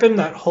 a weapon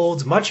that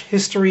holds much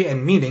history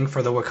and meaning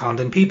for the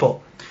Wakandan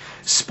people.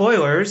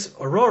 Spoilers,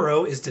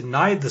 Ororo is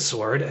denied the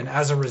sword, and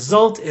as a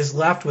result is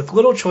left with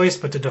little choice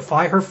but to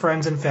defy her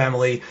friends and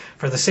family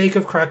for the sake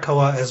of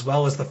Krakoa as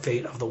well as the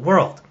fate of the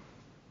world.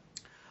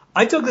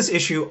 I dug this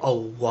issue a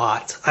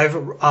lot. I've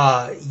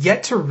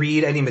yet to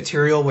read any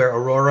material where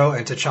Ororo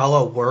and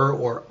T'Challa were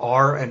or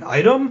are an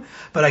item,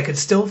 but I could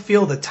still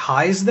feel the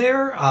ties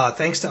there,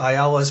 thanks to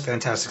Ayala's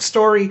fantastic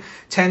story,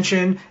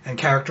 tension, and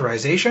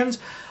characterizations.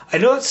 I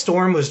know that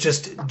Storm was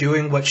just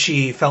doing what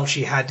she felt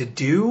she had to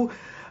do,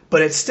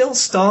 but it still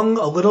stung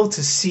a little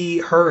to see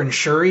her and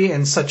Shuri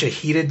in such a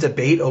heated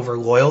debate over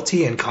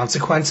loyalty and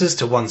consequences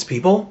to one's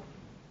people.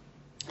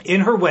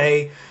 In her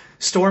way,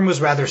 Storm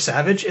was rather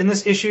savage in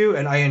this issue,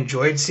 and I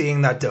enjoyed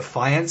seeing that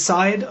defiant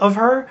side of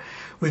her.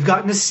 We've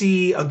gotten to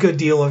see a good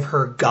deal of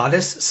her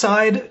goddess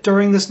side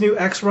during this new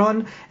X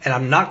run, and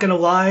I'm not going to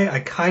lie, I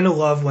kind of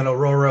love when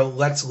Aurora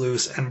lets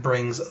loose and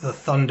brings the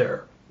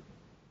thunder.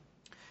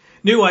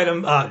 New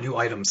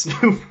Mutants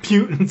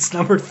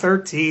number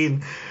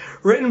 13,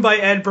 written by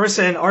Ed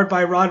Brisson, art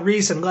by Rod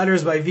Reese, and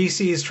letters by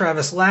VC's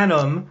Travis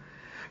Lanham.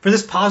 For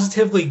this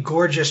positively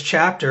gorgeous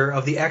chapter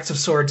of the X of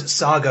Swords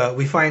saga,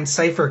 we find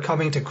Cypher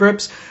coming to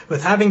grips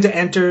with having to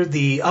enter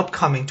the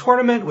upcoming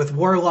tournament with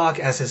Warlock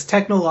as his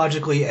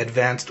technologically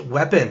advanced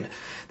weapon.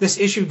 This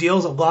issue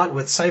deals a lot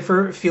with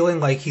Cypher feeling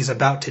like he's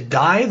about to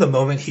die the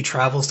moment he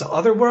travels to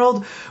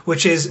Otherworld,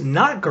 which is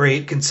not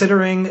great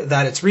considering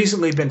that it's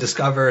recently been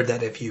discovered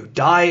that if you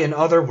die in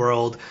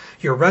Otherworld,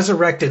 your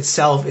resurrected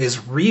self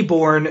is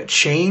reborn,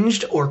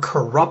 changed, or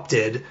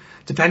corrupted,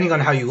 depending on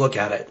how you look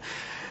at it.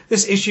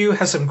 This issue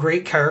has some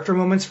great character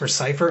moments for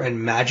Cypher and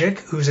Magik,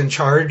 who's in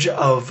charge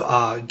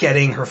of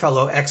getting her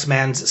fellow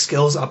X-Man's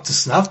skills up to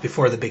snuff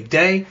before the big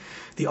day.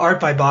 The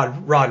art by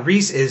Rod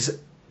Reese is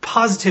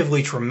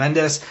positively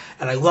tremendous,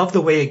 and I love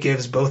the way it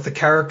gives both the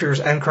characters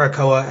and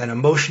Krakoa an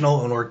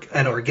emotional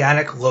and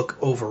organic look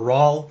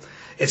overall.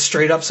 It's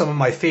straight up some of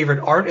my favorite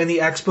art in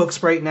the X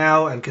books right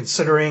now, and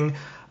considering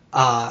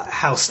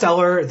how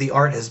stellar the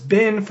art has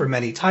been for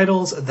many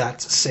titles,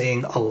 that's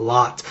saying a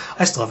lot.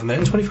 I still have a minute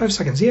and 25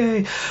 seconds.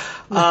 Yay.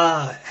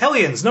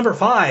 Hellions, number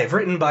 5,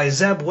 written by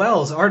Zeb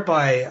Wells, art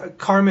by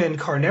Carmen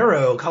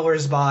Carnero,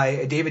 colors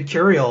by David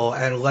Curiel,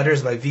 and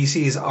letters by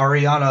VC's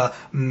Ariana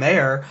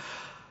Mayer.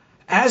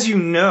 As you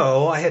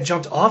know, I had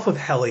jumped off of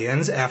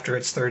Hellions after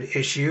its 3rd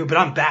issue, but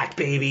I'm back,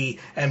 baby,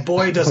 and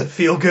boy, does it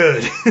feel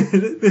good.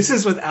 This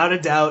is without a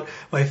doubt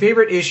my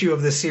favorite issue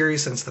of the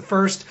series since the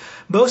first,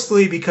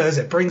 mostly because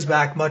it brings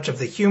back much of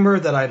the humor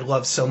that I'd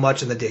loved so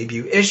much in the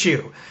debut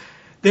issue.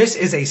 This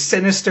is a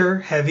sinister,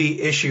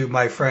 heavy issue,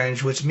 my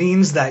friends, which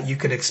means that you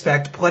can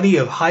expect plenty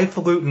of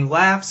highfalutin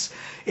laughs,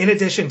 in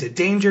addition to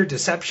danger,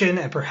 deception,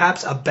 and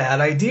perhaps a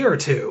bad idea or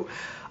two.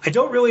 I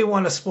don't really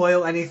want to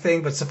spoil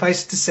anything, but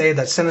suffice it to say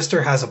that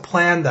Sinister has a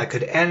plan that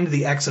could end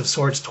the X of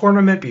Swords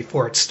tournament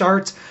before it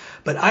starts,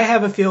 but I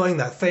have a feeling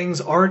that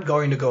things aren't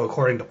going to go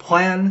according to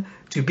plan.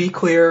 To be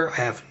clear, I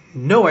have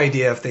no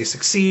idea if they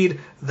succeed.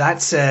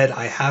 That said,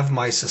 I have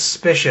my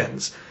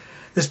suspicions.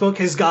 This book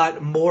has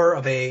got more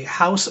of a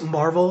House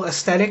Marvel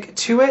aesthetic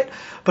to it,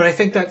 but I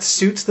think that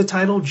suits the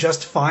title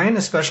just fine,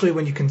 especially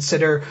when you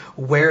consider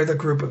where the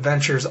group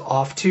ventures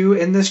off to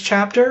in this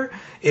chapter.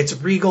 It's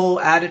regal,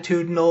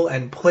 attitudinal,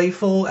 and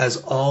playful as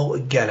all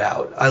get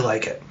out. I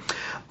like it.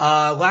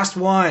 Last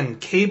one,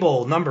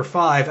 Cable, number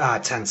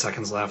 5. 10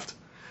 seconds left.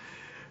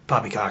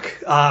 Poppycock.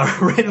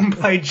 Written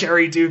by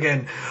Jerry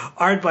Dugan,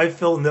 art by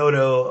Phil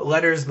Noto,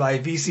 letters by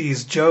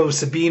VC's Joe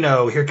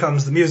Sabino. Here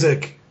comes the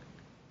music.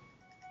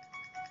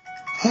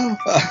 All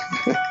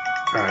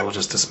right, we'll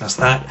just dismiss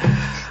that.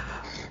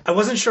 I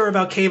wasn't sure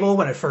about Cable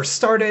when it first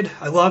started.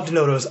 I loved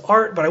Noto's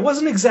art, but I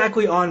wasn't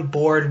exactly on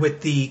board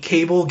with the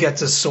Cable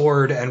gets a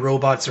sword and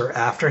robots are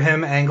after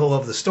him angle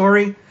of the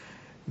story.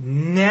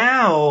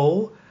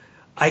 Now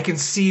I can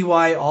see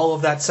why all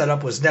of that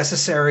setup was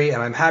necessary,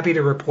 and I'm happy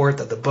to report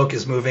that the book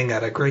is moving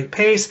at a great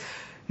pace.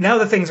 Now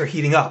that things are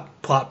heating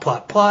up. Plot,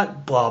 plot,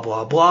 plot, blah,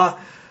 blah, blah.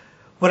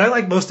 What I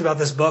like most about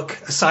this book,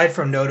 aside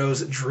from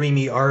Noto's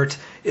dreamy art,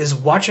 is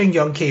watching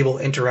young Cable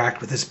interact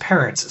with his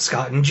parents,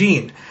 Scott and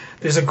Jean.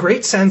 There's a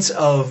great sense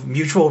of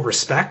mutual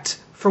respect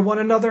for one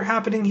another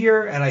happening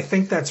here, and I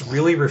think that's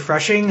really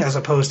refreshing, as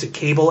opposed to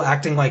Cable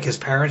acting like his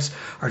parents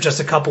are just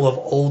a couple of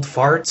old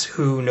farts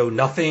who know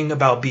nothing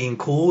about being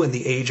cool in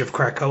the age of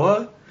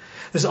Krakoa.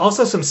 There's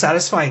also some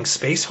satisfying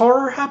space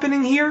horror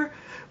happening here,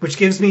 which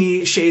gives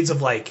me shades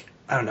of, like,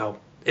 I don't know,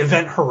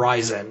 Event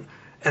Horizon.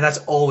 And that's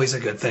always a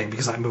good thing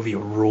because that movie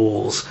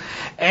rules.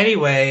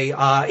 Anyway,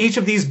 each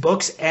of these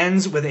books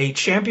ends with a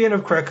champion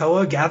of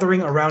Krakoa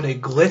gathering around a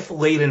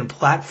glyph-laden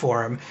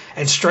platform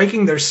and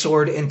striking their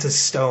sword into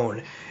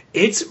stone.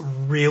 It's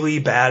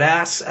really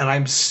badass, and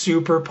I'm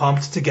super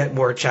pumped to get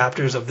more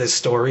chapters of this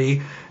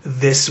story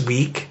this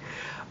week.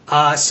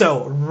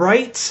 So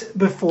right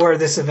before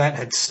this event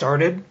had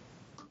started,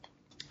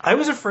 I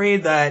was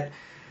afraid that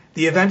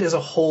the event as a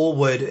whole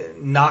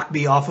would knock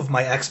me off of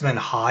my X-Men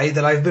high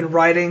that I've been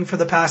riding for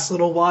the past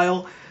little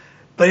while,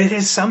 but it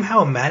has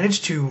somehow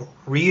managed to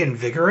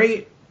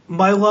reinvigorate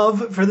my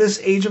love for this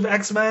age of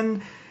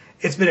X-Men.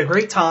 It's been a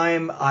great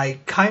time. I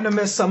kind of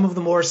miss some of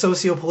the more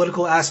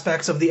socio-political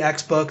aspects of the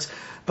X books,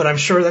 but I'm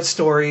sure that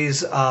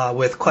stories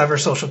with clever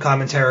social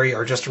commentary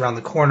are just around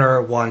the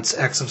corner once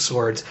X of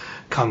Swords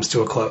comes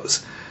to a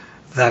close.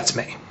 That's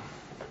me.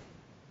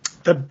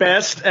 The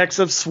best X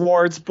of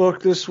Swords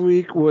book this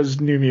week was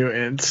New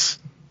Mutants.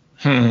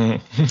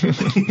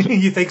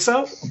 You think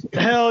so?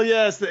 Hell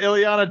yes. The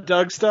Ileana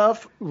Doug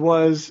stuff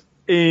was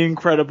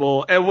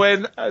incredible. And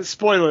when,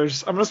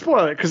 spoilers, I'm going to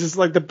spoil it because it's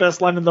like the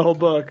best line in the whole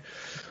book.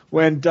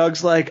 when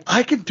Doug's like,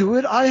 I can do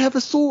it. I have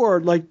a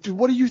sword. Like,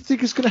 what do you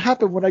think is going to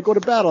happen when I go to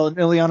battle? And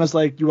Ileana's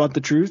like, you want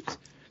the truth?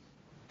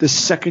 The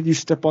second you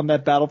step on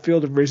that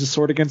battlefield and raise a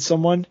sword against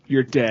someone,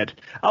 you're dead.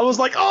 I was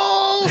like,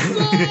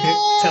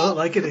 oh, no! Tell it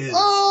like it is.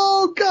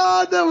 Oh,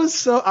 God, that was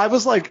so... I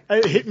was like,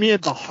 it hit me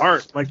at the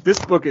heart. Like, this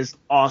book is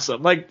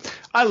awesome. Like,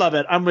 I love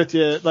it. I'm with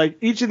you. Like,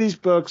 each of these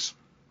books...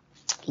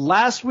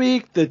 Last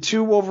week, the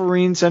 2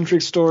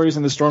 Wolverine-centric stories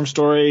and the Storm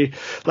story,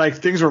 like,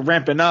 things were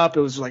ramping up. It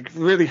was, like,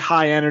 really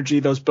high energy,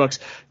 those books.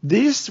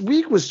 This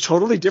week was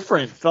totally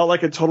different. Felt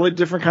like a totally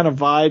different kind of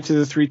vibe to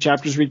the 3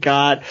 chapters we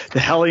got. The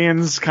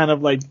Hellions kind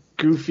of, like,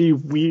 goofy,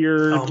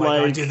 weird, oh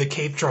my God, dude, the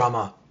cape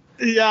drama.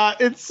 Yeah,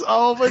 it's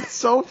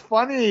so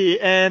funny.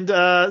 And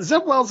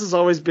Zeb Wells has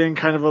always been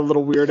kind of a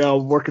little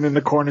weirdo working in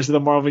the corners of the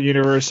Marvel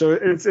Universe, so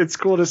it's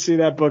cool to see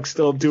that book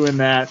still doing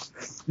that.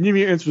 New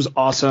Mutants was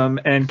awesome,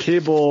 and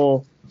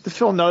Cable, the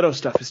Phil Noto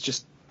stuff is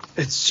just,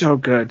 it's so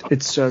good.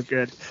 It's so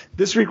good.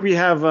 This week we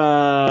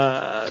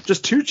have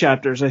just 2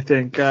 chapters, I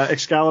think,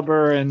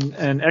 Excalibur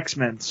and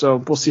X-Men, so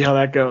we'll see how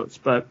that goes.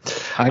 But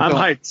I'm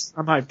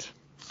hyped.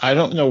 I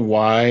don't know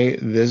why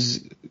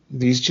these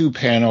 2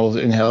 panels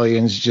in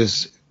Hellions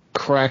just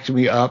cracked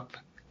me up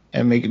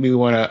and make me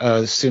want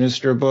a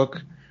Sinister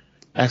book.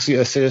 Actually,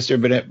 a Sinister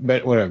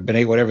Bennett,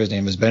 whatever his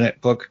name is,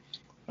 Bennett book.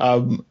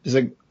 It's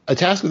like, a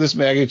task of this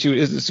magnitude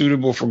isn't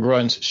suitable for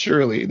grunts,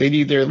 surely. They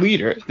need their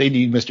leader. They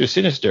need Mr.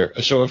 Sinister.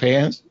 A show of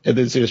hands? And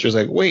then Sinister's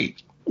like,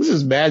 wait, this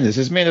is madness.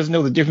 This man doesn't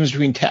know the difference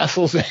between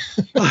tassels and...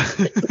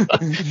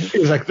 He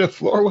was like, the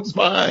floor was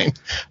mine.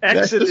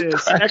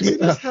 Exodus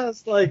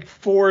has like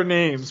 4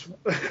 names.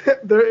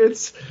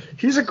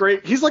 He's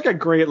like a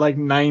great like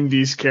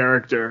 90s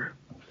character.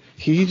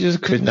 He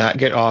just could not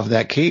get off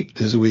that cape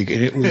this week,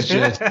 and it was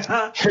just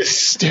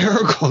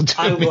hysterical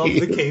to me. I love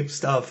the cape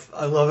stuff.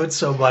 I love it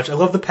so much. I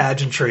love the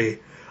pageantry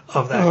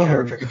of that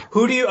character.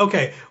 Who do you...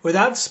 Okay,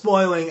 without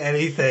spoiling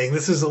anything,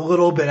 this is a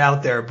little bit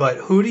out there, but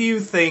who do you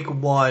think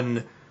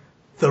won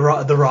the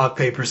rock,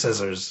 paper,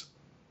 scissors?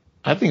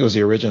 I think it was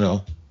the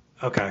original.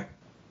 Okay.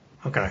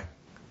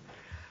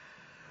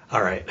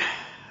 All right.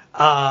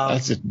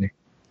 That's just me.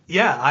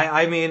 Yeah,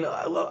 I mean,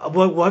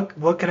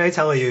 what can I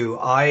tell you?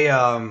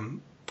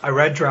 I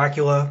read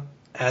Dracula,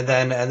 and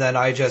then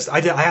I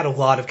had a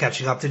lot of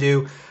catching up to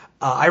do.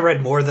 I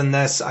read more than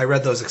this. I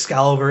read those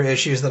Excalibur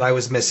issues that I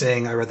was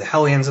missing. I read the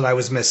Hellions that I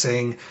was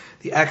missing,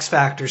 the X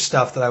Factor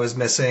stuff that I was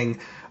missing.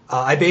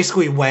 I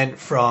basically went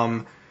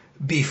from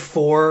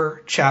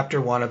before Chapter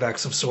 1 of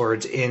X of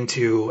Swords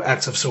into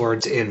X of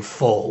Swords in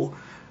full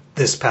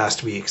this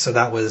past week. So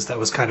that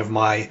was kind of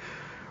my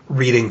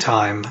reading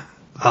time.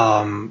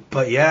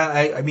 But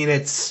yeah, I mean,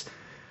 it's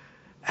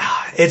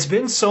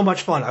been so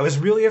much fun. I was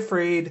really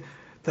afraid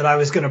that I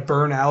was going to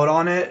burn out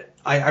on it.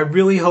 I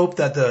really hope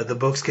that the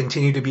books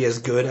continue to be as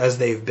good as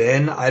they've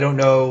been. I don't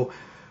know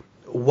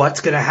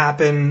what's going to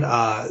happen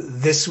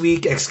this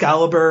week.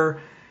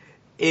 Excalibur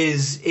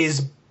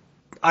is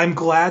I'm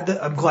glad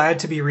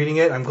to be reading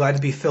it. I'm glad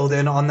to be filled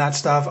in on that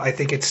stuff. I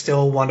think it's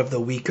still one of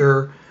the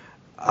weaker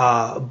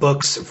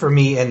books for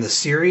me in the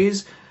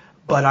series.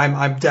 But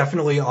I'm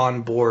definitely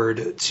on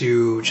board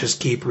to just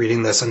keep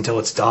reading this until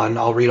it's done.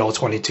 I'll read all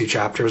 22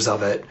 chapters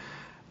of it.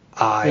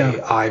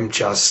 I'm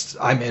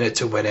in it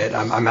to win it.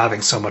 I'm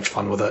having so much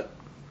fun with it.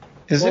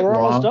 We're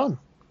almost done.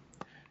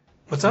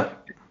 What's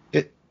that? Go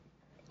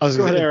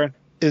ahead, Aaron.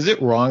 Is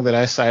it wrong that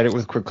I sided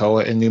with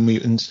Krakoa and New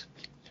Mutants?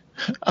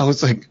 I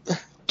was like,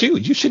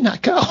 dude, you should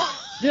not go.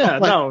 Yeah,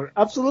 no,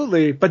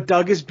 absolutely. But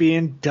Doug is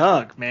being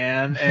Doug,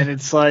 man, and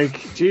it's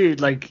like, dude,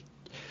 like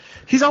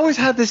he's always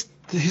had this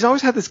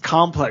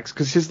complex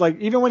because his like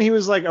even when he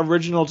was like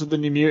original to the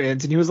New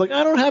Mutants and he was like,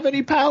 I don't have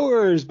any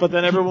powers, but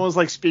then everyone was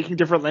like speaking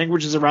different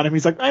languages around him.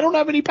 He's like, I don't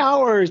have any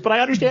powers, but I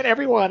understand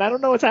everyone. I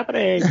don't know what's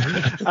happening.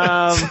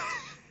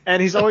 And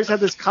he's always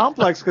had this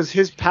complex because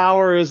his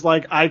power is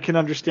like, I can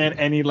understand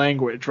any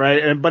language,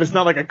 right? But it's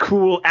not like a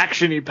cool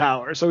action-y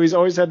power. So he's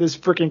always had this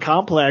freaking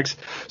complex.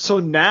 So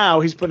now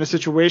he's put in a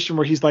situation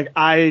where he's like,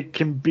 I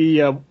can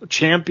be a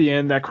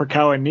champion that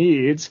Krakoa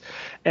needs.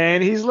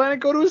 And he's letting it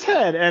go to his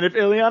head. And if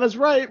Ileana's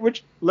right,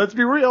 which, let's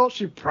be real,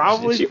 she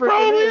probably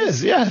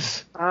is,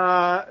 yes.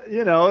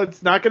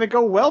 It's not going to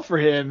go well for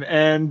him.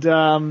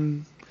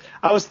 And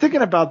I was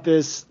thinking about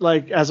this,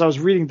 like, as I was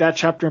reading that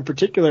chapter in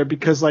particular,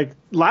 because, like,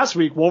 last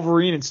week,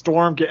 Wolverine and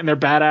Storm getting their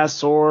badass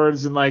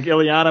swords and, like,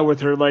 Ileana with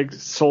her, like,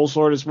 soul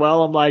sword as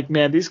well. I'm like,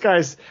 man, these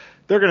guys,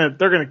 they're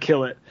gonna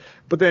kill it.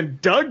 But then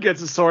Doug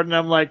gets a sword, and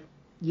I'm like,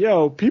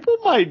 yo, people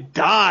might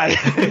die.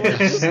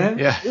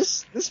 Yeah.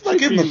 This might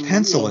give be him a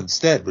pencil real.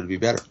 instead would be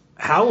better.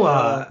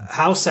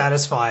 How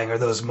satisfying are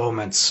those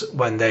moments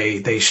when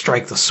they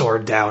strike the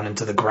sword down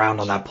into the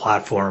ground on that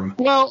platform?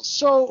 Well,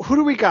 so who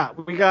do we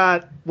got? We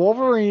got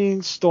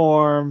Wolverine,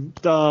 Storm,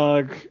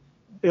 Doug,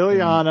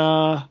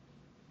 Ileana,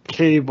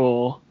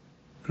 Cable.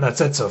 And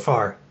that's it so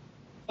far.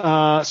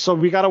 So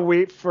we got to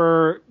wait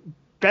for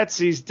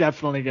Betsy's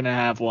definitely going to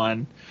have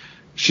one.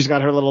 She's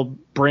got her little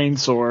brain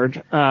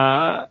sword.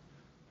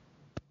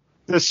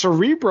 the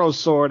Cerebro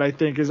sword, I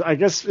think, is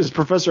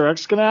Professor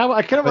X going to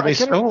have. But they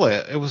stole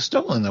it. It was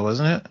stolen, though,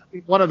 wasn't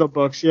it? One of the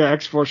books, yeah,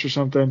 X-Force or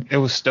something. It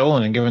was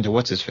stolen and given to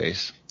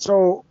what's-his-face.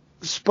 So,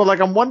 but like,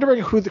 I'm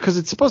wondering who, because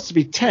it's supposed to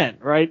be 10,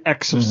 right?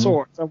 X of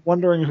swords. I'm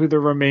wondering who the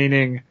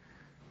remaining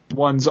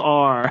ones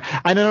are.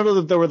 I don't know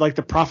that there were like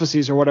the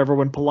prophecies or whatever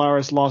when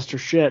Polaris lost her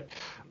shit.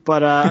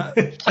 But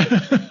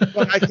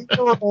but I think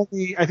there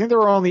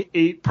were only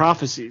 8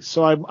 prophecies,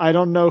 so I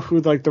don't know who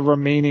like the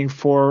remaining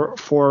 4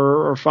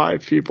 or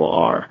 5 people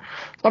are.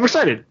 I'm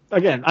excited.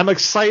 Again, I'm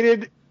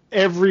excited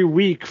every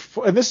week,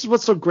 and this is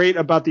what's so great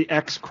about the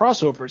X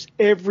crossovers.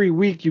 Every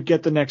week you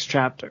get the next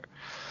chapter.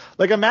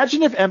 Like,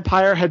 imagine if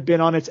Empire had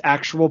been on its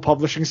actual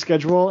publishing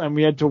schedule and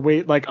we had to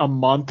wait like a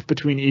month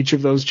between each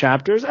of those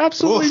chapters.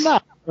 Absolutely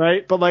not.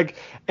 Right. But like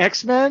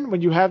X-Men,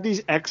 when you have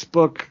these X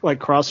book like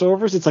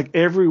crossovers, it's like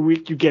every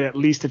week you get at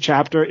least a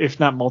chapter, if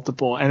not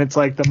multiple. And it's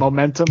like the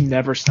momentum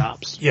never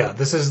stops. Yeah,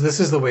 this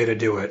is the way to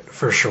do it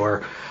for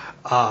sure.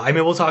 I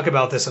mean, we'll talk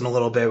about this in a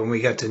little bit when we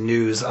get to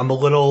news. I'm a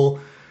little,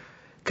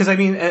 because I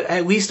mean,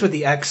 at least with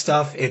the X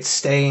stuff, it's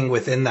staying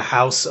within the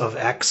house of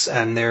X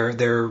and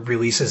their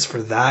releases for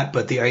that.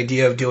 But the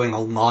idea of doing a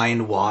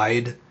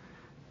line-wide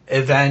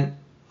event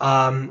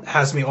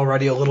has me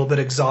already a little bit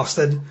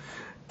exhausted.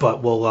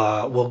 But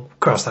we'll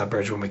cross that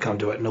bridge when we come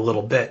to it in a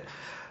little bit.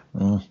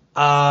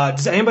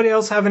 Does anybody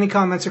else have any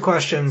comments or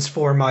questions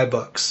for my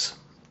books?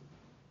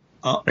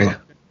 Are you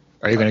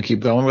going to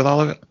keep going with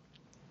all of it?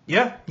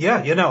 Yeah.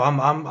 You know,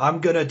 I'm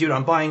gonna, dude.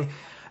 I'm buying.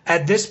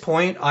 At this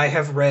point, I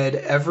have read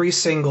every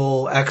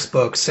single X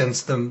book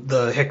since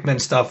the Hickman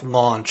stuff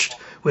launched,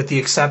 with the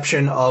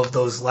exception of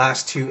those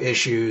last 2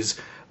 issues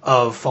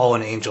of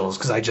Fallen Angels,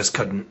 because I just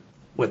couldn't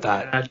with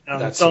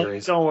that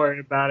series. Don't worry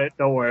about it.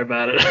 Don't worry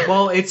about it.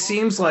 Well, it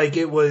seems like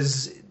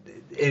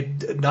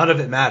none of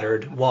it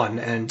mattered, 1,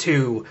 and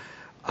 2,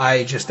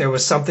 there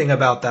was something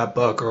about that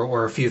book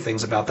or a few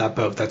things about that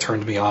book that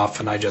turned me off,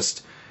 and I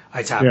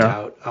tapped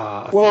out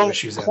a few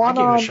issues in. I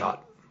gave it a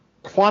shot.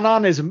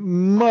 Quanon is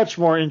much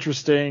more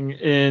interesting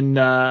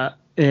not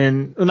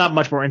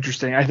much more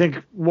interesting. I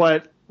think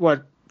what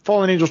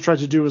Fallen Angels tried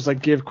to do was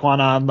like give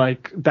Quanon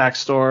like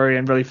backstory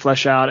and really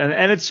flesh out,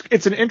 and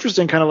it's an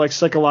interesting kind of like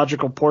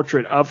psychological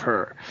portrait of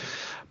her.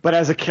 But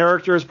as a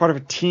character, as part of a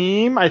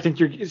team, I think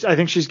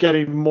she's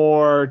getting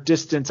more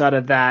distance out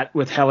of that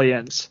with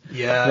Hellions.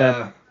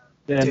 Yeah,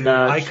 dude,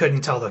 I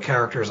couldn't tell the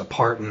characters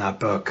apart in that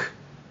book.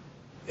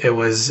 It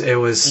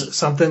was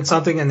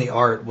something in the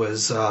art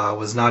was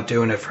not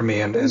doing it for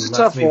me and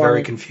left me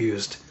very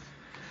confused.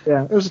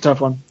 Yeah, it was a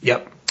tough one.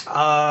 Yep.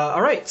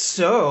 All right,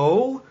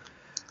 so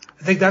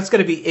I think that's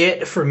going to be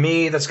it for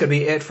me. That's going to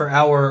be it for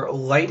our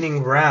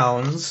lightning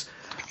rounds.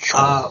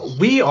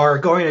 We are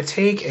going to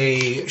take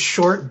a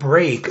short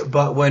break,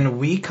 but when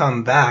we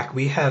come back,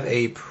 we have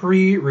a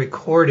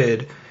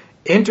pre-recorded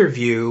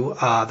interview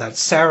that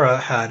Sarah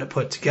had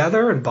put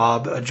together, and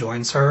Bob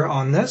joins her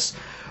on this,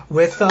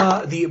 with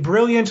the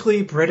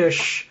brilliantly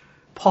British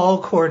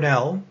Paul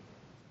Cornell,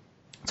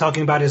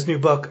 talking about his new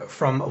book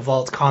from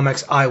Vault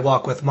Comics, I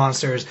Walk with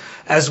Monsters,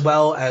 as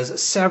well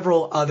as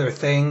several other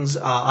things.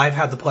 I've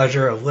had the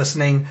pleasure of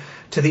listening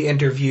to the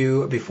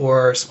interview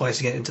before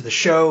splicing it into the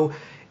show.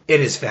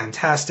 It is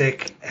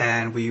fantastic,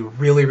 and we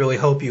really, really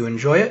hope you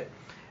enjoy it.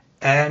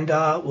 And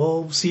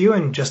we'll see you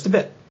in just a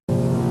bit.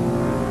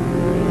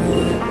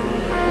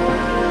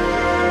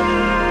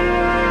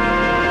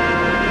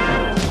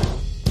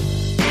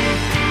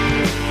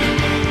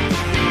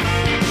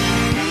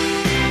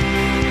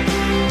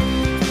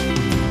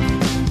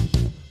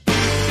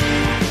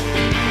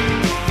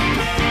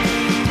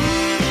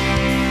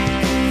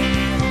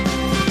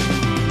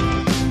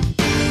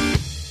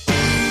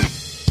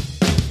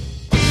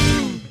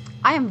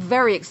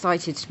 Very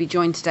excited to be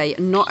joined today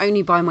not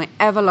only by my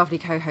ever lovely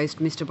co-host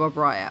Mr. Bob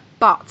Ryer,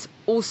 but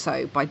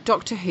also by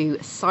Doctor Who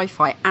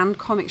sci-fi and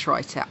comics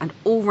writer and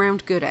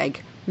all-round good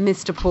egg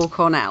Mr. Paul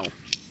Cornell.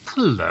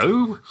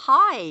 Hello.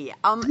 Hi.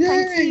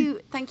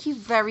 Thank you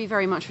very,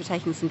 very much for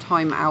taking some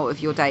time out of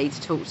your day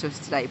to talk to us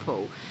today,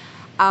 Paul.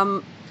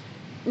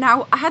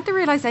 Now, I had the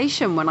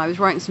realisation when I was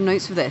writing some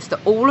notes for this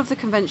that all of the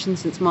conventions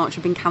since March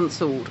have been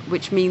cancelled,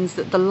 which means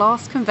that the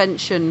last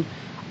convention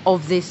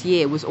of this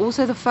year was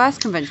also the first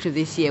convention of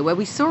this year where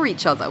we saw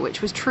each other,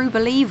 which was True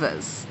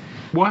Believers.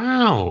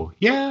 Wow,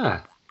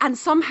 yeah. And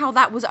somehow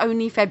that was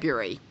only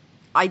February.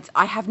 I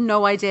have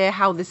no idea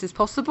how this is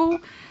possible.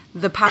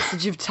 The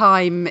passage of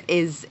time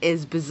is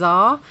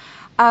bizarre.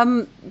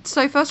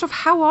 So first off,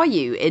 how are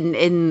you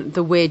in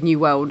the weird new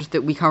world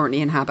that we currently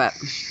inhabit?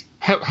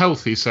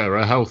 Healthy,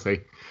 Sarah,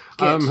 healthy.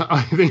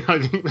 I think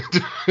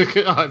that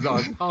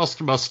I've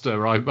passed muster.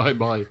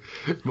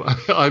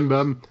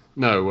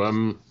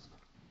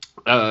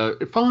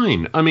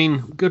 Fine. I mean,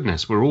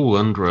 goodness, we're all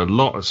under a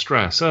lot of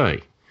stress, eh?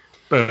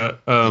 But,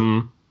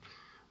 no,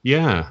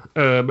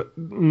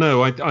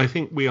 I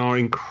think we are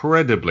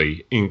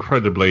incredibly,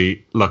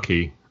 incredibly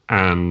lucky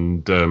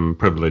and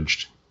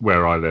privileged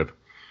where I live.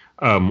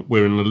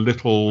 We're in a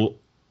little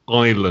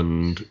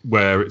island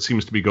where it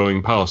seems to be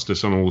going past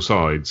us on all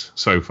sides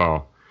so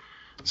far.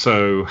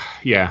 So,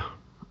 yeah,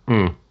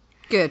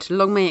 Good.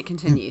 Long may it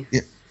continue.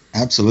 Yeah,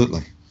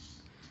 absolutely.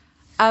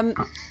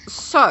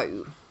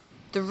 So,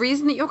 the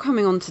reason that you're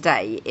coming on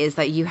today is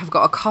that you have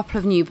got a couple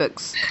of new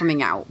books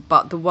coming out,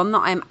 but the one that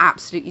I'm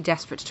absolutely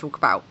desperate to talk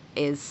about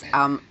is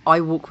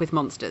I Walk with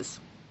Monsters.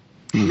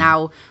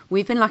 Now,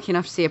 we've been lucky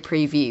enough to see a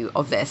preview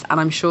of this, and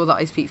I'm sure that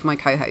I speak for my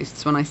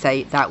co-hosts when I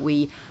say that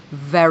we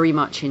very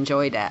much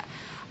enjoyed it.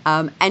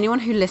 Anyone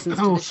who listens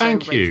to the show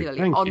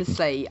regularly,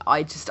 honestly,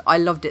 I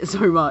loved it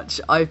so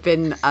much. I've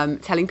been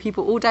telling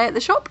people all day at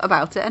the shop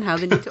about it and how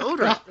they need to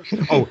order it.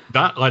 Oh,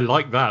 I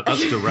like that.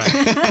 That's direct.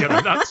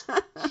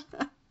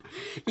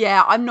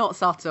 Yeah, I'm not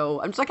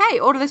subtle. I'm just like, hey,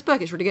 order this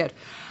book. It's really good.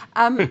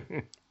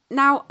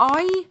 Now,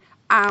 I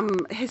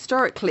am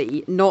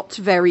historically not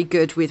very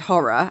good with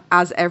horror,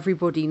 as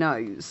everybody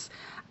knows.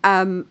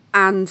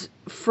 And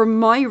from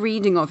my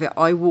reading of it,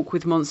 I Walk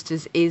with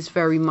Monsters is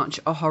very much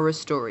a horror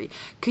story.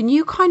 Can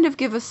you kind of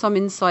give us some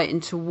insight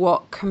into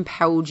what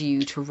compelled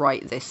you to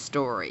write this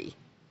story?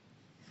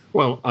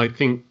 Well, I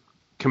think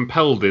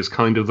compelled is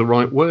kind of the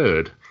right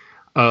word.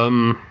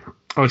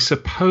 I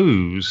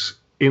suppose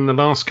in the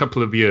last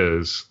couple of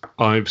years,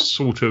 I've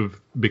sort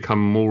of become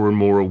more and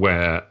more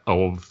aware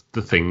of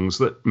the things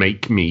that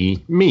make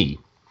me me.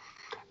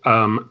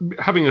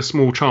 Having a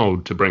small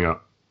child to bring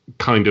up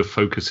kind of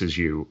focuses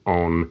you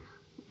on,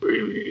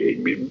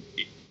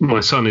 my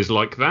son is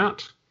like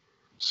that,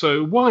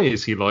 so why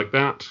is he like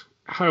that?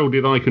 How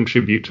did I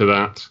contribute to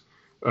that?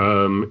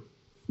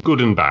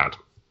 Good and bad.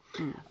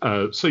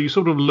 So you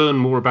sort of learn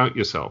more about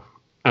yourself.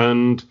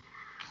 And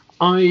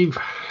I've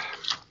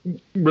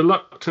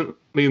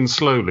reluctantly and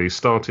slowly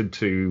started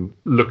to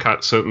look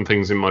at certain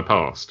things in my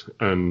past.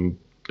 And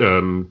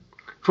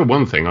for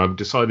one thing, I've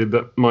decided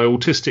that my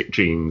autistic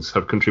genes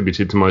have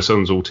contributed to my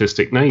son's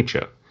autistic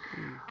nature.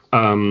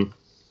 I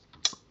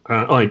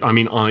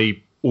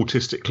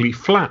autistically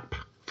flap,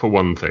 for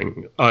one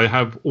thing. I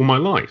have all my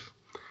life.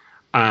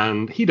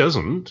 And he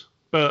doesn't,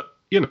 but,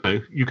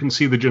 you can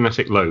see the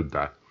genetic load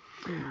there.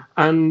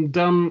 And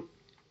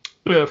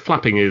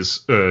flapping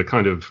is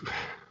kind of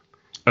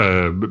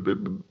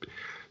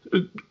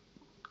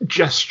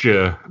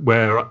gesture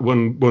where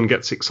one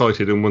gets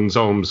excited and one's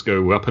arms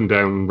go up and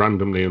down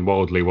randomly and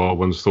wildly while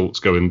one's thoughts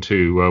go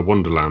into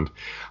Wonderland.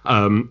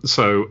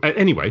 So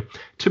anyway,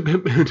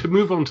 to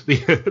move on to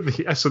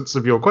the essence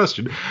of your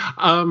question,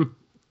 I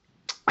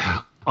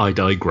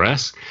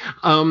digress.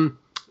 I'd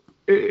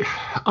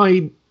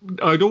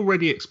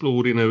already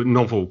explored in a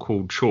novel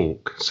called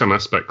Chalk some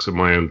aspects of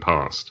my own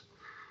past,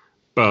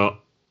 but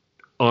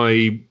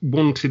I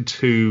wanted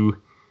to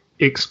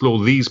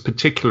explore these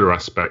particular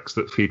aspects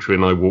that feature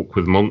in I Walk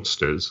with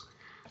Monsters,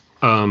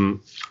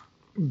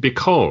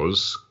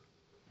 because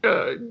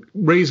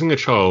raising a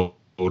child,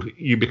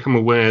 you become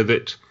aware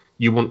that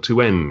you want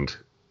to end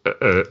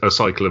a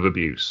cycle of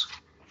abuse,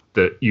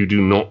 that you do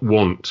not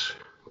want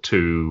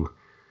to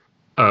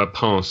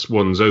pass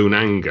one's own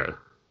anger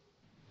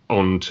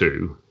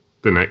onto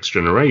the next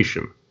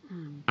generation.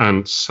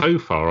 And so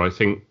far, I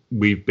think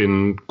we've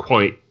been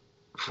quite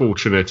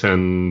fortunate,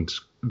 and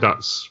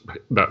that's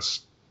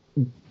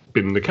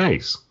been the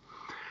case.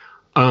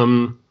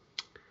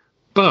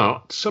 But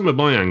some of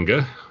my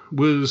anger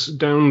was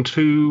down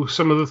to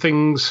some of the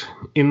things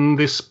in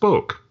this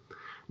book.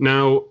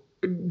 Now,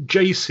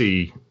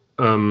 JC,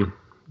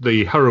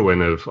 the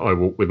heroine of I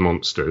Walk with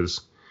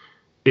Monsters,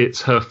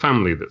 it's her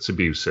family that's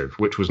abusive,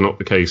 which was not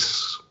the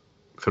case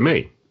for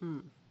me.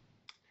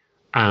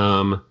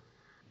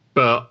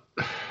 But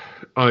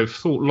I've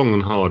thought long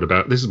and hard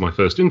about, this is my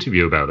first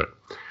interview about it.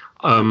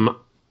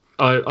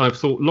 I've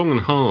thought long and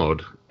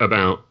hard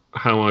about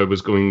how I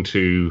was going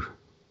to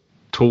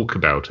talk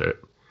about it.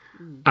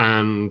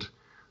 And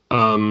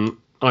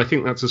I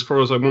think that's as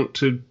far as I want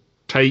to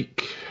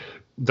take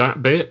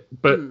that bit.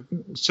 But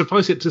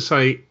suffice it to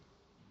say,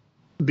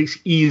 this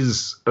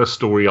is a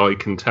story I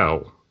can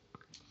tell.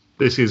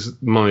 This is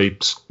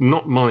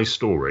not my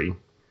story,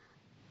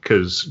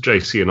 because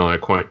JC and I are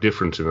quite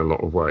different in a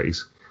lot of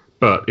ways,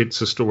 but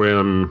it's a story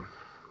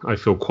I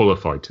feel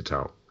qualified to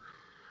tell.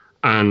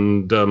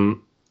 And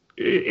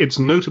it's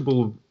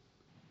notable,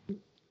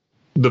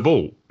 The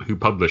Vault, who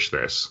published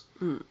this,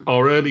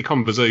 our early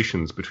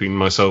conversations between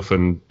myself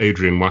and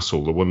Adrian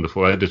Wassell, the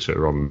wonderful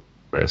editor on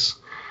this,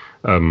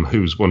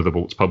 who's one of The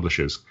Vault's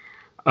publishers,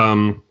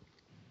 our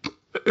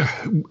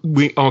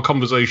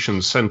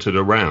conversations centered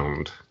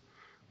around,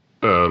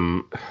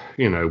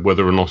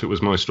 whether or not it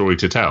was my story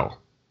to tell.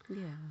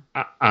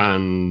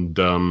 And,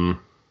 the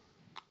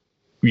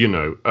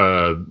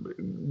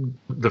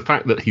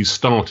fact that he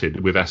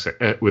started with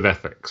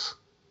ethics,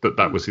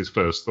 that was his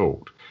first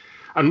thought.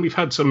 And we've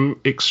had some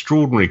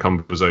extraordinary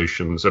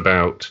conversations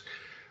about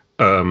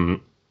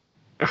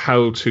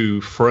how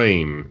to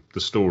frame the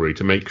story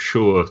to make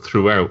sure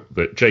throughout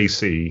that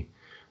JC,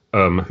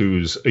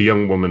 who's a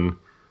young woman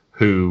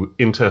who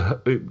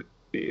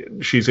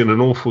she's in an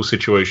awful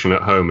situation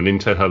at home, and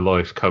into her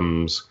life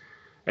comes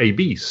a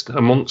beast,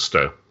 a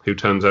monster, who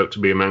turns out to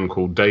be a man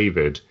called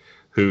David,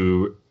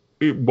 who,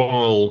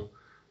 while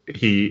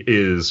he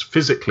is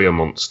physically a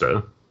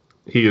monster,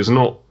 he is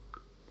not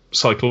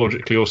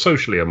psychologically or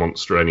socially a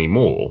monster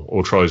anymore,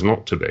 or tries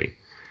not to be.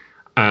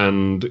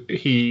 And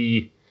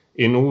we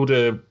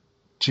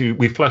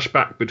flash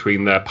back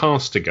between their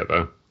past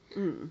together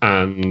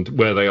and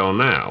where they are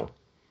now.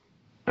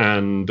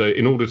 And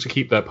in order to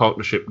keep their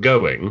partnership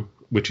going,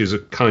 which is a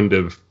kind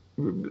of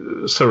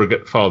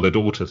surrogate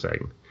father-daughter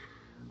thing,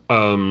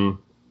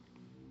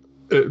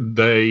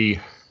 they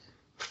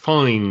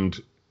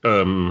find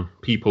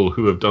people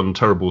who have done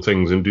terrible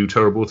things and do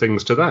terrible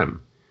things to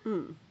them.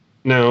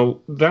 Now,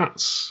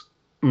 that's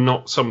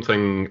not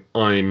something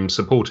I'm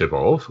supportive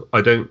of.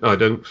 I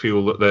don't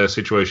feel that their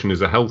situation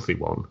is a healthy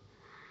one.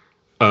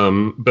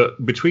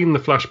 But between the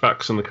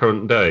flashbacks and the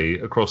current day,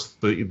 across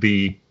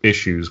the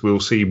issues, we'll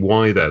see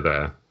why they're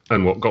there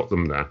and what got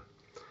them there.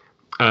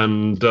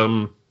 And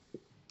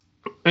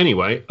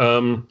anyway,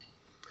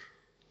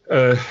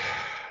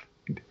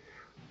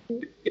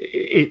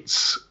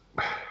 it's,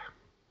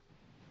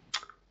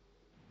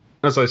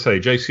 as I say,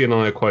 JC and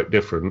I are quite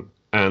different,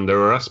 and there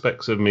are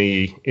aspects of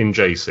me in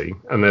JC,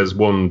 and there's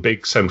one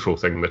big central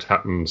thing that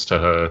happens to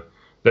her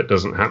that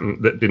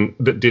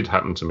did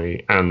happen to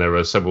me, and there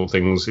are several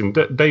things in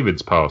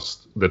David's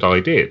past that I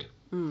did.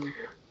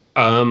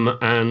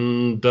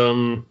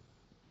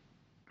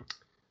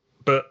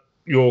 But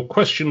your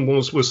question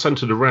was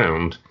centered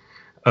around.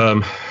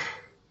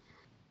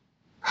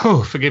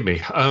 Forgive me.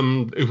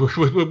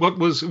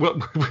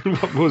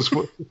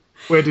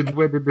 Where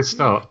did this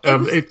start?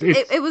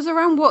 It was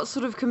around what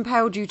sort of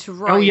compelled you to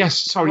write. Oh yes,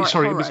 sorry.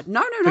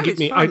 No. Forgive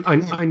me.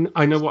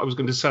 I know what I was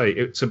going to say.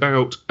 It's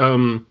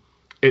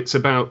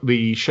about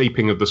the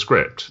shaping of the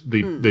script,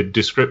 the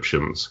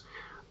descriptions.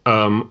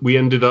 We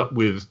ended up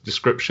with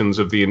descriptions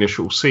of the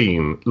initial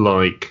scene,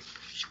 like,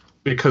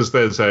 because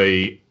there's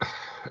a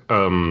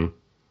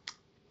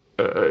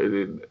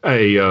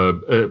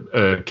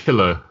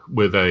killer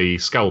with a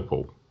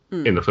scalpel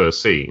in the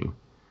first scene,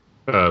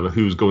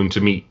 who's going to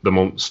meet the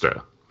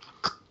monster,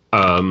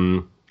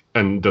 and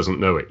doesn't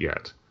know it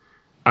yet,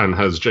 and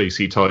has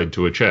JC tied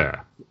to a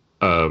chair,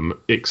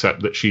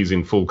 except that she's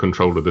in full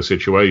control of the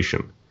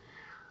situation.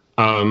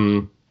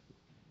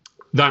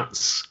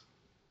 That's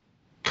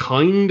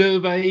kind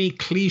of a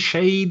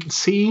cliched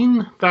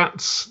scene.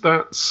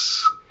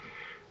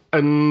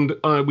 And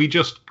we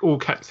just all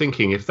kept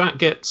thinking, if that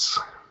gets,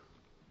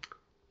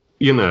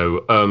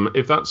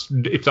 if that's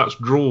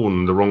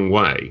drawn the wrong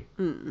way,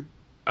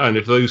 and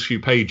if those few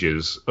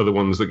pages are the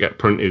ones that get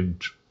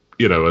printed,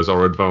 as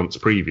our advance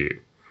preview,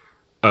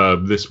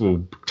 this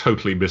will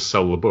totally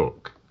missell the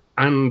book.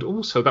 And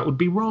also, that would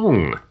be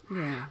wrong.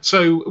 Yeah.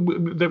 So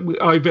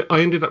I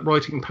ended up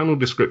writing panel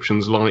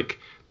descriptions like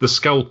the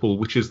scalpel,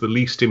 which is the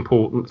least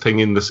important thing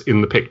in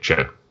the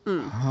picture.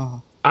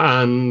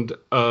 And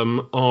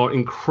our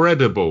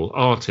incredible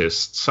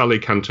artist, Sally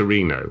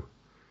Cantorino,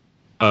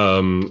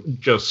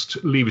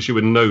 just leaves you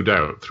in no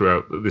doubt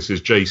throughout that this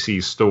is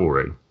JC's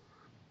story,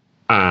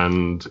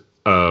 and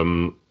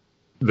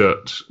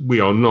that we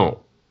are not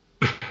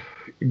a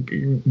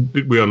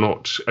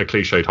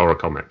cliched horror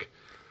comic.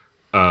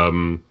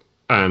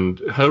 And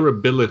her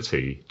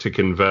ability to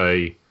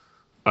convey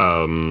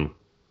the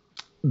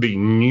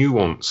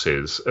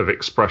nuances of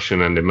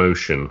expression and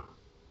emotion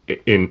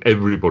in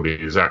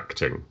everybody's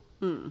acting,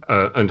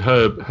 and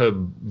her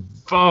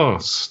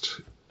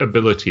vast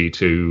ability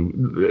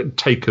to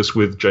take us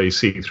with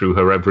JC through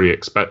her every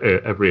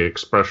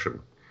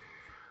expression.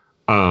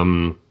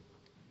 I'm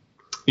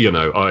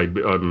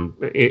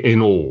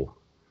in awe.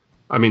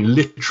 I mean,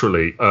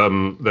 literally,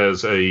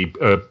 there's a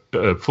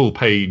full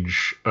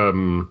page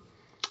end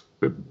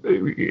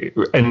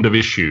of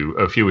issue,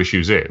 a few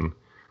issues in,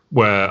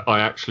 where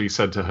I actually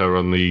said to her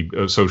on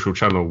the social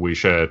channel we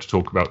share to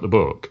talk about the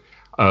book,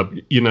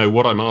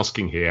 what I'm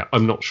asking here,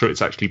 I'm not sure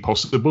it's actually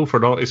possible for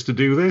an artist to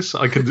do this.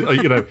 I could,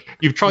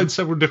 you've tried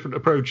several different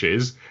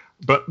approaches,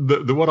 but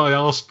the one I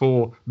asked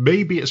for,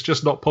 maybe it's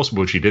just not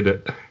possible. She did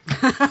it.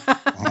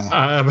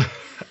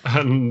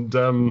 And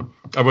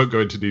I won't go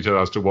into detail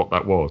as to what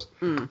that was.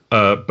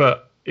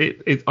 But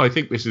I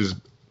think this is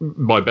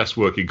my best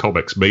work in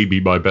comics, maybe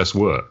my best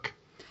work,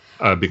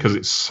 because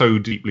it's so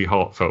deeply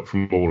heartfelt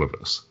from all of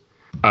us.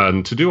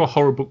 And to do a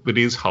horror book that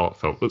is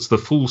heartfelt, that's the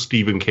full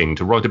Stephen King,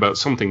 to write about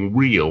something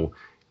real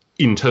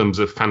in terms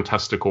of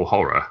fantastical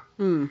horror,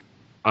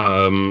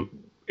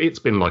 it's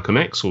been like an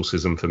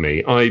exorcism for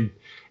me.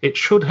 It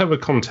should have a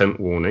content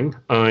warning.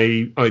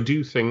 I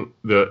do think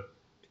that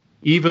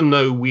even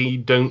though we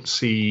don't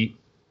see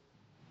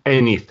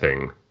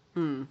anything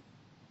of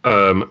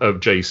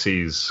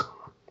JC's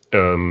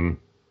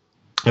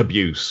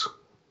abuse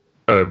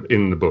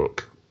in the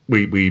book,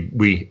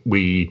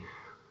 we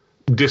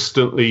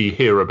distantly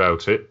hear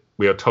about it.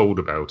 We are told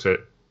about it,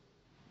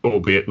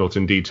 albeit not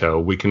in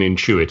detail. We can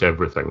intuit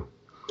everything.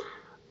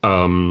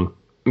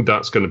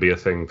 That's going to be a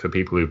thing for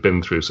people who've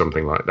been through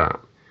something like that.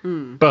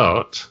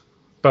 But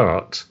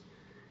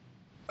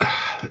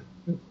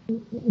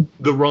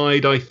the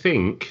ride, I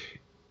think,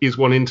 is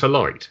one into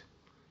light.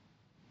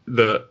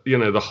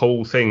 The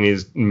whole thing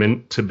is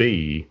meant to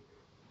be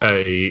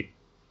a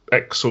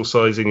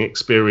exorcising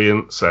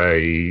experience,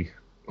 a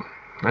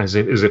as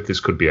if this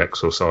could be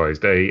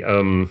exorcised.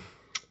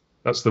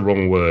 That's the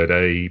wrong word.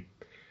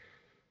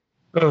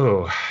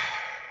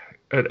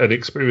 An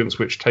experience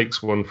which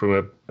takes one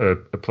from a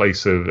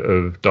place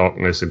of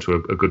darkness into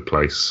a good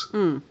place.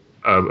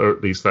 Or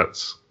at least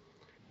that's.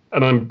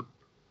 And I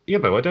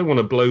don't want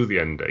to blow the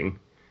ending.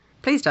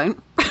 Please don't.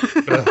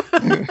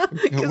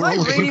 Because I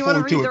really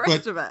want to read the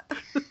rest of it.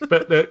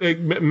 But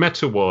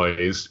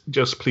meta-wise,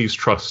 just please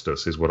trust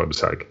us, is what I'm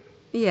saying.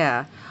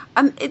 Yeah.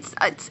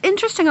 It's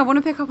interesting. I want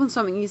to pick up on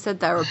something you said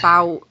there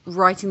about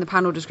writing the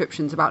panel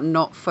descriptions, about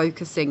not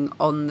focusing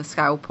on the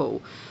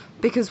scalpel.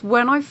 Because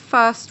when I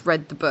first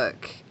read the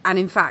book, and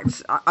in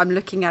fact, I'm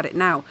looking at it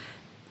now,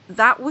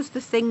 that was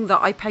the thing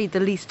that I paid the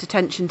least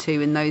attention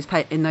to in those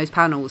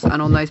panels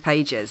and on those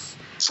pages.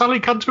 Sally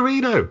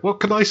Cantorino, what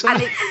can I say?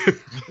 And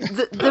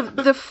it's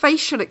the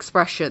facial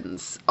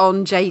expressions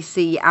on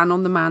JC and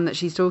on the man that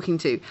she's talking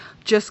to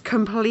just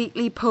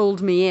completely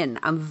pulled me in,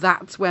 and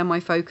that's where my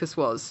focus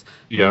was.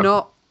 Yeah.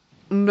 Not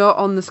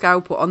on the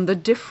scalpel, on the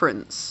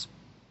difference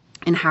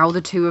in how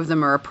the two of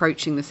them are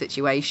approaching the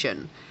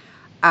situation.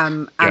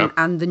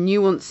 And the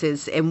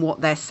nuances in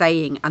what they're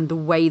saying and the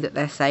way that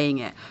they're saying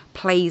it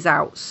plays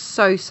out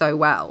so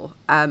well.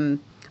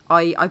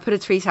 I put a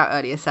tweet out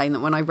earlier saying that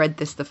when I read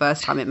this the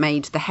first time, it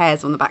made the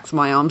hairs on the backs of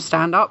my arms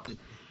stand up.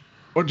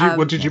 What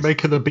did you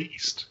make of the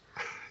beast?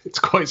 It's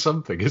quite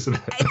something, isn't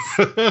it?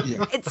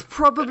 It's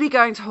probably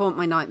going to haunt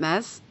my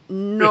nightmares,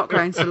 not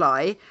going to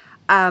lie.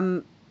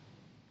 And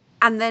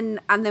then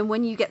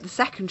when you get the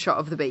second shot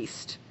of the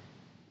beast,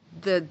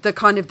 the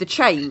kind of the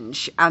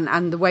change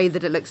and the way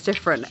that it looks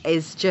different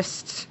is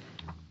just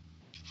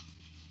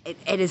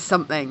it is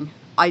something.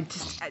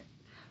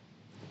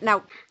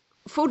 Now,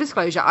 full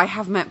disclosure, I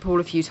have met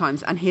Paul a few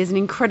times, and he is an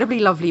incredibly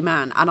lovely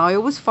man, and I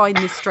always find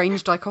this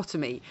strange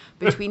dichotomy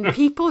between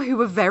people who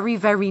are very,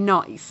 very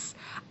nice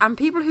and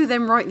people who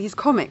then write these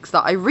comics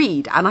that I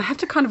read, and I have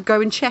to kind of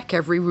go and check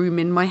every room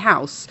in my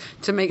house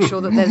to make sure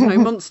that there's no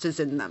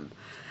monsters in them.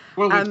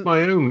 Well,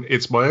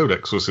 it's my own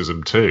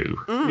exorcism too.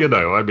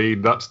 I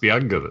mean, that's the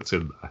anger that's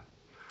in there.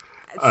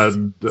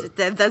 And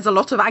there's a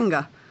lot of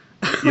anger.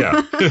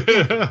 Yeah.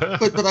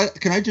 but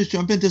can I just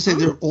jump in to say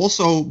they're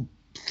also,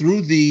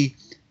 through the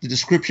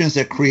descriptions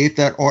that create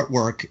that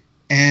artwork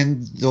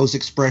and those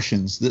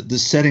expressions, the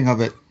setting of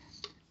it,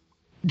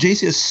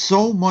 JC has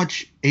so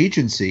much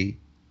agency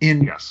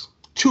in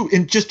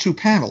just two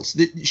panels.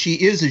 She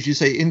is, as you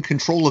say, in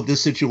control of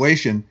this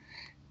situation,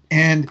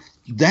 and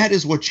that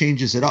is what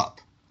changes it up.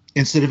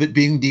 Instead of it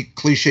being the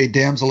cliche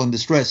damsel in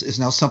distress, is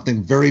now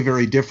something very,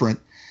 very different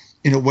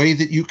in a way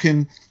that you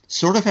can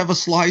sort of have a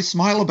sly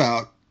smile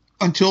about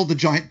until the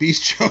giant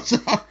beast shows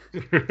up.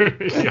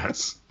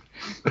 Yes.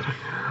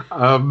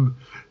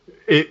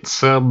 It's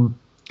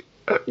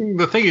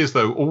the thing is,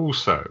 though,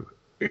 also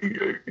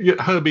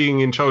her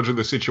being in charge of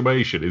the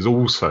situation is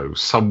also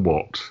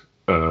somewhat,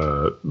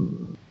 that's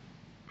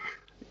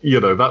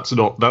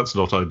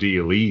not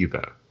ideal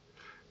either.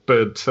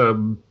 But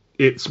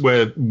it's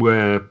where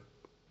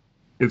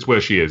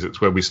she is.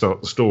 It's where we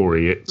start the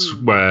story. It's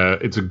where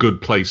it's a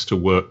good place to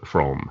work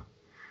from,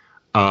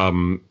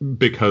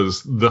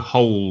 because the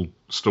whole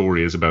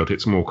story is about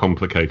it's more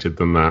complicated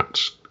than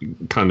that,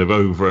 kind of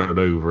over and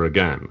over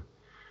again.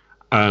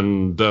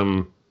 And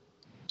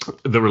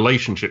the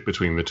relationship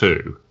between the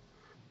two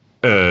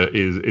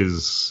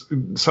is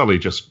Sally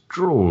just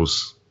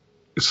draws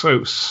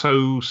so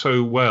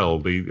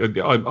well.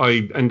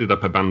 I ended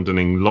up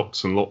abandoning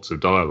lots and lots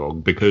of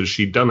dialogue because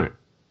she'd done it,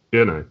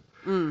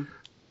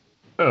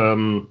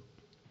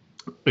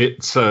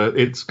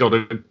 It's got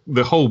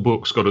the whole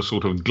book's got a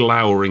sort of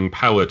glowering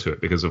power to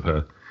it because of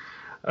her,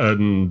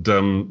 and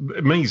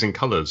amazing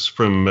colours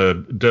from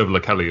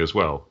Dervla Kelly as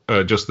well.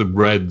 Just the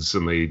reds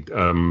and the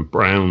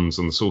browns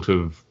and the sort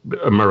of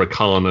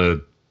Americana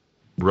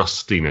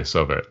rustiness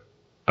of it.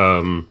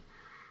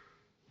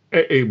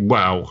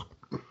 Wow.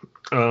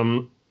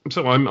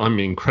 So I'm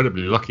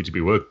incredibly lucky to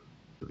be working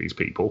with these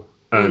people,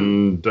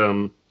 and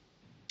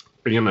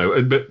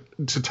but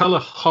to tell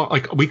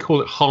we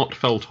call it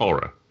heartfelt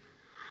horror.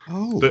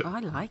 Oh, I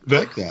like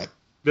that.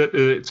 That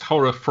it's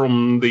horror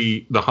from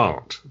the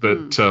heart.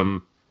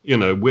 That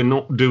we're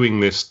not doing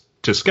this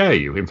to scare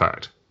you. In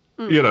fact,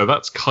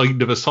 that's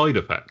kind of a side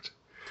effect.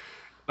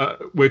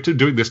 We're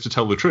doing this to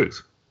tell the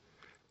truth.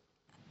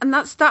 And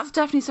that's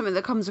definitely something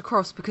that comes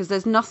across, because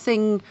there's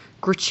nothing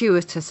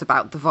gratuitous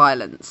about the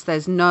violence.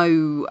 There's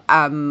no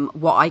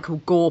what I call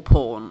gore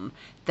porn.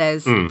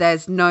 There's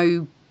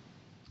no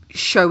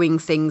showing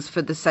things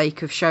for the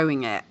sake of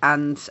showing it.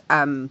 And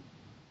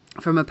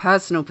from a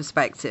personal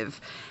perspective,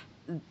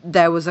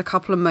 there was a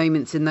couple of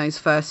moments in those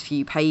first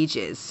few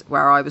pages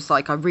where I was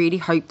like, I really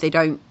hope they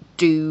don't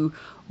do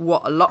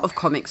what a lot of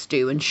comics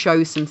do and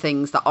show some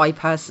things that I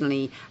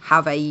personally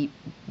have a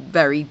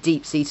very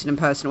deep-seated and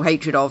personal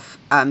hatred of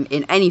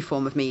in any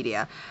form of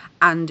media.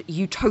 And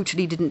you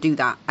totally didn't do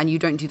that, and you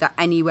don't do that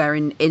anywhere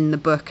in the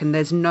book. And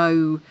there's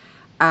no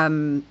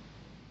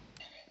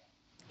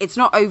it's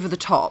not over the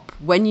top.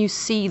 When you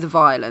see the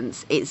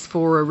violence, it's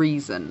for a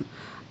reason.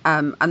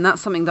 and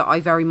that's something that I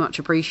very much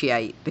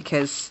appreciate,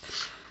 because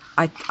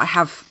I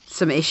have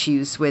some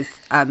issues with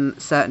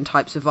certain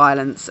types of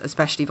violence,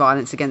 especially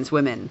violence against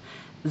women,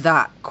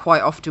 that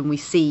quite often we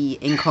see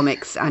in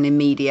comics and in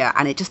media,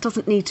 and it just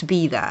doesn't need to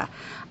be there.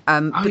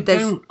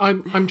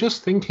 I'm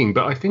just thinking,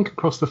 but I think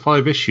across the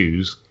 5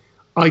 issues,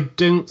 I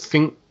don't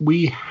think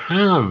we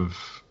have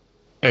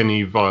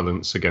any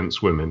violence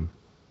against women,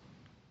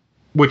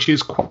 which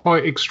is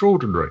quite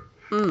extraordinary.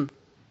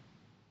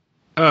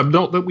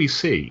 Not that we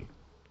see.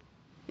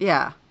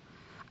 Yeah.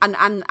 And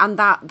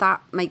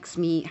that makes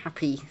me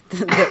happy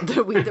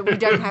that we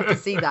don't have to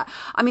see that.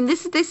 I mean,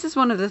 this is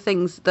one of the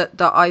things that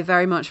I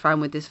very much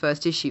found with this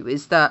first issue,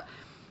 is that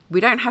we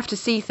don't have to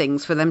see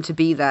things for them to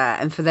be there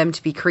and for them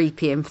to be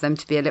creepy and for them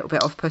to be a little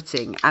bit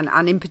off-putting.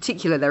 And in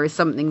particular, there is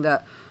something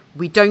that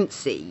we don't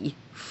see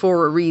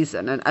for a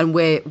reason, and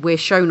we're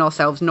shown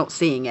ourselves not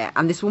seeing it.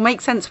 And this will make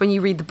sense when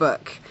you read the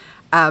book.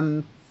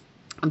 I'm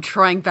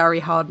trying very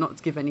hard not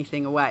to give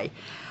anything away.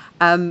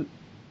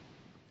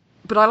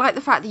 But I like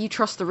the fact that you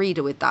trust the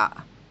reader with that,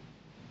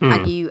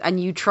 and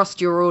you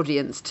trust your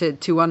audience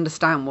to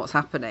understand what's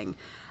happening.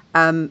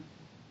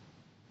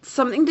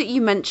 Something that you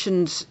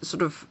mentioned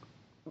sort of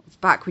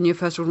back when you were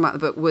first talking about the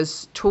book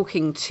was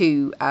talking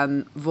to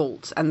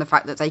Vault and the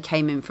fact that they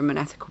came in from an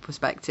ethical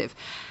perspective.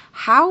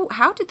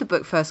 How did the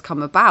book first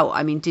come about?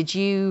 I mean, did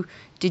you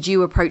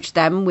approach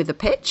them with a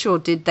pitch, or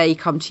did they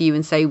come to you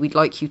and say, we'd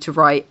like you to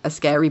write a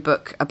scary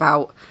book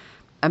about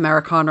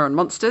Americana and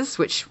monsters,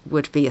 which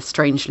would be a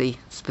strangely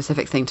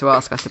specific thing to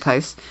ask, I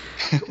suppose?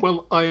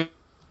 Well, I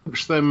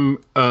approached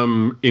them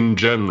in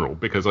general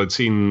because I'd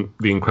seen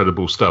the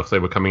incredible stuff they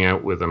were coming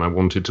out with, and I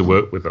wanted to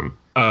work with them.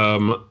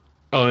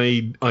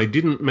 I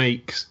didn't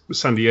make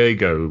San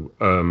Diego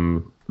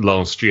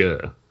last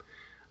year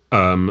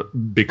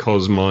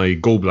because my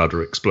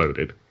gallbladder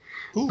exploded.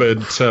 Ooh.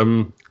 But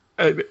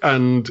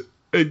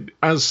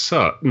as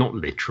such, not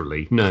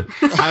literally, no.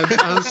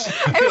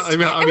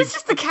 It was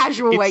just the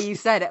casual way you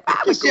said it. My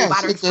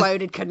gallbladder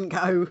exploded, couldn't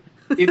go.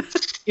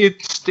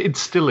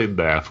 It's still in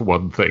there, for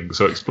one thing,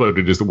 so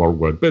exploded is the wrong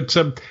word. But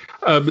so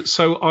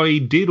I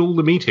did all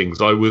the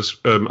meetings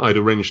I'd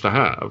arranged to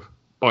have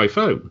by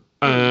phone,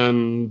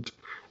 and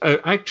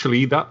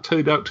actually that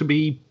turned out to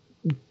be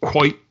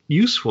quite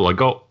useful. I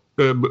got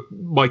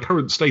my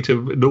current state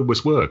of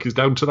enormous work is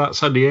down to that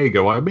San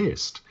Diego I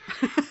missed,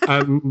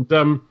 and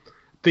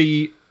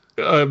the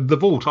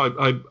Vault.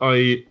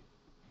 I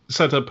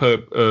set up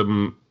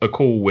a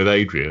call with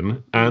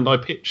Adrian, and I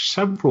pitched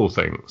several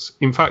things.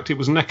 In fact, it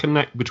was neck and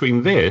neck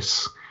between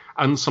this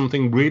and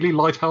something really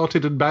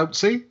light-hearted and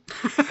bouncy.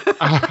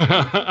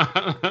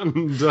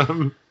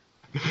 And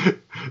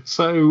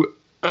so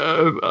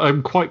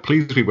I'm quite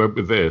pleased we went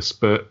with this,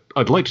 but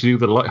I'd like to do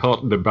the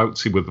light-hearted and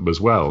bouncy with them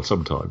as well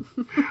sometime.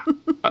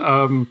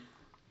 So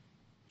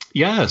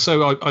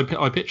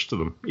I pitched to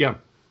them. Yeah.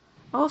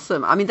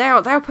 Awesome. I mean, they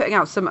are putting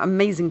out some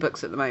amazing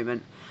books at the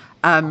moment.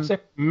 An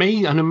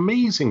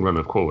amazing run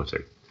of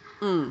quality.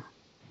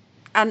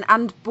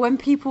 And when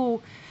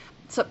people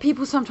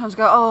sometimes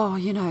go,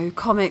 oh,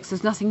 comics,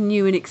 there's nothing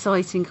new and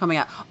exciting coming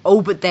out.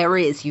 Oh, but there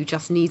is. You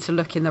just need to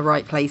look in the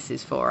right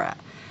places for it.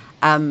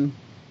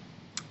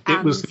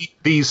 It was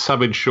these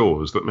Savage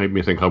Shores that made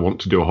me think I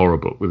want to do a horror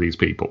book with these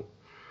people.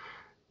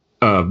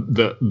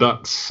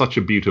 That's such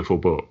a beautiful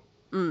book.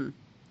 And,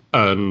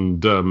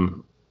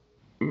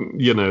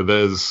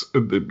 there's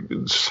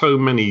so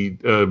many...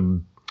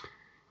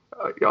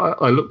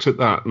 I looked at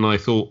that and I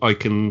thought I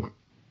can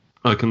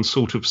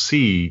sort of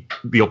see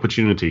the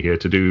opportunity here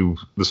to do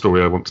the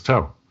story I want to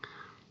tell.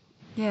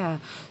 Yeah.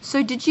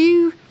 So did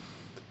you...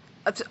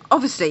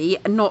 Obviously,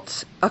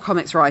 not a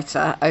comics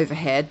writer over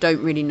here,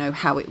 don't really know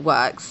how it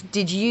works.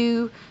 Did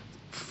you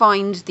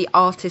find the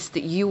artist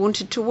that you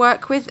wanted to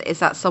work with? Is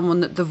that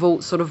someone that the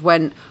Vault sort of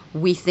went,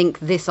 we think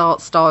this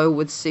art style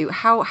would suit?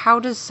 How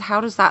does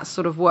that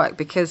sort of work?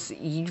 Because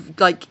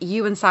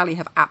you and Sally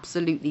have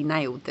absolutely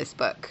nailed this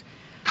book.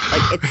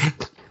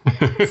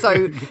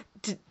 So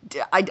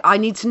I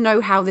need to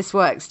know how this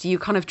works. Do you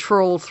kind of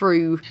trawl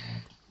through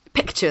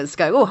pictures,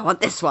 go, oh, I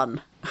want this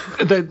one?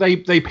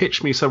 They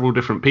pitched me several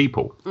different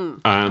people,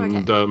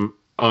 and okay.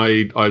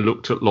 I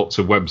looked at lots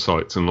of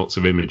websites and lots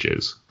of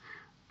images,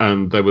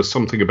 and there was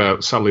something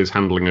about Sally's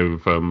handling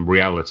of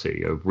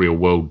reality, of real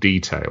world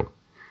detail,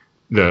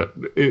 that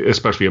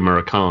especially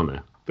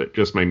Americana, that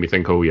just made me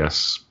think, oh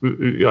yes,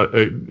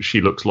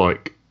 she looks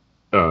like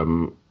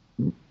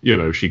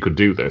she could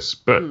do this.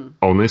 But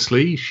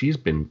honestly, she's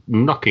been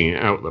knocking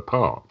it out of the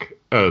park,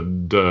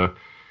 and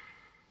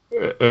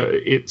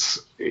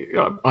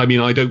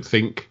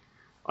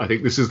I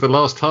think this is the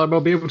last time I'll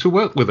be able to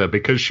work with her,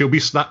 because she'll be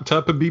snapped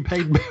up and be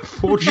paid a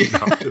fortune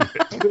after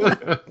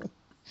this.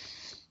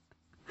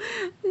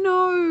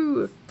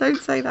 No,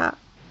 don't say that.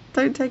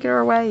 Don't take her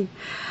away.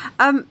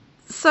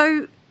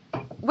 So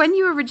when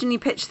you originally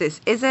pitched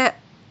this, is it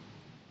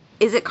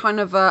kind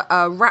of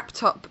a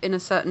wrapped up in a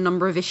certain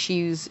number of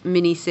issues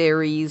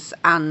mini-series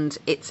and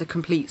it's a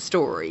complete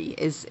story?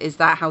 Is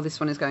that how this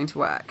one is going to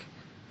work?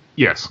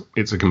 Yes,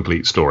 it's a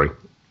complete story.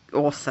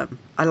 Awesome.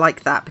 I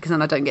like that, because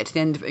then I don't get to the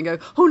end of it and go,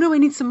 oh no, I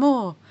need some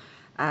more.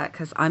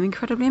 Because I'm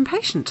incredibly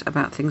impatient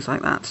about things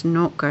like that.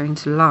 Not going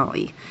to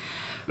lie.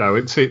 No,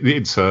 it's got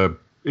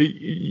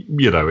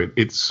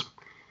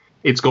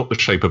the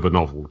shape of a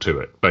novel to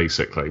it.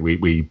 Basically,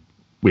 we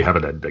have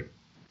an ending.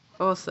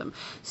 Awesome.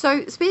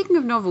 So speaking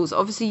of novels,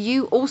 obviously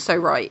you also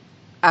write.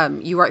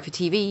 You write for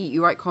TV,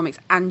 you write comics,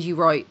 and you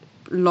write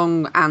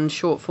long and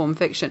short form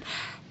fiction.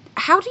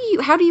 How do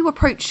you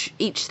approach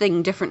each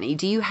thing differently?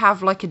 Do you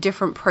have like a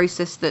different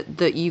process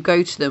that you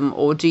go to them,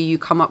 or do you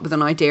come up with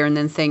an idea and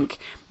then think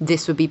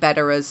this would be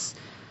better as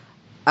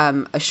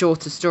a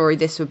shorter story,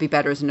 this would be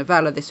better as a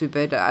novella, this would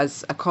be better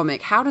as a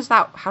comic? How does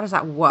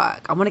that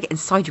work? I want to get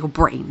inside your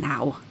brain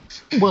now.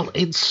 Well,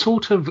 it's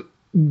sort of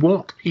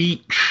what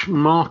each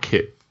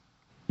market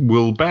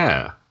will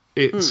bear.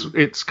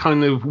 It's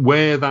kind of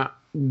where that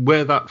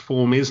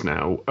form is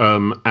now,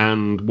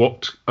 and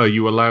what are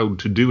you allowed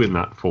to do in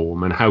that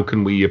form, and how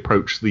can we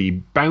approach the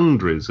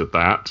boundaries of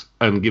that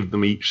and give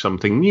them each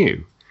something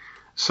new.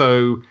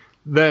 So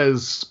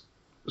there's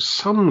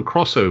some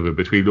crossover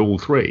between all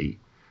three,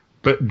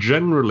 but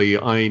generally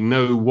I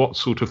know what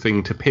sort of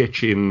thing to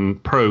pitch in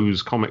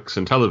prose, comics,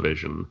 and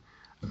television,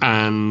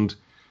 and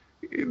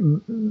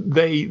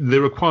the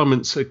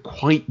requirements are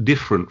quite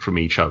different from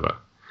each other.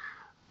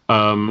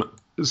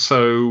 It's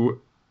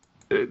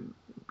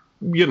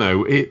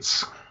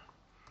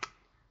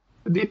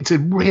a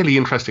really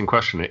interesting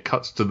question. It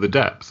cuts to the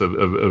depth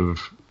of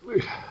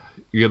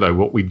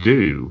what we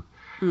do,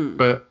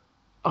 but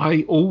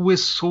I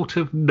always sort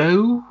of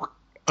know.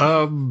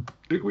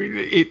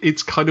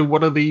 It's kind of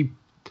one of the,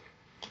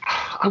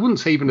 I wouldn't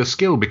say even a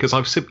skill, because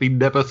I've simply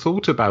never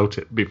thought about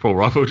it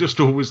before. I've just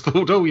always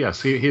thought, oh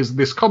yes, here's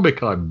this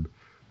comic I'm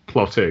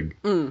plotting.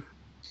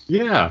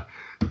 Yeah.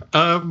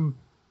 I've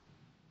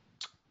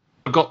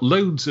got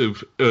loads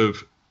of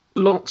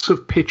lots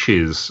of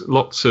pitches,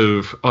 lots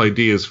of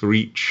ideas for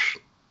each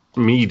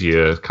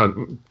medium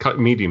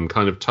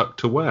kind of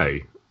tucked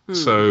away.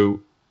 So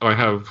I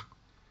have,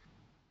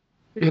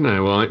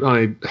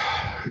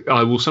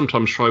 I will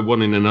sometimes try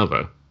one in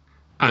another,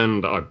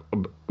 and I'm,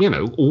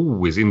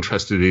 always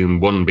interested in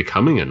one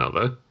becoming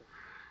another.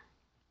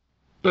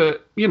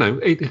 But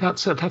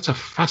that's a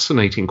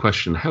fascinating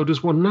question. How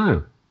does one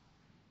know?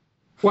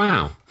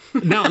 Wow.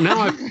 Now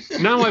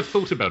I've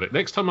thought about it.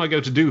 Next time I go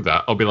to do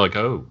that, I'll be like,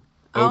 oh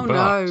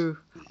no.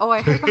 Oh,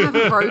 I hope I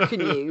haven't broken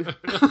you.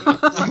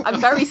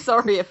 I'm very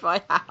sorry if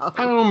I have.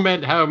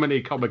 How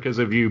many comicers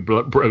have you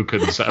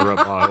broken, Sarah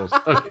Miles?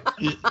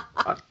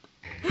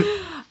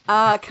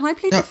 Can I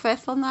plead the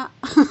fifth on that?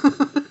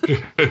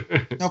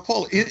 Now,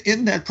 Paul,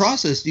 in that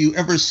process, do you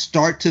ever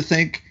start to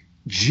think,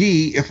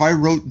 gee, if I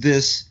wrote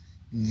this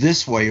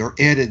way or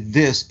added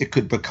this, it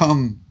could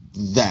become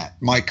that?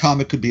 My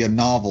comic could be a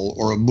novel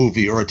or a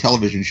movie or a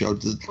television show.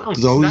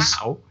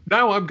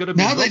 Now I'm going to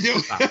be. Now they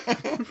do.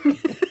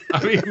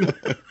 I mean,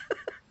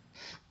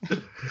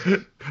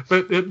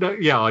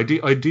 but yeah, I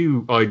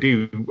do.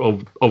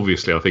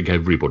 Obviously, I think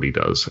everybody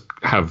does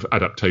have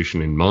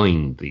adaptation in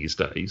mind these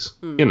days.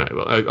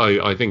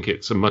 I think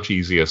it's a much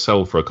easier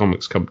sell for a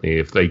comics company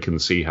if they can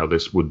see how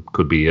this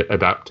could be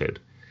adapted.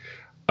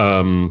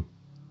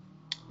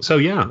 So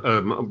yeah,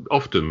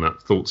 often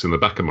that thought's in the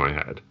back of my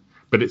head.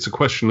 But it's a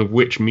question of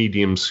which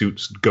medium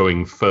suits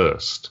going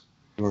first.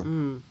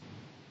 In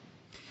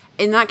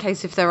that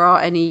case, if there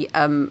are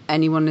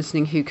anyone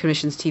listening who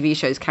commissions TV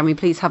shows, can we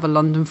please have a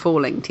London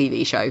Falling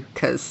TV show?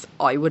 Because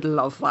I would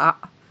love that.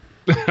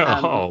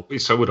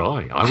 So would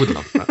I. I would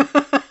love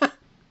that.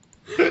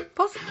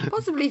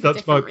 Possibly for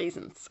different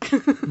reasons.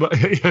 But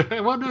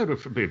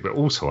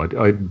also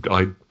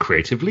I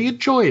creatively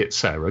enjoy it,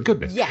 Sarah.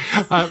 Goodness.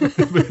 Yes.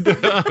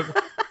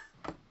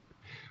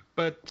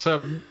 But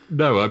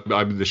no,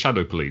 I'm the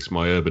Shadow Police,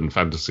 my urban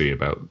fantasy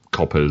about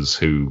coppers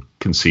who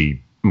can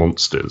see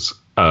monsters.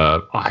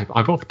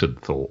 I've often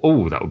thought,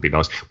 oh, that would be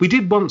nice. We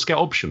did once get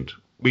optioned.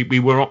 We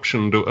were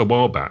optioned a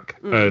while back,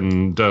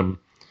 and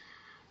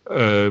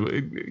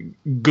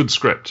good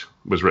script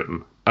was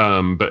written,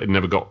 but it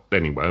never got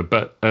anywhere.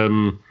 But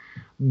let's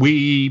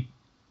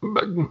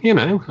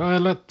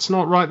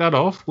not write that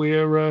off.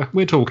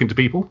 We're talking to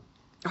people.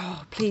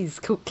 Oh, please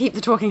keep the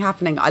talking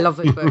happening. I love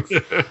those books.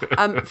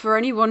 For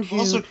anyone who...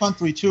 Saucer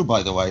Country, too,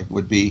 by the way,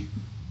 would be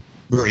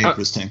very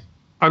interesting.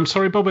 I'm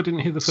sorry, Bob, I didn't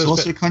hear the first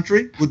Saucer bit.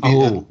 Country would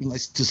be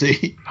nice to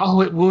see.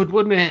 Oh, it would,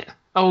 wouldn't it?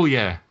 Oh,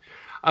 yeah.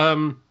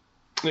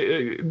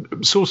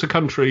 Saucer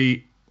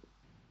Country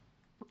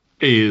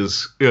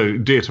is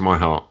dear to my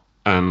heart,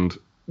 and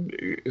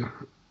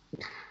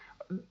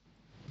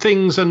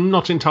things are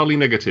not entirely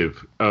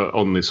negative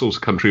on the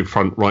Saucer Country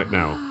front right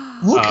now.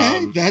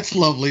 Okay, that's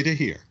lovely to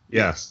hear.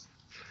 Yes.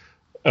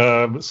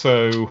 I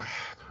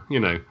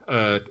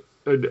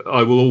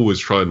will always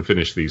try and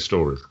finish these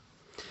stories.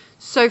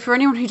 So for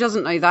anyone who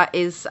doesn't know, that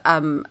is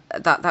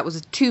that was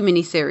 2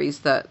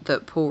 miniseries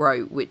that Paul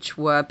wrote, which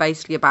were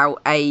basically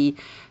about a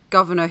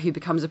governor who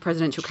becomes a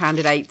presidential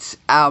candidate,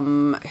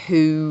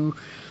 who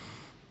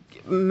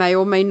may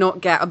or may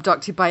not get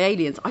abducted by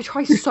aliens. I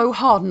try so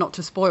hard not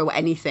to spoil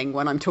anything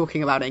when I'm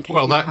talking about it in case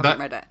you haven't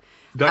read it.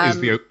 That is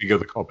the opening of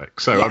the comic.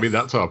 So, yes. I mean,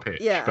 that's our pitch,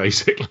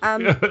 basically.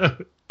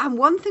 And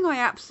one thing I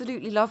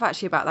absolutely love,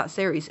 actually, about that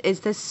series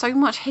is there's so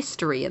much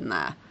history in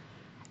there.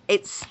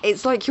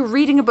 It's like you're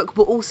reading a book,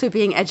 but also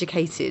being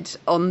educated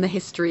on the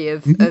history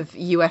of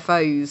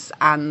UFOs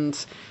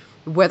and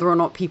whether or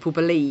not people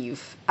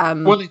believe.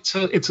 Well, it's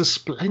a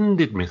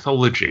splendid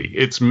mythology.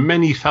 It's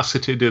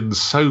many-faceted and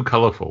so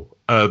colourful.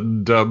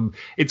 And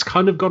it's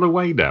kind of gone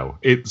away now.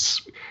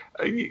 It's...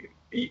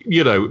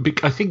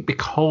 I think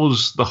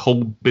because the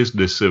whole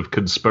business of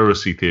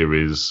conspiracy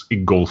theories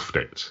engulfed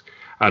it,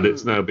 and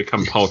it's now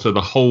become part of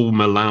the whole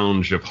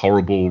melange of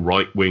horrible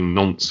right-wing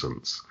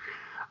nonsense.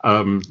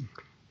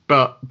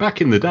 But back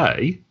in the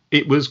day,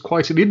 it was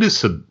quite an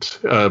innocent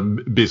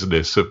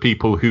business of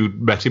people who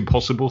met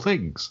impossible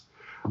things.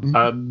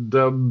 And,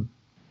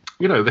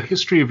 the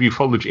history of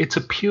ufology, it's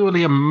a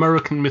purely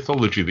American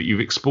mythology that you've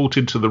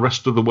exported to the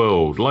rest of the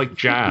world, like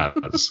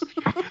jazz.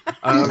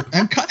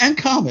 And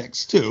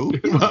comics, too.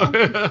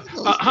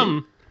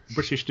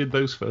 British did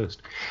those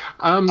first.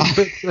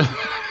 But,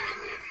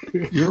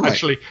 you're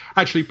right.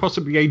 Actually,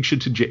 possibly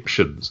ancient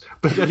Egyptians.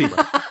 But anyway.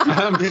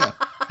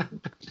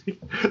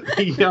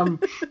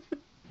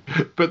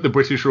 But the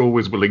British are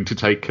always willing to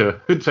take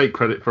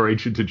credit for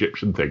ancient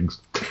Egyptian things,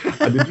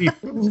 and indeed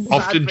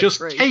often just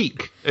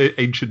take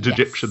ancient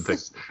Egyptian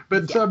things.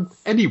 But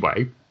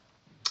anyway,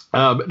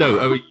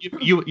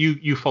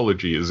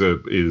 ufology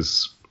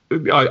is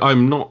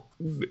I'm not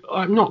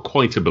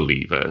quite a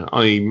believer.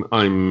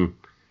 I'm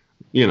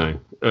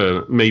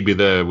maybe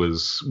there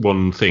was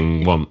one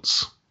thing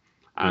once,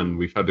 and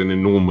we've had an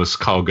enormous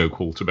cargo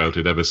cult about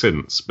it ever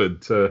since.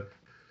 But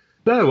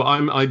no,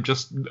 I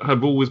just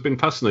have always been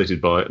fascinated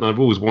by it, and I've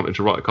always wanted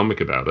to write a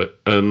comic about it.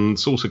 And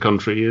Saucer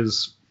Country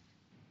is,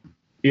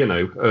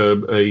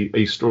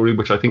 a story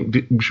which I think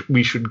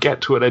we should get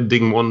to an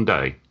ending one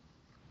day.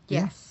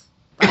 Yes,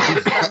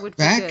 that would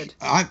be good.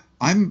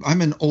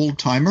 I'm an old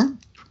timer.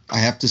 I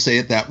have to say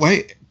it that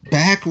way.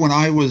 Back when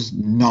I was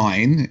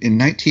 9 in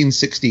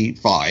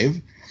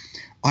 1965.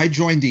 I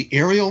joined the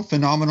Aerial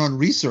Phenomenon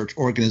Research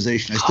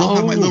Organization. I still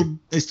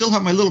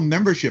have my little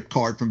membership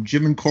card from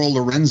Jim and Coral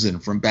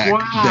Lorenzen from back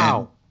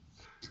then.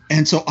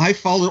 And so I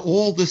followed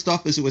all this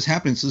stuff as it was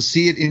happening. So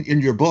see it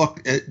in your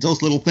book,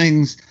 those little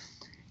things.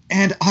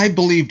 And I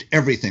believed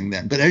everything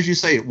then. But as you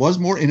say, it was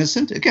more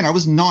innocent. Again, I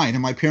was 9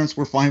 and my parents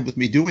were fine with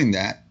me doing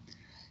that.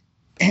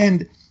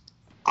 And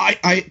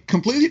I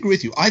completely agree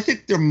with you. I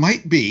think there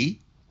might be,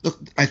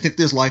 I think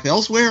there's life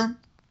elsewhere.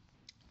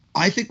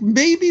 I think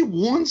maybe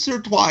once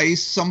or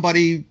twice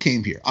somebody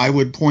came here. I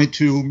would point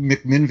to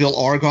McMinnville,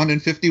 Oregon in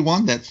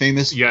 51,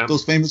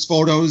 those famous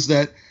photos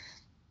that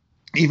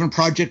even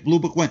Project Blue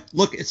Book went,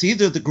 look, it's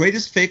either the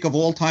greatest fake of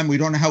all time, we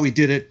don't know how he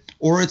did it,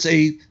 or it's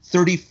a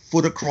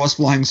 30-foot across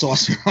flying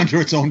saucer under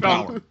its own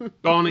power.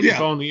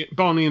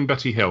 Barney and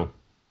Betty Hill.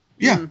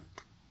 Yeah.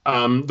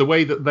 The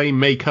way that they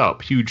make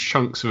up huge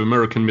chunks of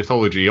American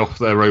mythology off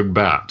their own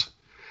bat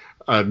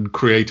and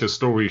create a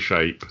story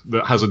shape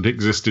that hasn't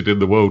existed in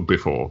the world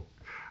before.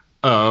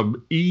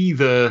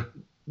 Either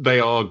they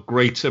are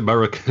great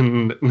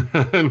American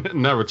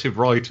narrative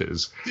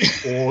writers,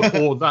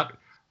 or that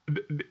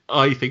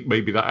I think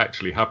maybe that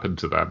actually happened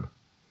to them.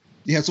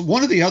 Yeah, it's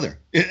one or the other.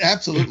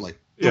 Absolutely.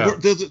 Yeah.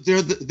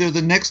 They're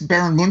the next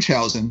Baron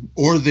Munchausen,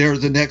 or they're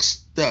the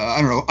next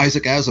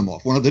Isaac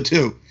Asimov, one of the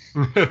two.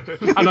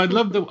 And I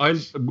love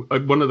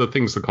one of the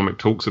things the comic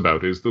talks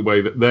about is the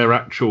way that their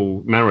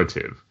actual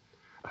narrative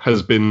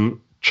has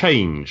been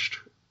changed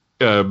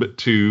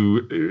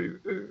to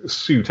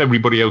suit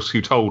everybody else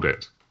who told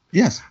it.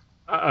 Yes.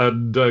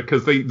 And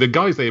because the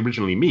guys they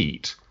originally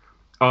meet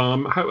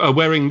are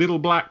wearing little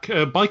black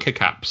biker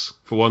caps,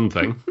 for one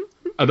thing,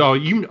 and are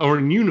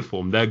in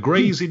uniform. They're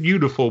greys in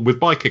uniform with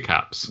biker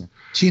caps.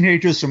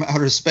 Teenagers from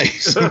outer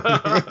space.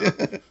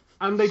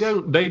 And they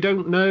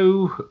don't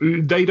know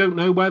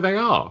where they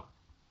are.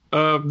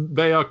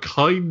 They are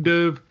kind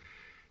of...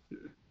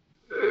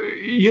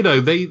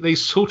 they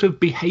sort of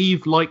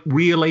behave like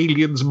real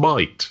aliens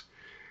might,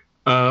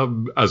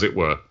 as it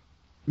were.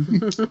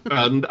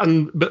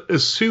 But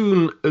as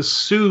soon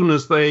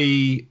as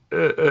the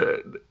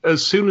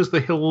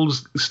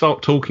hills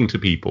start talking to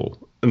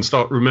people and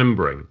start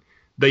remembering,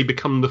 they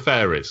become the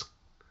fairies.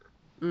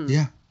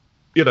 Yeah.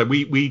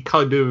 We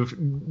kind of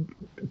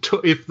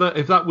if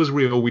that was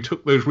real, we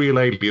took those real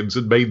aliens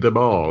and made them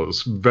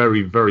ours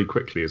very, very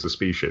quickly as a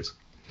species.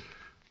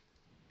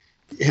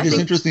 It is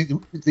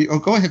interesting.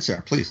 Go ahead,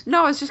 Sarah, please.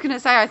 No, I was just going to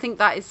say, I think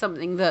that is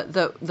something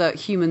that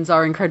humans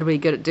are incredibly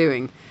good at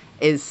doing,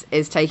 is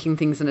taking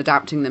things and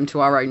adapting them to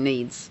our own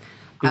needs.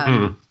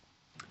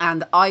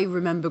 And I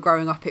remember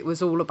growing up, it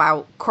was all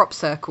about crop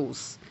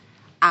circles.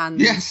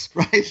 And yes,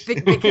 right.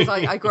 Because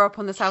I grew up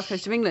on the south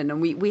coast of England, and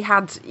we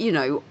had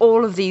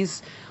all of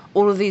these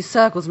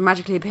circles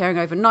magically appearing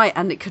overnight,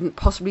 and it couldn't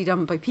possibly be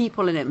done by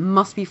people, and it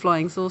must be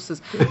flying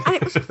saucers. And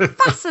it was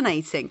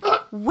fascinating.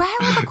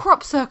 Where are the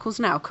crop circles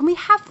now? Can we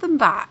have them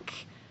back?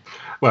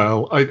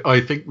 Well, I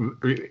think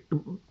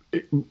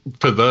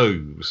for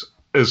those,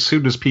 as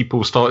soon as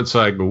people started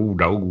saying, "Oh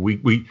no,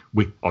 we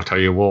I'll tell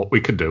you what,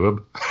 we can do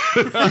them."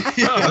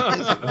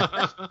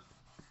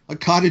 A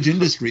cottage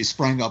industry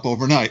sprang up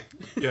overnight.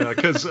 Yeah,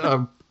 because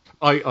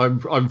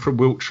I'm from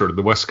Wiltshire in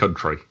the West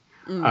Country,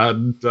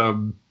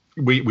 and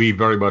we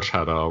very much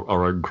had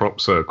our own crop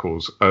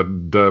circles,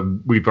 and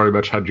we very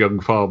much had young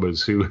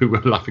farmers who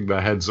were laughing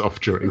their heads off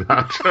during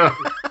that.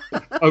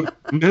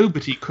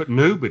 Nobody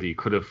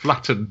could have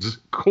flattened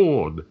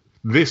corn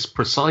this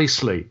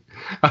precisely.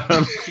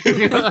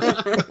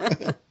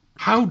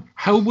 How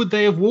would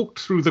they have walked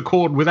through the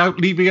corn without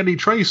leaving any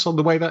trace on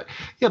the way? That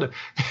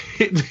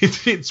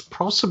it's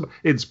possible.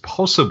 It's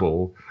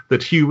possible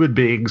that human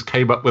beings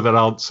came up with an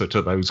answer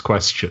to those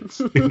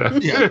questions.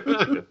 Yeah.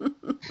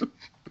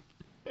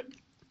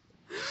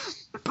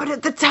 But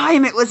at the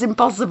time, it was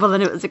impossible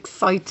and it was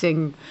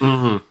exciting.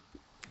 Mm-hmm.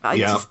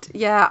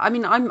 I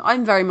mean,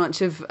 I'm very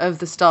much of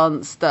the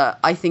stance that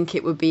I think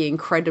it would be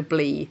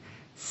incredibly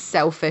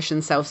selfish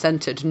and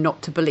self-centered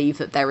not to believe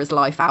that there is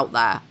life out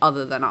there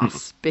other than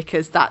us,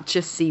 because that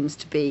just seems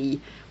to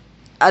be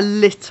a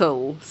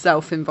little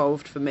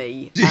self-involved for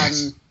me.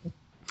 Yes.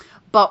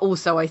 But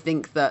also I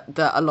think that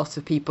a lot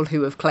of people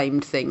who have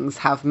claimed things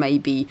have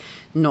maybe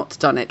not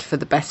done it for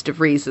the best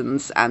of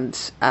reasons, and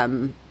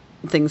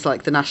things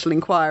like the National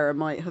Enquirer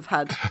might have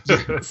had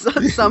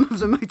some of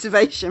the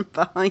motivation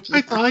behind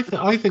it.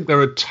 I think there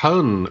are a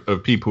ton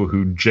of people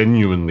who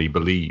genuinely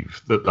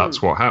believe that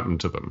that's what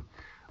happened to them.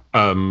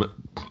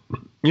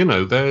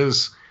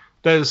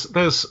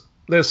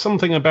 There's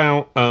something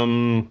about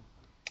I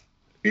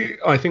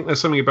think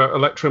there's something about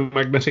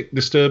electromagnetic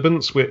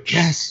disturbance which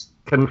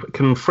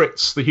can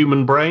fritz the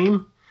human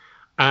brain,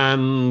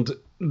 and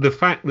the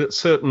fact that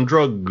certain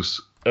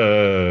drugs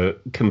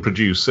can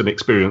produce an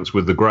experience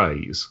with the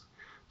greys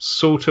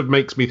sort of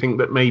makes me think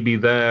that maybe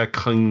they're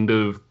kind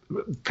of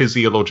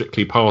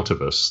physiologically part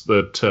of us,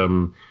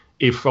 that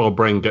if our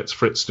brain gets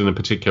fritzed in a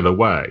particular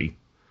way,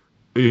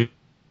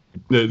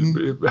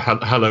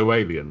 hello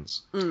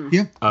aliens.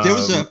 Yeah, there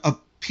was a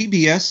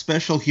PBS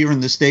special here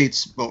in the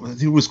States, I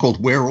think it was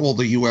called Where Are All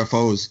the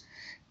UFOs?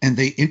 And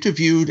they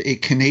interviewed a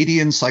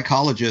Canadian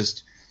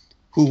psychologist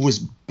who was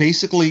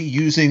basically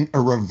using a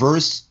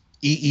reverse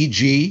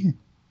EEG,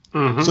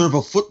 sort of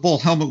a football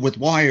helmet with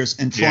wires,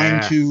 and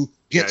trying to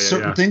get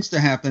certain things to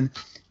happen.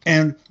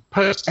 And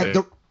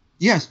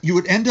you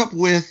would end up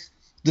with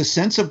the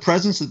sense of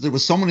presence that there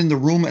was someone in the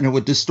room, and it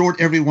would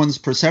distort everyone's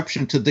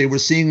perception to they were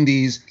seeing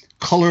these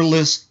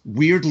colorless,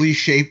 weirdly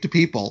shaped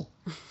people.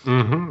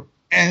 Mm-hmm.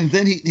 And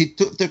then he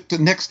took the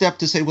next step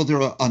to say, well,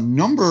 there are a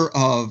number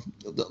of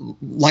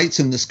lights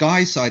in the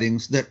sky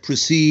sightings that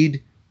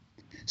precede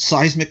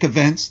seismic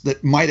events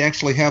that might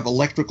actually have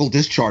electrical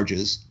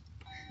discharges.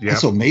 Yeah.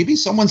 So maybe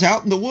someone's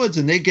out in the woods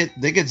and they get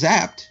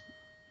zapped,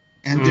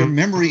 and their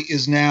memory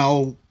is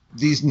now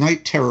these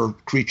night terror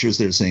creatures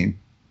they're seeing.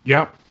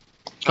 Yeah,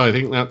 I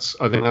think that's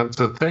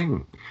a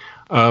thing.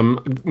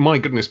 My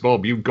goodness,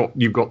 Bob, you've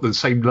got the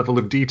same level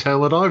of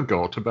detail that I've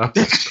got about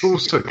this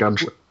sort of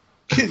country.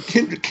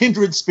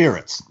 Kindred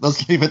spirits.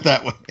 Let's leave it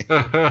that way.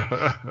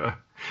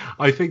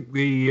 I think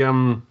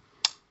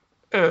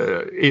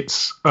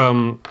it's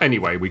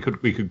anyway. We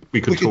could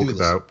talk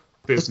about.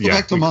 Let's go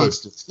back to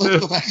monsters.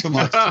 Let's go back to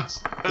monsters.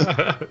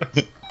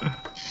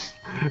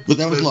 But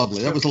that was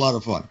lovely. That was a lot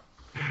of fun.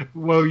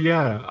 Well,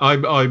 yeah,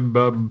 I'm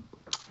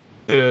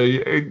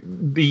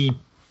the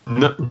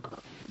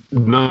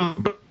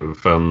number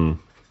of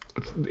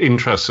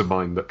interests of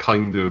mine that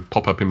kind of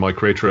pop up in my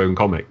create your own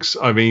comics.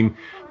 I mean,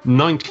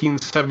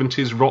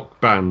 1970s rock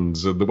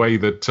bands and the way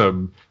that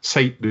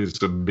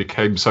Satanism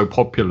became so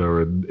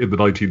popular in the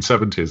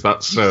 1970s.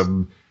 That's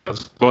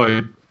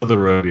my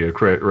other earlier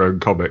create your own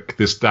comic,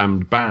 This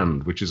Damned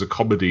Band, which is a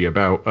comedy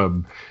about a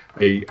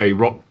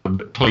rock band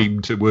that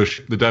claimed to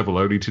worship the devil,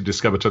 only to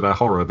discover to their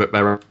horror that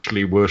they're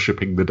actually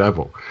worshipping the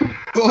devil.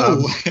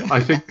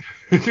 I think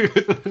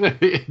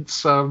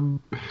it's I've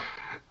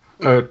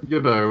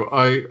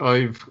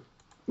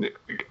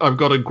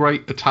got a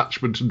great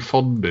attachment and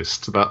fondness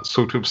to that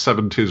sort of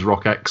 70s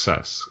rock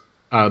excess,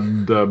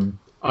 and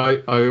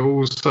I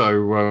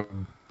also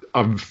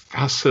I'm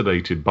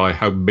fascinated by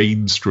how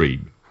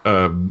mainstream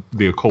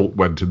the occult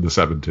went in the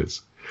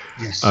 70s.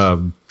 Yes.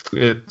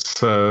 It's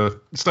so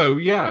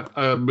yeah.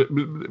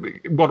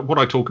 What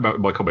I talk about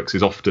in my comics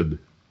is often,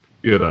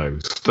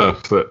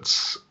 stuff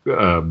that's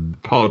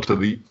part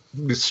of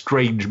this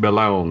strange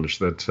melange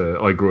that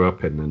I grew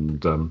up in,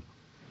 and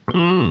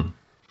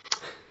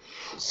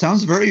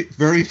sounds very,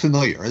 very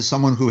familiar. As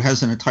someone who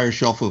has an entire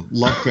shelf of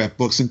Lovecraft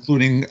books,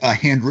 including a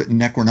handwritten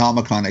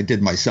Necronomicon I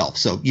did myself.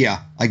 So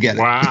yeah, I get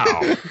it.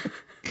 Wow,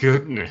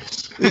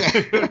 goodness.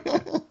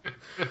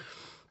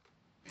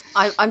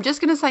 I'm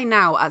just going to say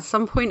now, at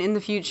some point in the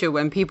future,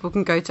 when people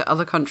can go to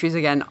other countries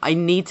again, I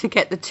need to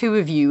get the two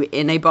of you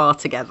in a bar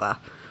together.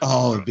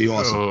 Oh, it'd be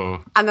awesome.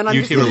 Oh, and then I'm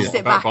just going to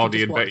sit back and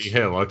just watch. Betty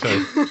Hill, I tell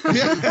you.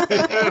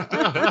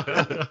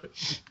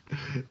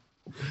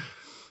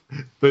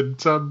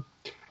 But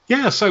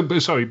Yeah, so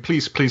sorry,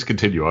 please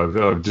continue.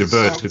 I've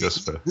diverted us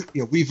for.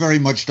 Yeah, we very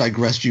much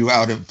digressed you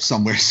out of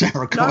somewhere,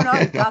 Sarah. No,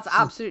 that's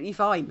absolutely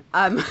fine.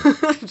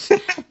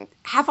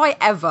 Have I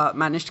ever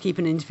managed to keep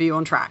an interview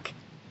on track?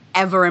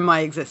 Ever in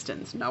my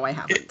existence? No, I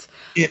haven't.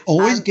 It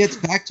always gets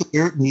back to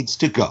where it needs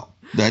to go.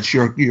 That's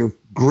your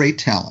great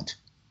talent.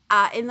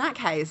 In that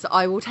case,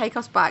 I will take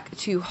us back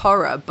to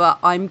horror, but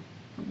I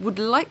would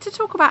like to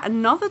talk about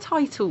another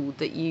title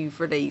that you've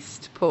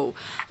released, Paul.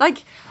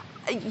 Like,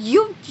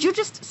 you're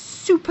just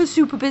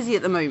super busy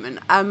at the moment,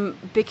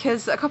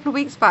 because a couple of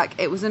weeks back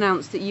it was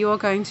announced that you are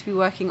going to be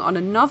working on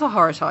another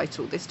horror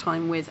title, this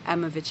time with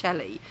Emma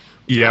Vicelli.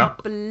 Yeah.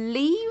 I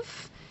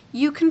believe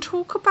you can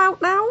talk about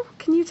now.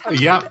 Can you tell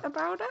me a bit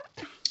about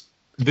it?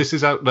 This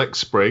is out next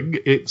spring.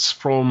 It's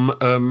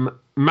from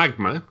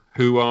Magma,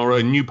 who are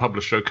a new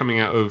publisher coming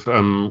out of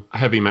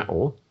heavy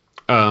metal,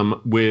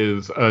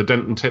 with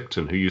Denton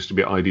Tipton, who used to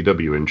be at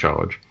IDW, in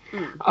charge.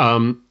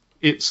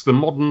 It's the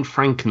Modern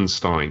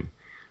Frankenstein,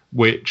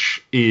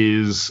 which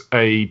is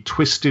a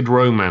twisted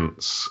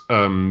romance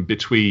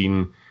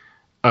between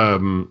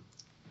in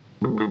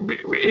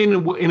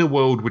a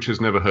world which has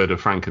never heard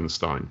of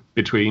Frankenstein,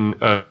 between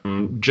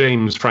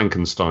James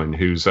Frankenstein,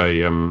 who's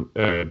a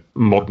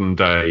modern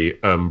day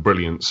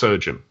brilliant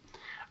surgeon,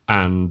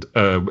 and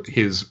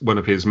one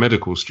of his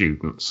medical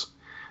students,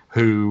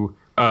 who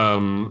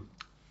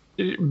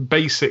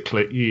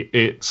basically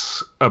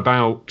it's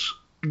about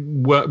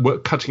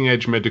cutting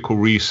edge medical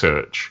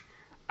research,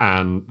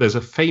 and there's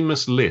a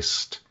famous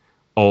list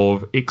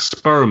of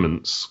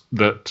experiments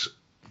that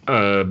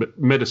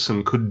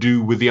medicine could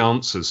do with the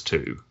answers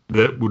to,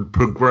 that would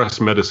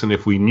progress medicine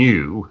if we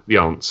knew the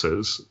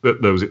answers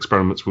that those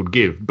experiments would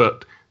give,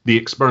 but the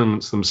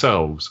experiments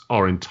themselves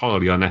are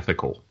entirely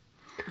unethical.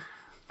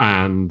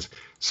 And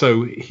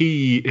so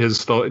he has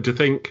started to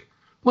think,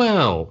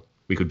 well,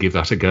 we could give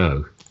that a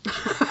go.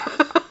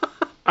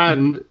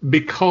 And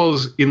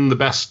because in the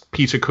best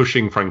Peter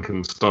Cushing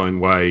Frankenstein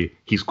way,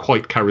 he's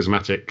quite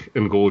charismatic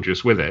and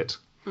gorgeous with it,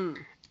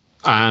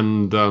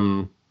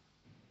 and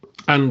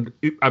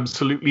it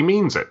absolutely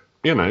means it.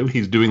 You know,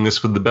 he's doing this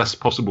for the best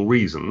possible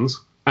reasons,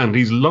 and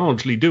he's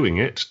largely doing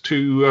it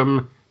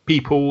to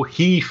people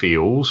he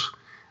feels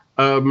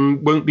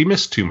won't be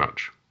missed too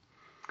much.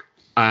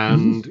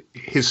 And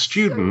his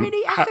student... So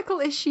many ethical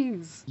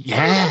issues.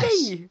 Yes.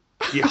 So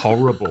Yeah,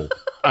 horrible.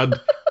 And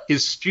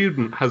his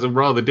student has a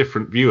rather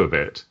different view of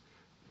it,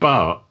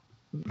 but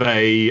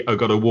they are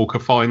going to walk a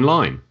fine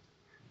line.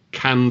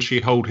 Can she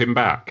hold him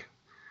back?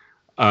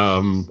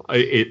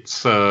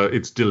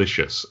 It's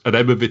delicious. And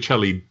Emma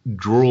Vicelli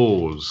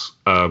draws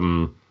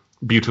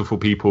beautiful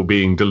people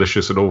being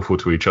delicious and awful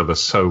to each other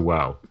so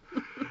well.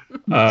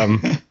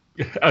 And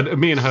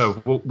me and her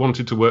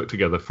wanted to work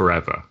together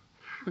forever.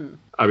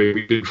 I mean,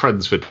 we've been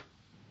friends for...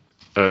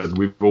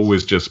 we've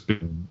always just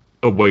been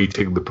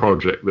awaiting the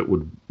project that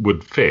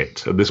would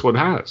fit, and this one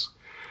has.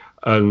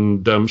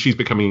 And she's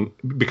become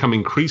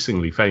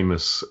increasingly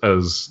famous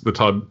as the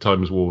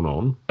time's worn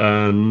on,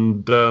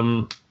 and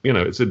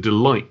it's a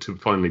delight to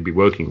finally be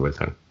working with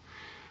her.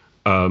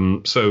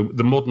 So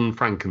the Modern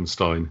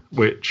Frankenstein,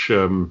 which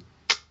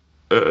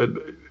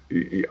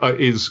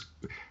is,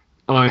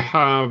 I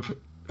have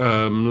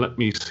let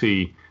me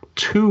see,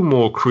 2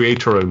 more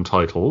creator-owned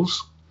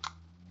titles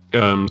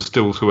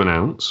still to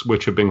announce,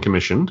 which have been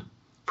commissioned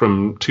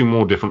from 2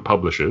 more different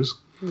publishers.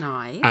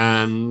 Nice.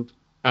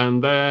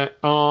 And there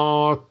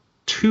are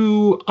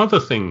 2 other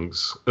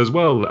things as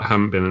well that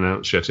haven't been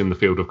announced yet in the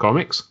field of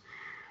comics.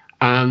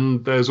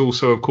 And there's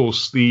also, of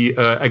course, the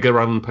Edgar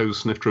Allan Poe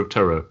Snifter of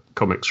Terror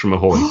comics from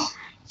Ahoy.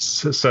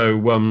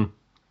 So,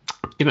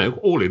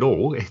 all in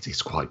all,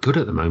 it's quite good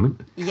at the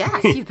moment.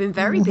 Yes, you've been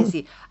very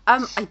busy.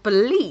 I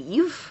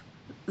believe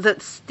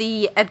that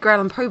the Edgar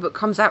Allan Poe book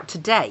comes out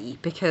today,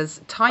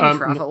 because time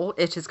travel,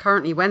 it is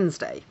currently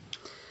Wednesday.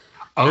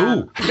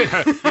 Oh,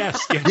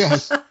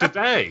 yes.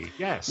 Today,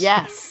 yes.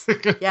 Yes.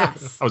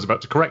 I was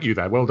about to correct you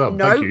there. Well done.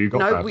 No, Thank you. You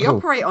got that. We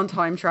operate on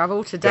time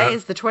travel. Today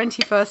is the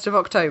 21st of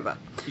October.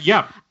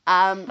 Yeah.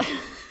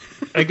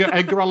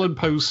 Edgar Allan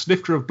Poe's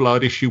Snifter of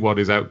Blood issue 1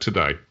 is out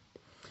today.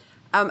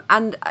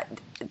 And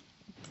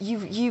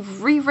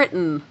you've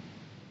rewritten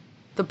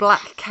the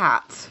Black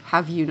Cat,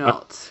 have you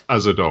not?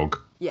 As a dog.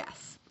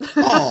 Yes.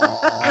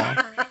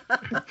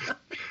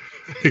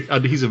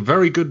 And he's a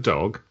very good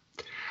dog.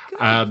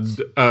 And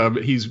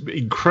he's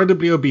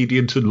incredibly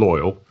obedient and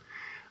loyal.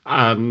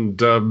 And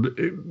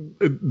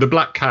the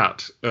Black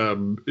Cat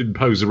in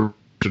Poe's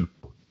original,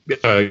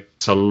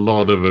 it's a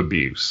lot of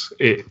abuse.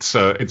 It's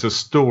a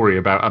story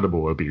about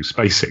animal abuse,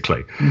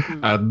 basically.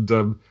 Mm-hmm. And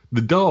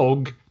the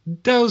dog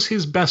does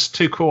his best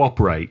to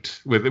cooperate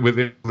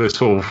with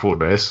this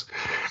awfulness,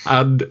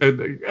 and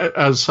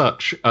as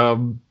such,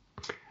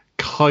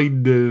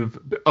 kind of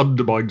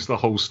undermines the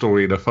whole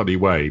story in a funny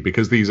way,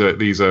 because these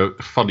are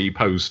funny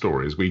Poe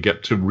stories. We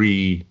get to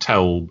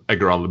retell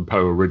Edgar Allan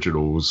Poe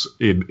originals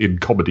in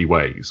comedy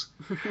ways.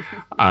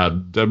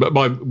 And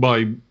my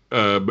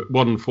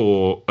one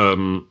for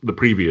the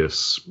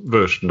previous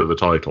version of the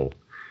title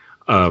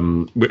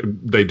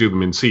they do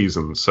them in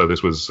seasons. So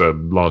this was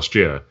last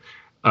year.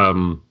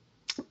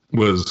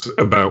 Was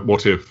about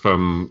what if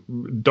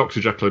Dr.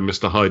 Jekyll and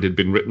Mr. Hyde had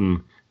been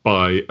written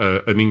by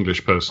an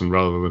English person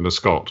rather than a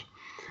Scot,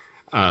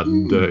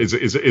 and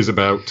is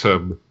about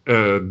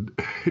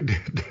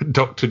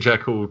Dr.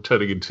 Jekyll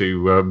turning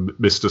into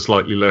Mr.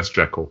 Slightly Less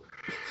Jekyll,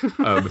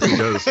 who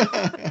does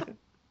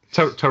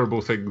terrible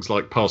things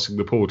like passing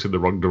the port in the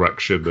wrong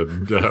direction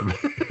and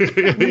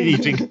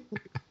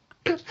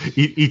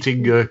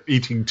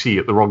eating tea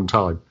at the wrong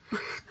time.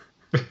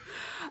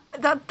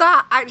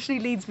 That actually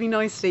leads me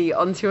nicely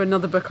onto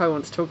another book I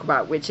want to talk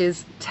about, which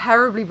is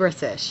terribly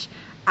British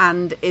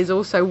and is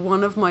also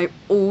one of my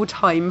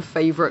all-time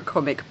favourite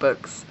comic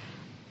books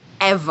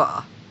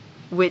ever,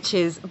 which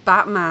is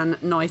Batman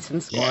Knight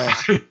and Squire.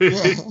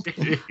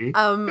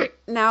 Yeah.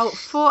 Now,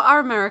 for our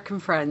American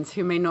friends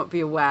who may not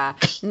be aware,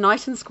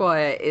 Knight and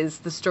Squire is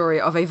the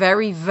story of a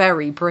very,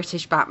 very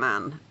British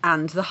Batman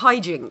and the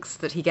hijinks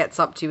that he gets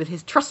up to with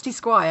his trusty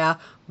squire,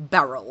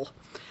 Beryl.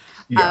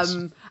 Yes.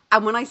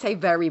 And when I say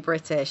very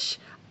British,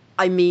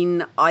 I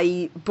mean,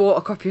 I bought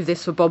a copy of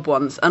this for Bob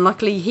once, and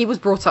luckily he was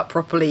brought up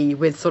properly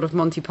with sort of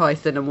Monty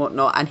Python and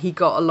whatnot, and he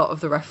got a lot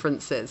of the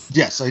references.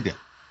 Yes, I did.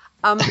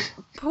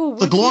 Paul,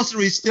 The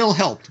glossary still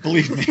helped,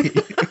 believe me.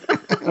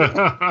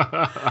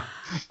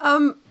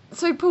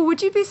 So, Paul,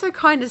 would you be so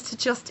kind as to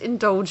just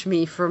indulge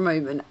me for a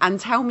moment and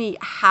tell me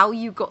how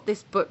you got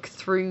this book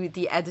through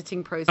the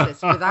editing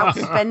process without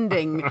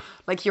spending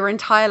like your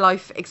entire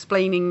life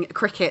explaining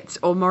cricket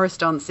or Morris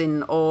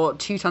dancing or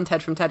Two Ton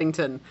Ted from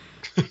Teddington?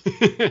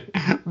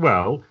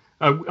 Well,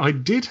 I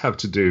did have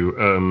to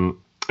do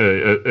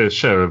a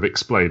share of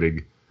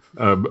explaining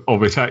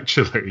of it,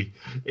 actually,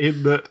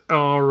 in that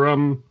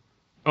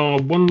our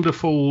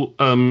wonderful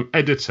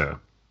editor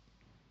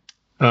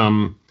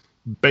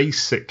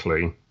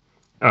basically...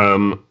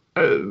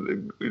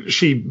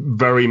 she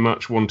very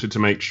much wanted to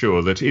make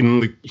sure that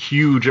in the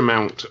huge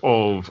amount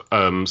of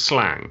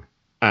slang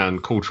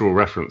and cultural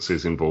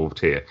references involved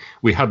here,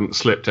 we hadn't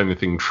slipped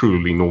anything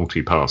truly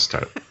naughty past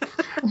her.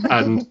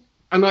 and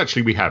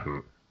actually we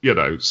hadn't, you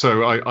know,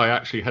 so I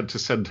actually had to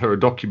send her a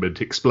document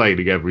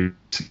explaining every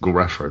single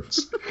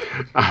reference.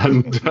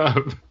 And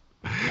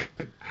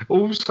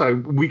also,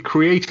 we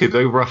created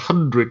over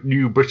 100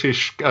 new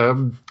British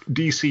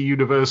DC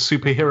Universe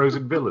superheroes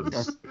and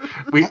villains.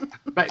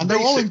 And they're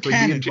all in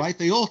canon, right?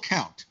 They all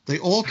count. They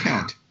all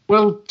count.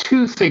 Well,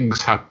 two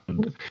things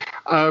happened.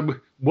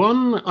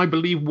 One, I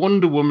believe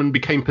Wonder Woman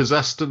became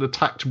possessed and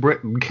attacked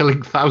Britain,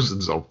 killing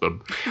thousands of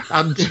them.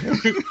 And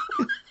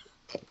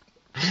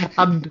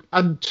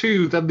and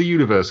two, then the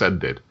universe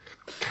ended.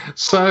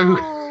 So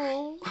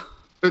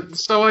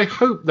I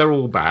hope they're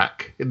all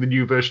back in the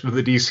new version of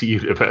the DC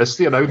Universe.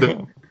 You know,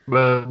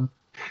 the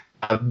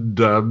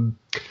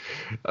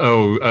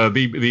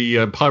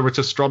pirate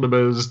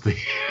astronomers, the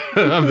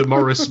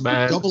Morris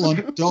men,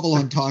 double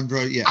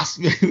entendre, yes,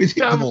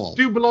 them all.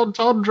 Double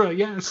entendre,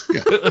 yes.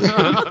 Yeah.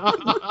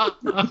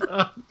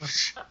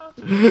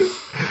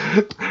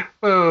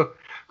 Well,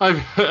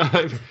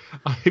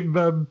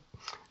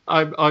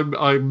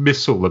 I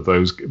miss all of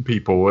those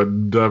people,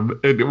 and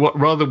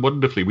rather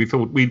wonderfully, we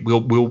thought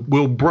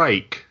we'll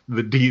break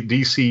the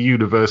DC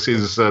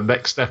Universe's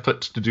next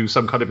effort to do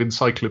some kind of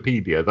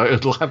encyclopedia.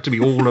 It'll have to be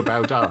all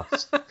about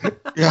us.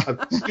 Yeah.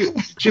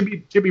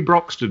 Jimmy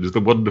Broxton is the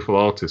wonderful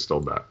artist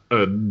on that,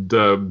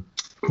 and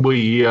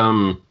we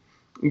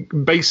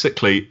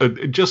basically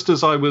just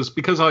as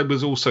because I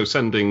was also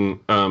sending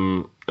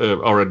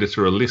our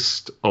editor a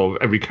list of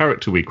every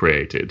character we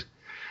created.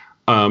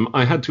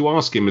 I had to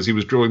ask him as he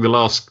was drawing the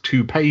last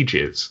 2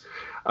 pages,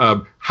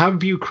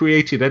 have you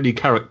created any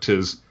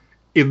characters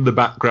in the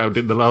background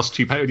in the last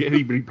 2 pages? And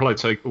he replied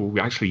saying, oh,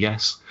 actually,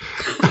 yes.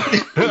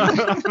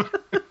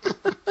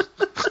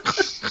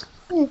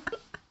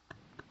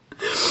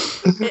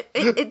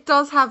 It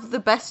does have the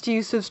best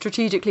use of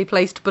strategically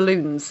placed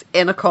balloons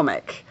in a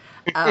comic.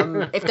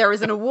 If there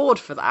is an award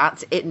for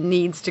that, it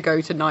needs to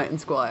go to Knight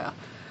and Squire.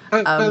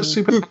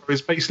 Superpower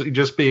is basically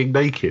just being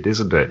naked,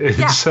 isn't it?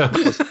 It's,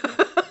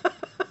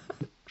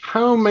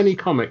 how many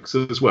comics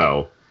as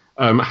well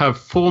have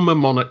former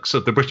monarchs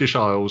of the British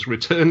Isles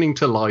returning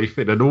to life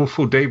in an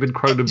awful David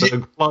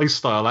Cronenberg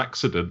fly-style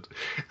accident,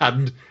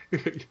 and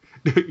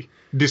we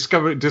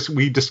discover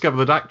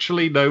that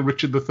actually, no,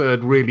 Richard III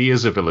really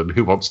is a villain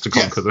who wants to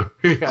conquer them.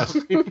 Yes.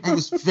 I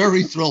was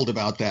very thrilled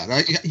about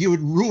that. You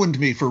had ruined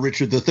me for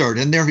Richard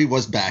III, and there he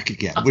was back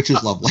again, which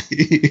is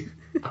lovely.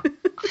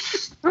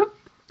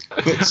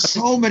 But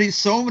so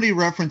many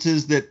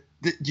references that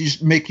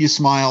just make you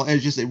smile.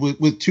 As you say,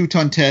 with Two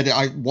Ton Ted,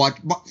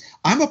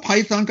 I'm a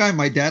Python guy.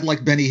 My dad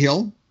liked Benny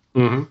Hill,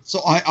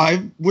 so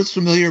I was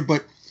familiar.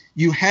 But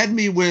you had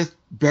me with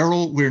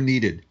Beryl where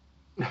needed.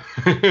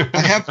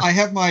 I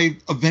have my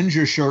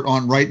Avenger shirt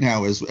on right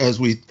now as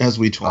we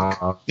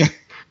talk.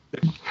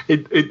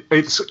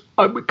 It's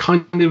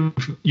kind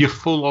of your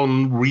full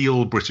on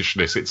real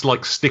Britishness. It's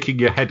like sticking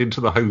your head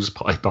into the hose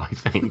pipe, I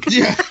think.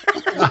 Yeah.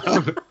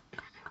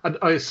 And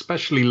I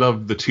especially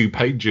love the 2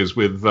 pages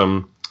with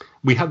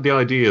we had the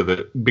idea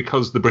that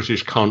because the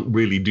British can't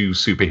really do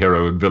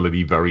superhero and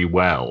villainy very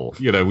well,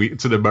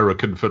 it's an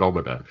American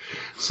phenomenon.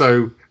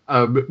 So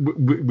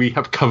we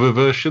have cover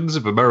versions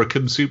of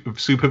American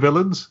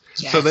supervillains.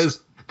 Yes. So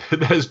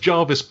there's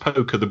Jarvis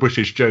Poker, the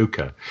British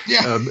Joker,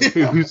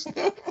 who's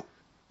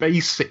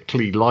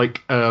basically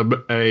like a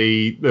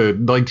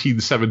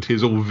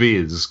 1970s or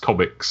Viz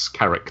comics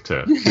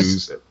character.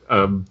 Yes.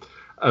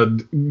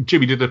 And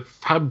Jimmy did a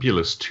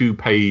fabulous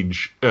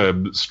 2-page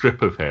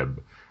strip of him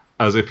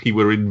as if he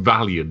were in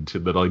Valiant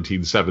in the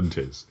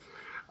 1970s.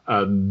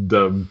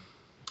 And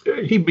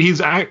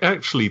he's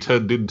actually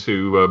turned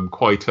into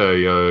quite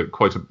a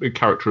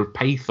character of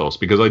pathos,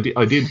 because I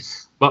did.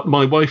 But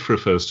my wife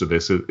refers to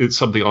this. It's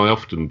something I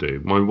often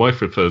do. My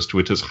wife refers to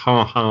it as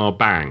ha ha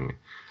bang.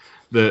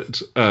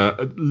 That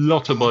a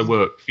lot of my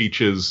work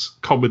features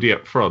comedy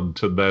up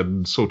front and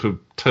then sort of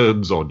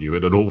turns on you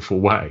in an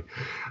awful way.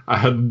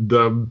 And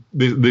the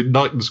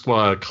Knight and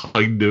Squire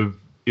kind of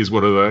is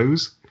one of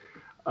those.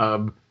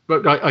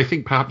 But I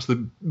think perhaps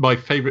my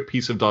favourite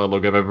piece of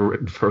dialogue I've ever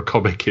written for a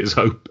comic is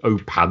 "Oh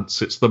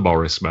pants, it's the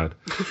Morris Man."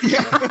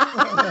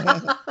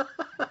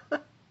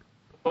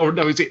 Or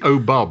no, is it "Oh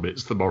bum,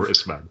 it's the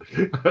Morris Man"?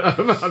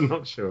 I'm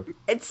not sure.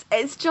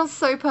 It's just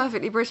so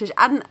perfectly British,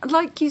 and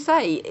like you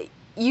say,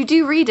 you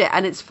do read it,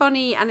 and it's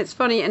funny, and it's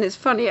funny, and it's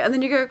funny, and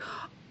then you go,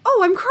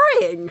 "Oh, I'm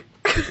crying,"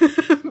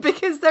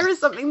 because there is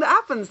something that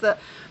happens that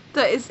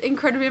is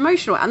incredibly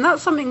emotional. And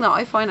that's something that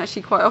I find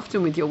actually quite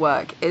often with your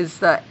work, is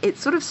that it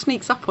sort of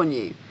sneaks up on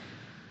you.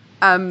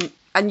 And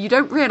you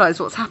don't realise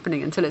what's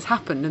happening until it's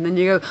happened. And then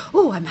you go,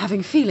 oh, I'm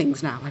having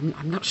feelings now.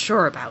 I'm not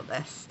sure about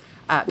this.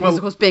 Because,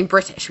 of course, being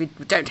British, we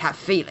don't have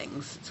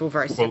feelings. It's all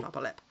very stiff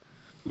upper lip.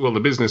 Well, the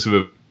business of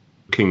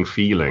evoking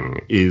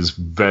feeling is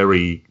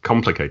very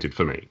complicated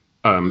for me.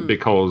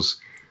 Because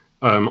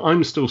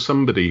I'm still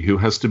somebody who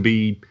has to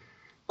be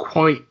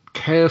quite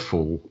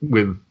careful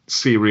with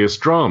serious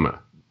drama.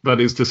 That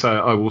is to say,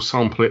 I will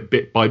sample it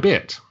bit by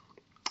bit,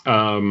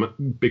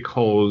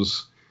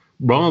 because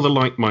rather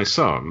like my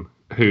son,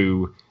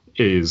 who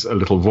is a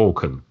little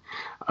Vulcan,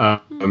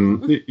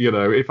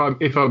 if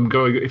I'm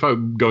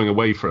going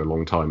away for a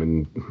long time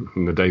in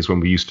the days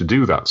when we used to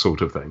do that sort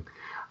of thing,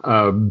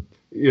 I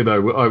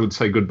would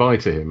say goodbye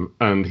to him,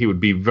 and he would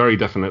be very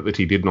definite that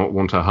he did not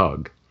want a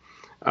hug,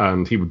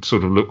 and he would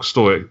sort of look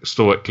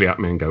stoically at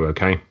me and go,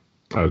 okay.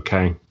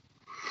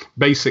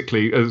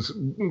 Basically, as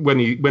when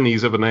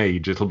he's of an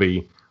age, it'll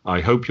be, I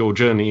hope your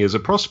journey is a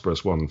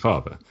prosperous one,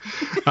 Father.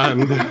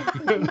 And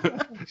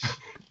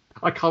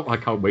I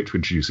can't wait to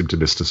introduce him to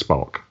Mr.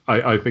 Spock.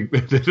 I think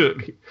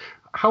that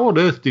how on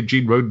earth did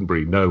Gene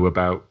Roddenberry know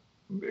about?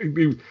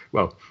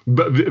 Well,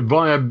 but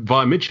via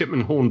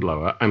Midshipman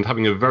Hornblower and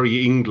having a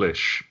very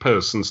English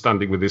person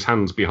standing with his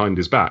hands behind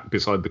his back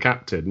beside the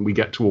captain, we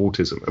get to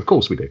autism. Of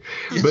course we do.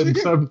 Yes, we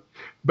do.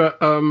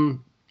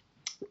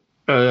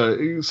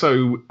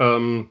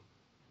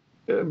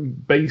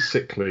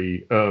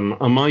 Basically,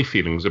 my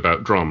feelings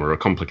about drama are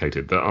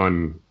complicated, that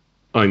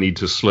I need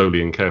to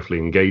slowly and carefully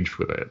engage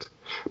with it.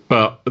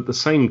 But at the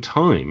same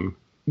time,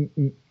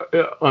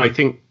 I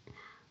think,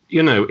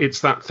 it's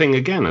that thing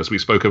again, as we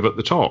spoke of at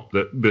the top,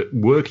 that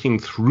working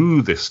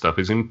through this stuff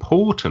is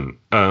important.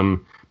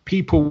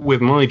 People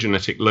with my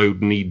genetic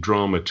load need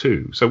drama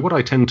too. So what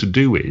I tend to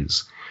do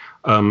is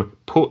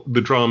put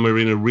the drama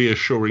in a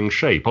reassuring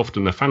shape,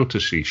 often a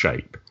fantasy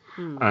shape.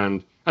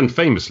 And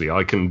famously,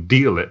 I can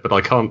deal it, but I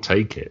can't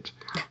take it.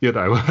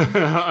 One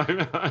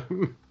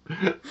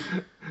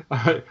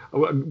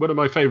of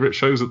my favourite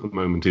shows at the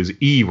moment is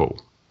Evil,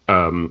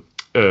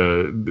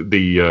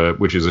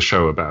 which is a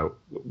show about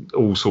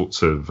all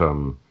sorts of.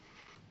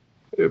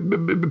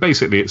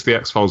 Basically, it's the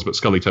X-Files, but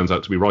Scully turns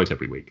out to be right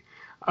every week.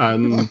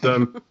 And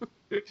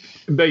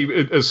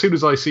as soon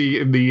as I see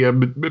in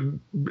the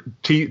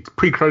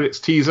pre-credits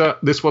teaser,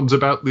 this one's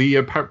about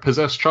the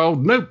possessed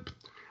child. Nope.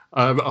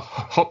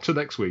 Hop to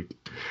next week.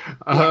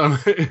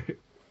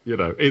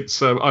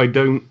 It's I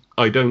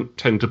don't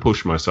tend to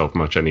push myself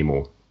much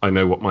anymore. I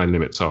know what my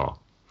limits are,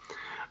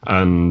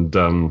 and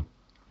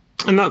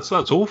that's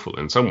awful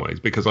in some ways,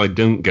 because I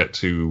don't get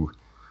to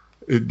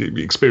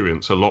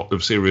experience a lot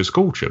of serious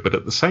culture. But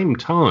at the same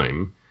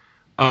time,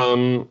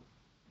 I'm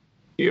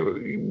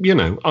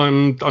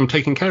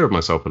taking care of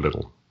myself a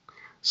little.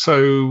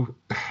 So,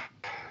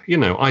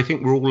 I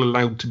think we're all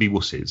allowed to be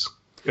wussies.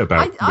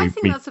 I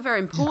think that's a very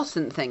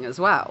important thing as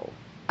well,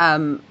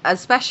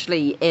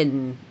 especially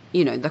in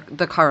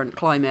the current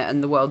climate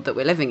and the world that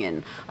we're living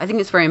in. I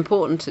think it's very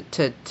important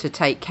to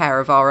take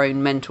care of our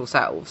own mental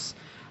selves,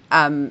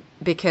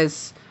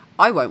 because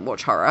I won't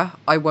watch horror.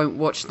 I won't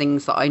watch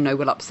things that I know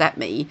will upset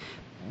me,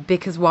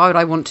 because why would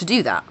I want to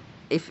do that?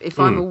 If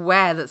I'm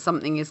aware that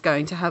something is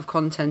going to have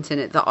content in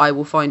it that I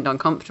will find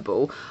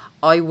uncomfortable,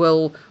 I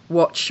will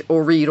watch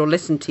or read or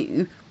listen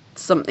to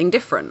something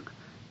different.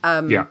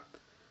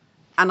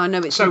 And I know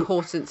it's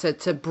important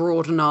to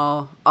broaden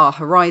our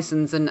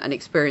horizons and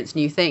experience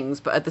new things.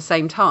 But at the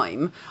same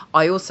time,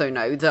 I also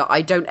know that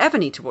I don't ever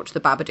need to watch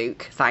The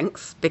Babadook,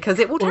 thanks, because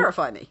it will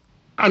terrify me.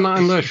 And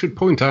I should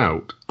point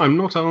out, I'm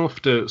not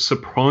after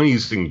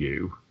surprising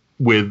you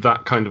with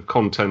that kind of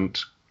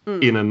content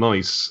in a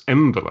nice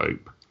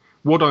envelope.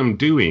 What I'm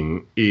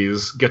doing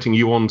is getting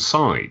you on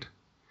side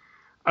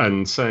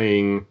and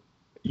saying,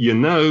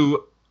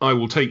 I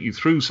will take you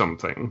through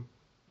something,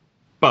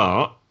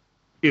 but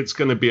it's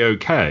going to be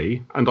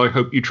okay, and I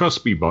hope you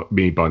trust me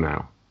by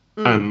now.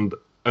 And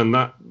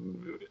that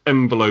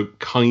envelope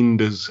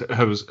kind of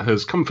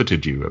has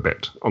comforted you a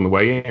bit on the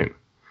way in.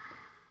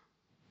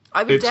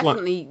 I would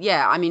definitely,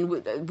 I mean,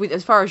 with,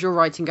 as far as your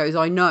writing goes,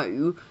 I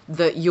know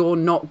that you're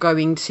not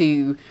going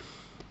to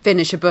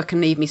finish a book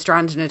and leave me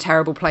stranded in a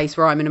terrible place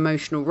where I'm an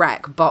emotional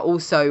wreck, but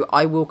also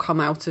I will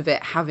come out of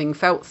it having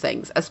felt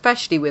things,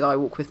 especially with I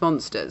Walk with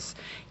Monsters.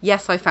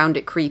 Yes, I found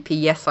it creepy.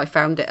 Yes, I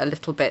found it a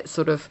little bit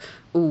sort of,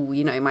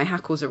 my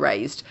hackles are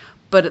raised.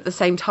 But at the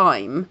same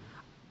time,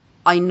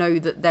 I know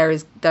that there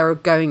are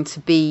going to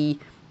be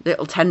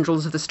little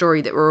tendrils of the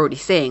story that we're already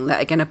seeing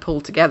that are going to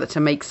pull together to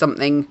make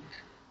something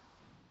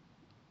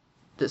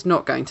that's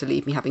not going to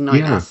leave me having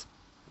nightmares.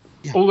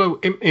 Yeah. Although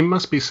it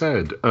must be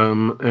said,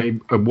 a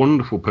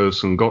wonderful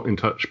person got in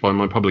touch by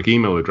my public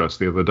email address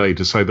the other day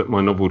to say that my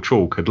novel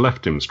Chalk had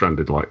left him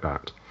stranded like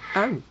that.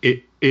 Oh.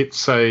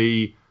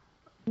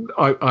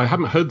 I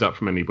haven't heard that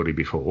from anybody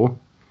before,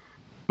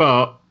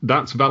 but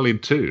that's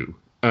valid too.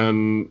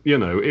 And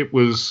it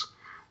was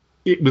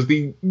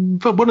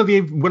one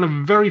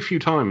of very few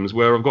times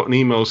where I've got an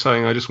email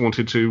saying I just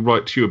wanted to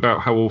write to you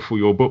about how awful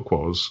your book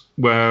was,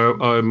 where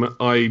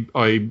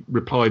I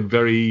replied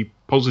very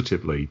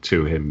positively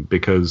to him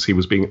because he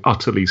was being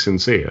utterly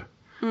sincere,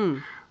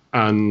 and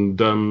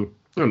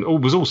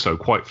it was also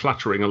quite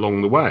flattering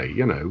along the way,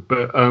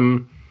 But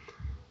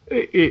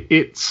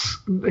it's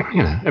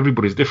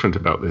everybody's different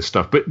about this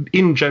stuff, but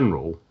in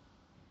general,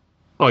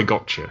 I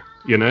got you.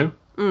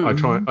 I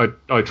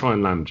try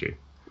and land you.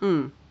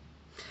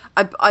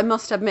 I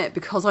must admit,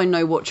 because I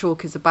know what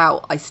Chalk is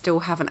about, I still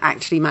haven't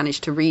actually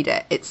managed to read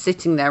it. It's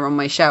sitting there on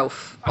my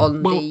shelf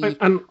on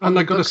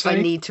the books I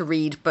need to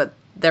read, but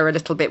they're a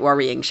little bit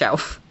worrying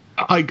shelf.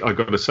 I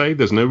got to say,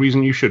 there's no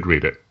reason you should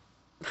read it.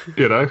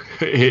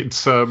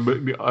 It's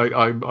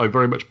I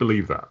very much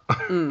believe that.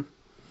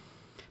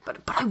 But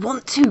I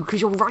want to, because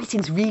your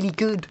writing's really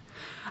good.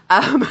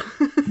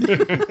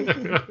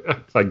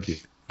 Thank you.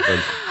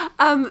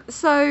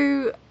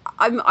 So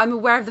I'm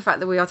aware of the fact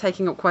that we are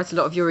taking up quite a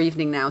lot of your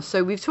evening now.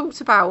 So we've talked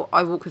about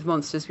I Walk with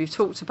Monsters. We've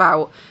talked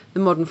about The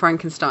Modern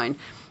Frankenstein.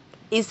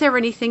 Is there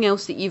anything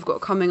else that you've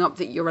got coming up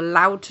that you're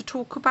allowed to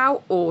talk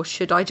about? Or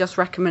should I just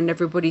recommend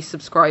everybody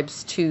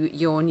subscribes to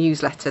your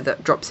newsletter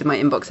that drops in my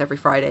inbox every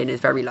Friday and is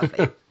very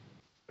lovely?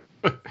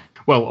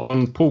 Well,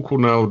 on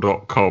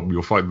paulcornell.com,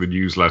 you'll find the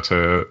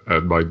newsletter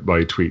and my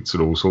tweets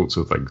and all sorts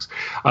of things.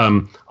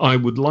 I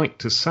would like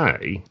to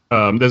say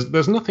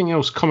there's nothing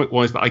else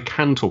comic-wise that I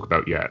can talk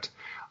about yet.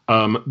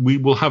 We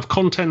will have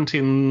content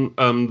in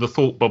the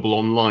Thought Bubble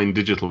Online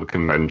digital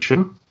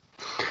convention.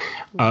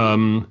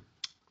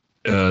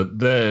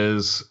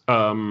 There's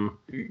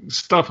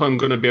stuff I'm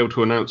going to be able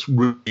to announce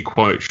really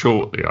quite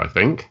shortly, I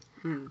think.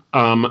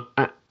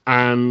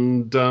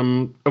 And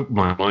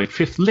my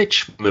fifth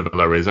Lich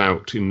novella is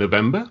out in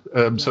November,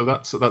 so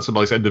that's a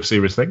nice end of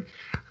series thing.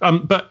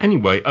 But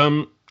anyway,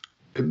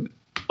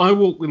 I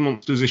Walk with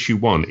Monsters issue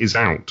 1 is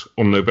out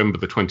on November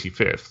the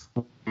 25th.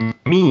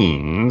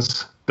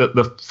 Means that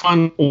the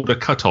final order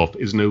cutoff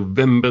is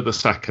November the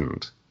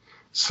 2nd.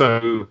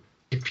 So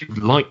if you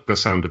like the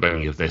sound of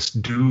any of this,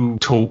 do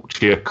talk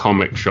to your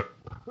comic shop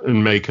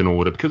and make an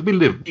order, because we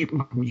live.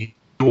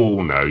 You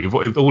all know,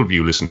 all of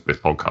you listen to this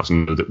podcast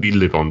know that we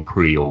live on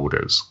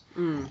pre-orders.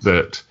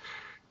 That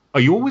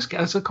you always get,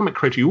 as a comic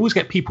creator, you always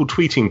get people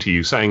tweeting to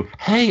you saying,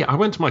 "Hey, I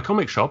went to my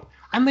comic shop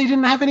and they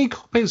didn't have any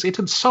copies. It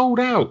had sold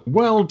out.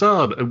 Well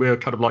done." And we're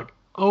kind of like,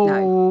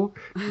 oh.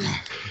 No.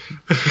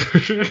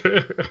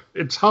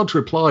 It's hard to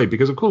reply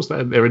because, of course,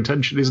 their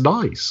intention is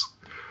nice,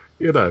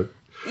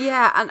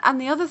 Yeah,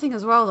 and the other thing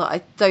as well that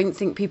I don't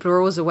think people are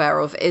always aware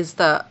of is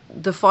that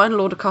the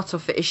final order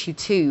cutoff for issue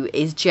 2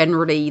 is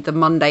generally the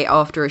Monday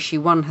after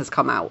issue 1 has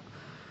come out.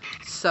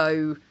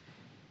 So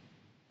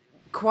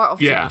quite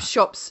often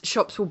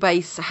shops will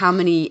base how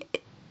many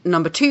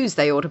number 2s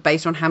they order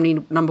based on how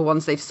many number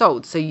 1s they've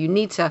sold. So you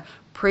need to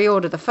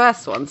pre-order the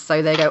first one,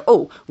 so they go,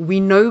 oh, we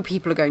know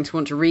people are going to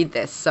want to read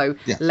this, so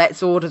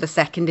let's order the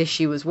second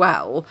issue as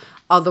well.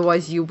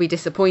 Otherwise you'll be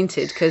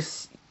disappointed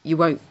because you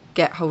won't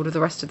get hold of the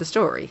rest of the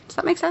story. Does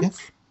that make sense?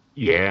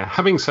 Yeah.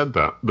 Having said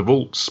that, the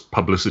Vault's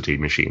publicity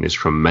machine is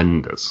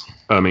tremendous.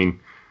 I mean,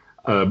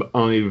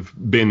 I've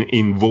been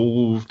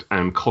involved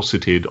and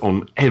cosseted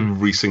on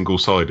every single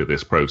side of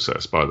this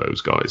process by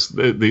those guys.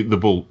 The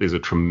Vault is a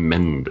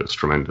tremendous,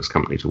 tremendous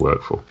company to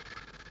work for.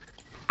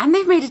 And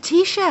they've made a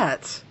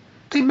T-shirt.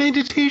 They made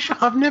a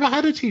T-shirt. I've never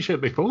had a T-shirt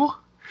before.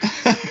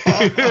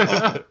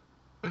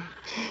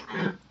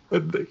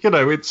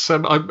 It's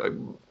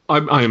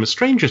I am a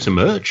stranger to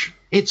merch.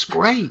 It's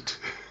great.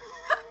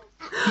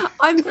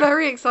 I'm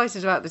very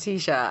excited about the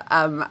T-shirt.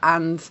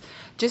 And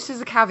just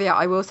as a caveat,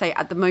 I will say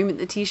at the moment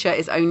the T-shirt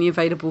is only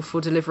available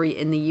for delivery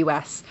in the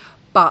US.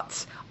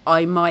 but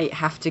I might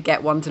have to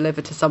get one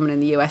delivered to someone in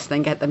the US,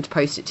 then get them to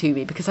post it to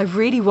me, because I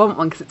really want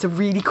one, because it's a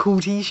really cool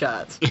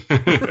T-shirt.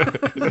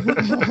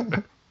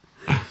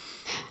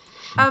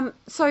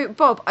 So,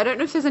 Bob, I don't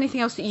know if there's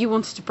anything else that you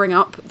wanted to bring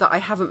up that I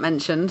haven't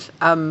mentioned.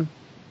 Well,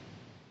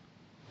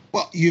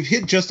 you've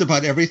hit just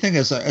about everything,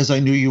 as I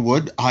knew you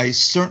would. I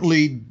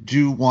certainly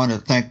do want to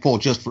thank Paul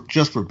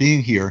just for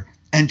being here,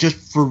 and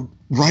just for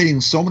writing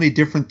so many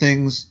different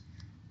things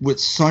with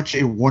such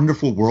a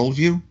wonderful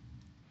worldview.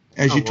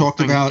 As you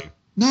talked about,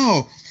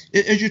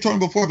 as you talked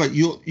before about,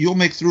 you'll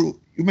make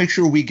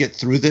sure we get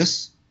through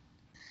this.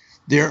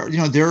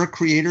 There are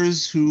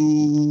creators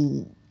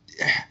who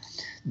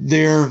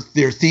their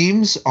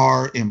themes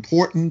are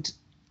important,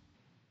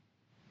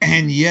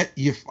 and yet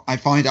I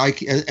find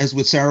as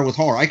with Sarah with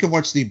horror, I can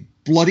watch the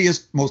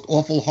bloodiest, most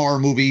awful horror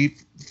movie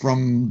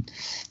from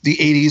the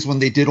 80s when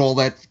they did all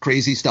that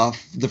crazy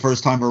stuff the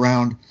first time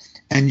around,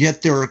 and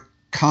yet there are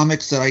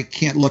comics that I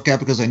can't look at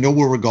because I know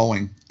where we're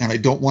going, and I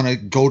don't want to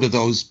go to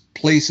those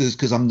places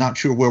because I'm not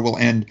sure where we'll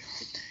end.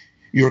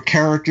 Your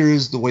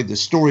characters, the way the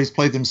stories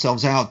play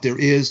themselves out,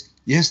 there's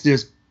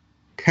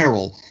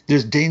peril,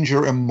 there's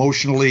danger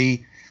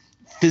emotionally,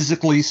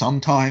 physically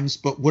sometimes,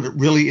 but what it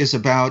really is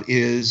about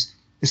is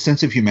a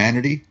sense of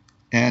humanity,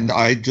 and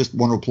I just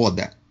want to applaud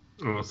that.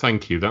 Oh,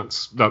 thank you.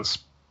 That's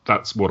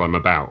what I'm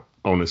about,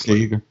 honestly.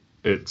 There you go.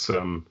 It's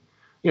and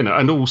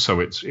also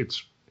it's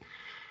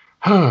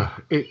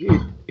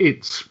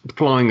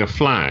flying a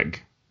flag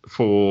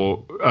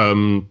for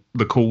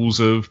the cause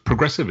of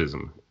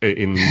progressivism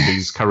in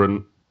these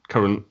current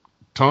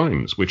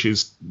times, which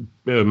is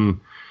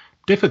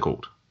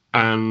difficult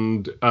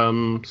and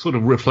sort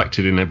of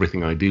reflected in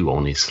everything I do,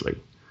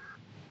 honestly.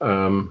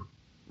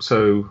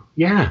 So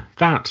yeah,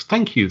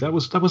 thank you. That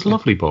was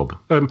lovely, Bob.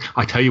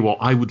 I tell you what,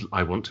 I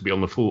want to be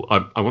on the full.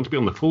 I want to be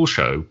on the full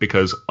show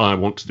because I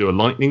want to do a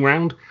lightning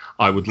round.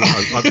 I've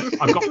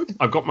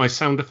got my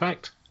sound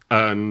effect.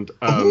 And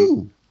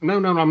no,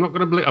 I'm not going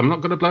to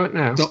blow it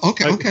now. So,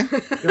 okay.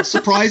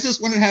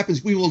 Surprises when it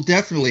happens. We will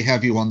definitely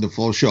have you on the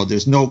full show.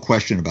 There's no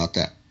question about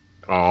that.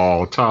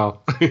 Oh, Tar.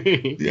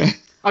 Yeah.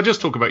 I'll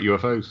just talk about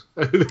UFOs.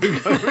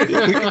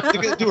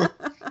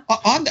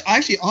 On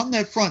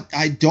that front,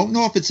 I don't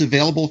know if it's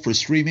available for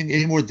streaming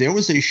anymore. There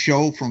was a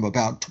show from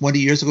about 20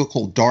 years ago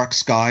called Dark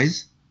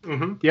Skies.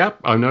 Mm-hmm. Yeah,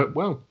 I know it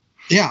well.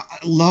 Yeah, I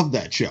love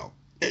that show.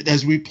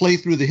 As we play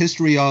through the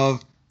history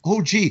of,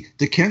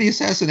 the Kennedy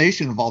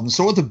assassination involved, and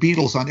so are the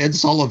Beatles on Ed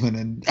Sullivan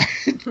and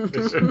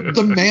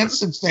the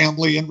Manson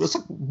family. And it's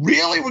like,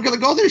 really? We're going to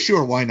go there?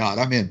 Sure, why not?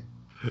 I'm in.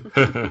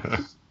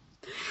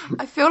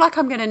 I feel like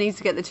I'm going to need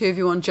to get the two of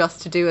you on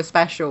just to do a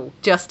special,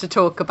 just to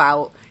talk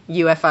about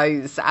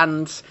UFOs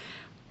and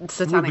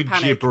Satanic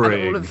Panic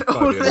and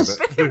all of this.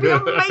 It would be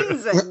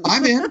amazing.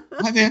 I'm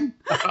in.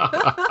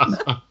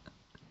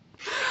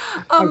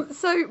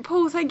 So,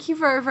 Paul, thank you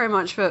very, very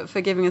much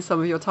for giving us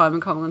some of your time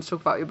and coming on to talk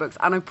about your books.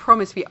 And I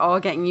promise we are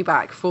getting you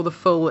back for the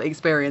full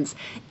experience,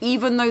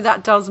 even though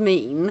that does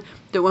mean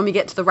that when we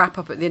get to the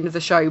wrap-up at the end of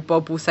the show,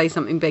 Bob will say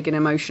something big and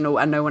emotional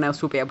and no one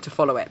else will be able to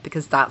follow it,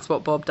 because that's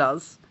what Bob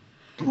does.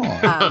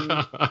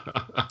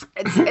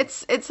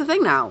 It's a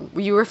thing now.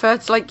 You refer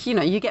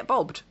to, you get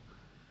bobbed.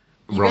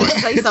 You right.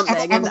 say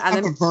something and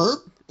then... a verb?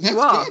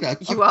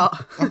 That's you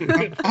are.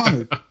 I'm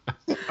honored.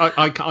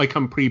 I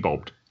come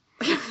pre-bobbed.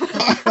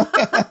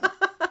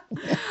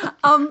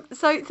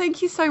 So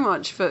thank you so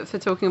much for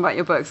talking about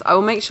your books. I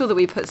will make sure that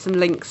we put some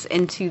links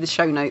into the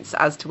show notes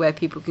as to where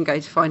people can go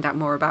to find out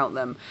more about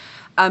them.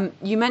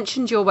 You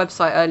mentioned your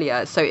website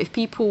earlier, so if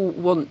people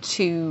want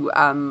to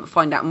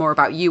find out more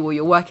about you or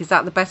your work, is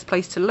that the best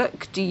place to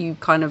look?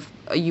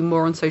 Are you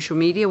more on social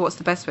media? What's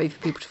the best way for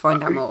people to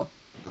find out more?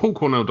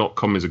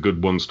 PaulCornell.com is a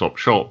good one-stop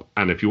shop,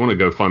 and if you want to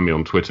go find me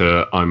on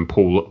Twitter, I'm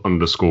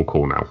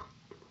Paul_Cornell.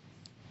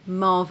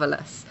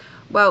 Marvellous.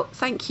 Well,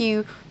 thank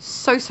you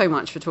so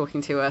much for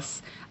talking to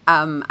us,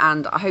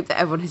 and I hope that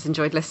everyone has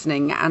enjoyed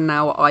listening, and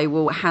now I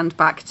will hand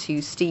back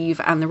to Steve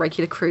and the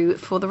regular crew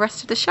for the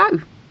rest of the show.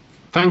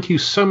 Thank you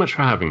so much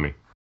for having me.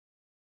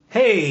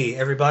 Hey,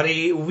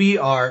 everybody. We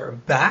are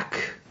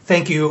back.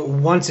 Thank you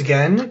once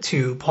again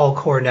to Paul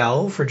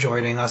Cornell for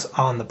joining us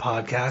on the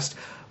podcast.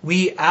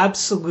 We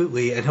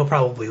absolutely, and he'll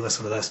probably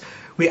listen to this,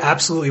 we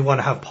absolutely want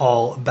to have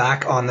Paul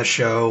back on the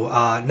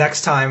show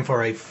next time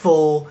for a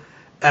full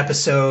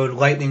episode,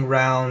 lightning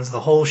rounds, the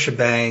whole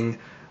shebang.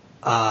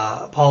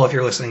 Paul, if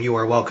you're listening, you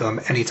are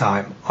welcome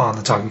anytime on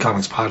the Talking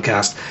Comics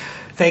podcast.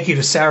 Thank you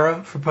to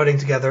Sarah for putting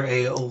together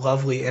a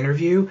lovely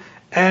interview,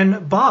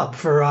 and Bob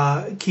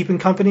for keeping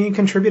company and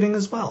contributing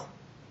as well.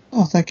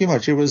 Oh, thank you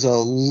much. It was a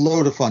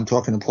load of fun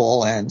talking to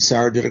Paul, and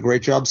Sarah did a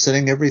great job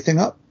setting everything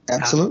up.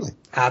 Absolutely.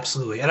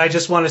 Absolutely. And I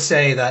just want to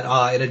say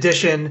that in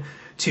addition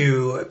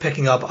to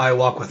picking up I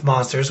Walk with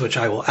Monsters, which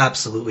I will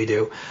absolutely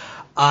do,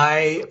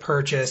 I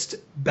purchased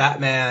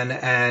Batman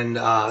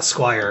and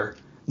Squire.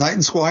 Knight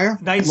and Squire?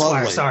 Knight and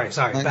Lovely. Squire,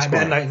 sorry. Knight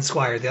Batman, Knight and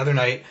Squire the other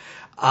night.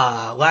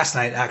 Last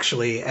night,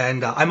 actually.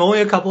 And I'm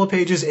only a couple of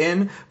pages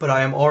in, but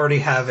I am already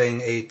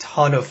having a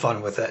ton of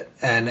fun with it.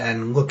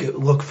 And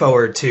look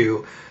forward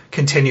to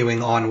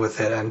continuing on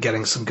with it and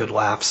getting some good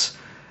laughs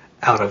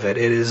out of it.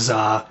 It is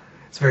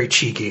it's very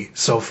cheeky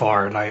so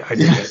far, and I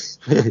dig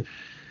it.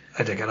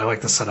 I dig it. I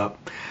like the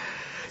setup.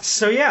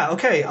 So yeah,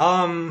 okay.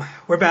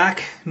 We're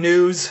back.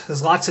 News.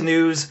 There's lots of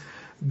news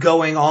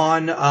going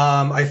on.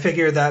 I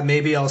figure that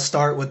maybe I'll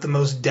start with the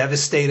most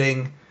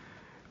devastating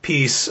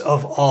piece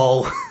of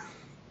all.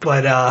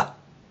 But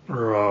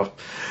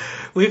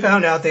we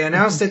found out, they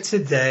announced it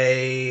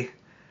today.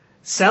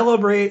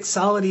 Celebrate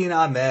Saladin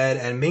Ahmed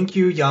and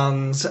Minkyu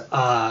Young's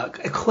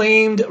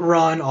acclaimed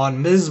run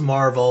on Ms.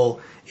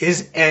 Marvel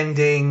is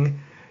ending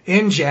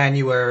in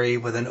January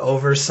with an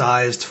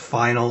oversized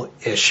final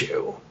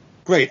issue.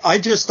 Great. I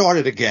just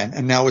started again,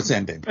 and now it's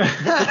ending.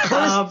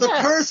 The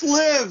curse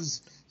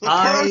lives. The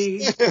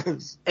curse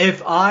lives.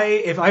 If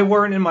I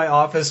weren't in my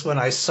office when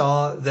I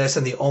saw this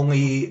and the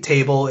only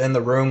table in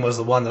the room was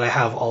the one that I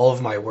have all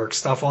of my work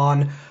stuff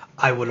on,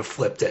 I would have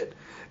flipped it,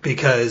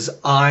 because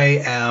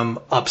I am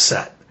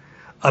upset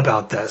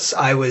about this.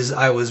 I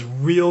was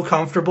real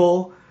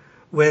comfortable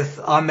with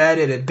Ahmed.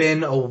 It had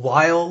been a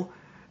while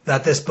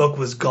that this book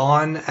was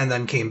gone and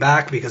then came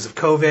back because of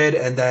COVID.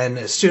 And then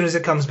as soon as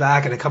it comes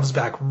back, and it comes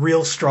back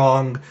real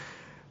strong,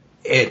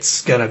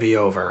 it's going to be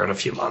over in a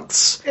few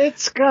months.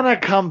 It's going to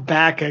come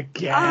back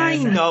again. I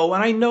know,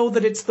 and I know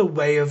that it's the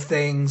way of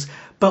things,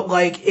 but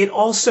like, it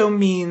also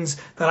means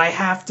that I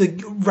have to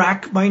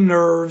rack my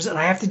nerves and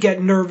I have to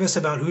get nervous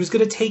about who's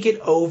going to take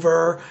it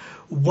over.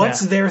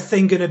 What's their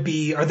thing going to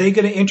be? Are they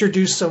going to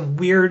introduce some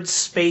weird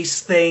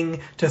space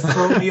thing to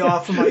throw me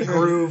off of my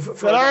groove?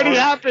 That already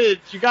happened.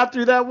 You got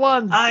through that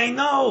one. I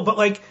know, but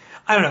like,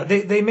 I don't know.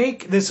 They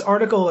make this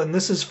article, and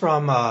this is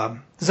from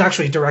this is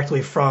actually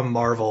directly from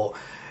Marvel.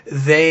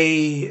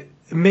 They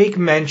make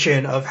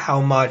mention of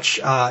how much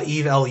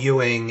Eve L.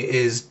 Ewing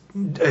is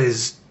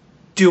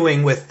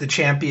doing with the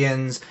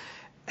Champions,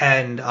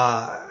 and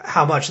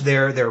how much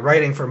they're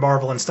writing for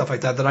Marvel and stuff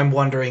like that. That I'm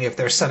wondering if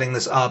they're setting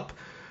this up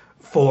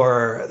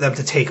for them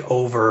to take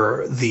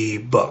over the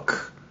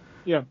book.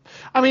 Yeah,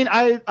 I mean,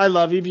 I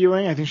love Eve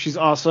Ewing. I think she's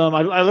awesome.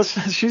 I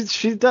listen.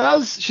 She's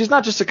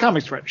not just a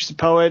comics writer. She's a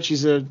poet.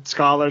 She's a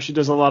scholar. She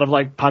does a lot of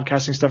like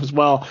podcasting stuff as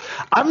well.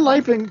 I'm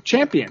liking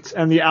Champions,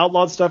 and the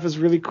Outlawed stuff is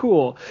really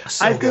cool.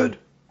 Good.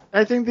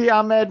 I think the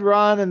Ahmed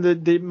run and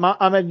the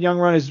Ahmed Young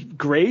run is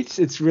great.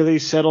 It's really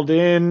settled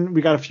in.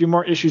 We got a few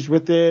more issues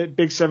with it.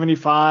 Big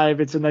 75.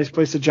 It's a nice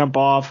place to jump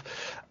off.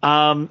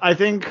 I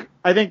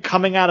think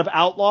coming out of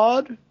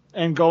Outlawed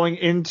and going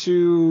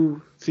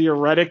into,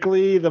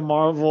 theoretically, the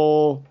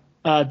Marvel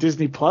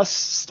Disney Plus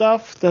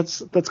stuff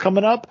that's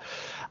coming up,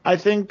 I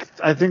think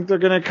they're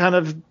going to kind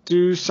of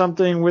do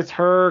something with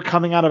her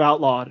coming out of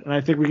Outlawed, and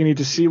I think we need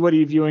to see what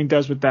Eve Ewing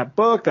does with that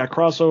book, that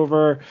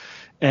crossover,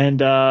 and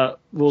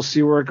we'll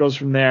see where it goes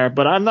from there.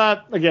 But I'm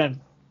not,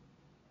 again,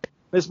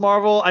 Miss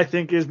Marvel, I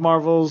think, is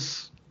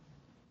Marvel's,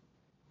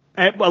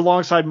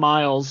 alongside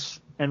Miles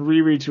and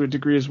Riri to a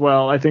degree as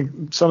well, I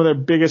think some of their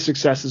biggest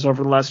successes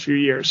over the last few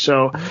years.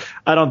 So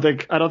I don't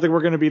think we're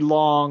going to be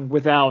long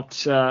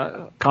without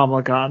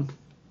Kamala Khan.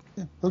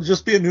 It'll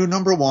just be a new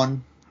number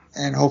one,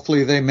 and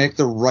hopefully they make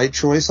the right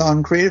choice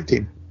on creative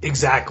team.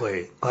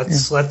 Exactly.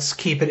 Let's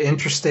keep it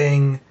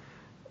interesting.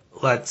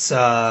 Let's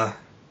not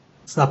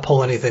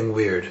pull anything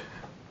weird.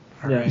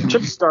 Yeah,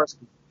 Chip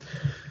Zdarsky.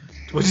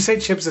 Would you say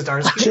Chip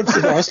Zdarsky? Chip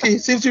Zdarsky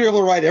seems to be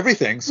able to write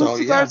everything. So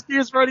Chip Zdarsky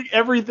is writing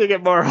everything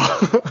at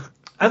Marvel.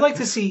 I'd like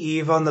to see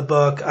Eve on the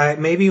book.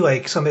 Maybe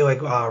like somebody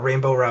like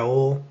Rainbow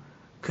Rowell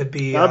could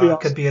be awesome.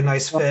 Could be a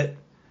nice fit.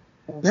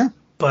 Yeah.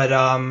 But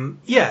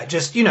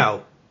just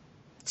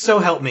so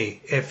help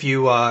me if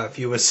you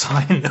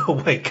assign a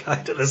white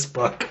guy to this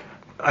book,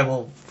 I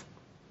will.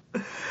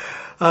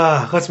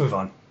 Let's move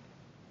on.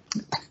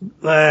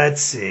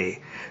 Let's see.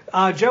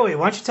 Joey,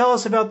 why don't you tell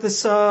us about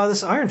this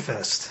Iron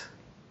Fist?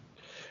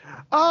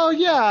 Oh,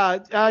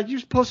 yeah.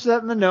 You posted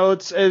that in the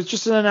notes. It's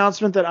just an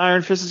announcement that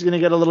Iron Fist is going to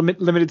get a little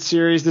limited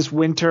series this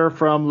winter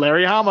from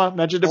Larry Hama.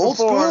 Mentioned it before.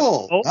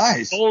 School.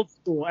 Nice. Old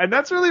school. And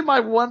that's really my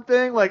one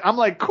thing. Like, I'm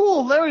like,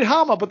 cool, Larry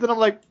Hama. But then I'm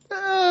like,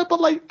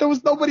 but like, there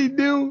was nobody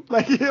new.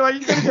 Like, you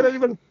couldn't get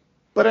anybody.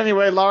 But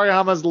anyway, Larry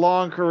Hama's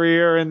long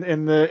career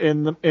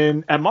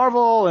at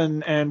Marvel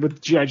and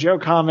with G.I. Joe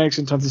comics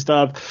and tons of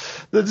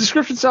stuff. The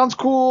description sounds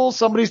cool.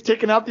 Somebody's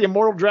taking out the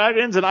Immortal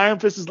Dragons, and Iron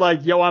Fist is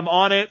like, yo, I'm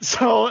on it.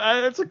 So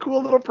it's a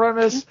cool little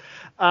premise.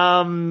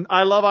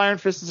 I love Iron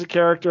Fist as a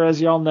character,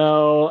 as y'all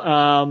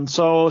know.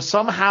 So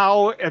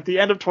somehow at the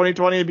end of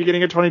 2020 and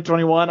beginning of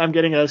 2021, I'm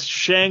getting a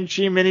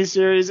Shang-Chi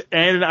miniseries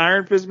and an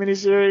Iron Fist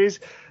miniseries.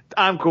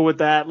 I'm cool with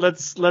that.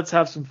 Let's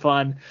have some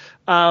fun.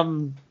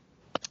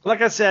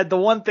 Like I said, the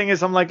one thing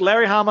is I'm like,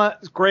 Larry Hama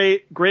is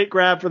great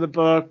grab for the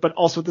book, but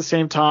also at the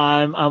same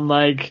time, I'm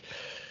like,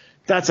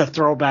 that's a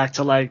throwback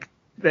to like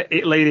the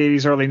late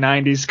 80s, early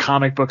 90s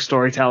comic book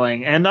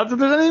storytelling. And not that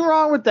there's anything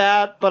wrong with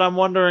that, but I'm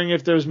wondering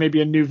if there's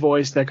maybe a new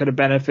voice that could have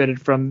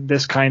benefited from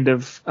this kind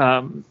of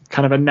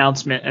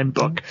announcement and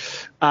book.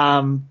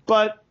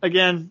 But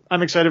again,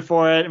 I'm excited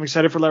for it. I'm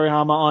excited for Larry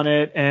Hama on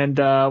it, and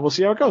we'll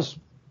see how it goes.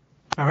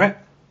 All right.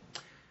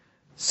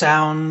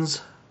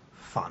 Sounds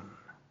fun.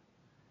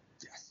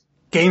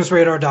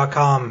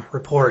 GamesRadar.com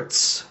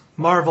reports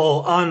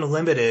Marvel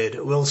Unlimited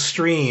will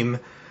stream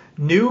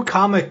new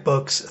comic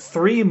books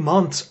 3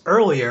 months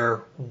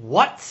earlier.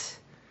 What?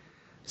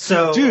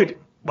 So, dude,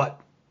 what?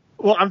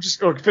 Well, I'm just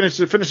going to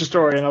finish the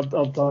story, and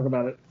I'll talk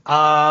about it.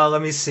 Let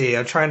me see.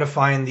 I'm trying to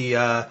find the.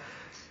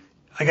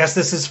 I guess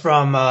this is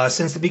from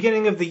since the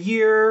beginning of the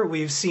year.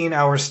 We've seen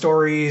our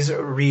stories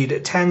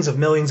read tens of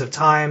millions of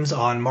times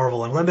on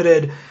Marvel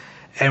Unlimited.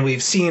 And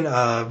we've seen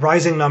a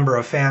rising number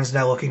of fans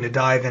now looking to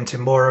dive into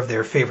more of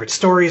their favorite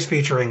stories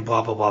featuring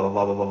blah, blah, blah, blah,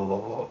 blah, blah, blah,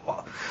 blah,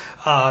 blah,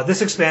 blah.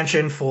 This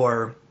expansion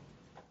for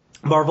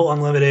Marvel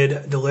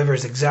Unlimited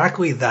delivers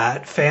exactly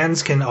that.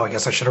 Fans can... Oh, I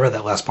guess I should have read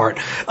that last part.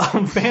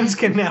 Fans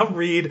can now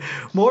read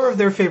more of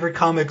their favorite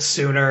comics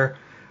sooner.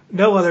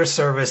 No other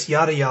service,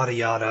 yada, yada,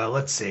 yada.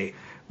 Let's see.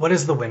 What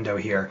is the window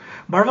here?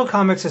 Marvel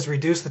Comics has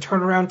reduced the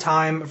turnaround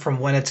time from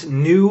when its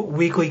new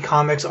weekly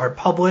comics are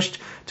published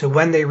to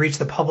when they reach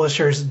the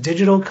publisher's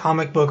digital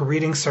comic book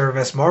reading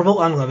service, Marvel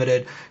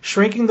Unlimited,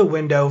 shrinking the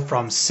window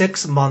from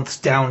 6 months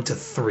down to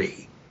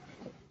 3.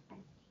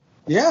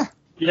 Yeah.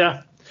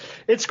 Yeah.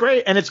 It's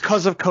great, and it's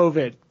because of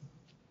COVID.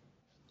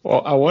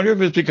 Well, I wonder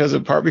if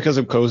it's part because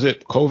of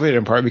COVID,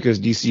 and part because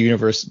DC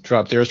Universe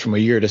dropped theirs from a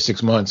year to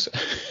 6 months.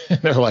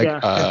 They're like,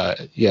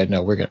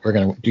 no, we're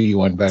gonna do you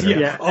one better.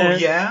 Yeah. Oh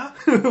yeah.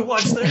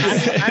 Watch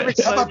this. I'm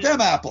excited. How about them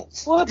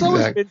apples? Well, it's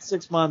always been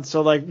 6 months,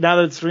 so like now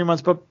that it's 3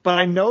 months, but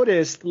I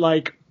noticed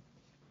like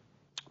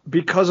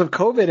because of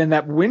COVID and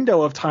that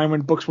window of time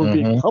when books were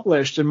being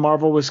published, and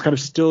Marvel was kind of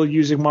still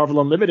using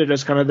Marvel Unlimited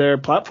as kind of their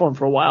platform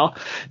for a while.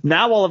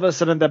 Now all of a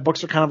sudden that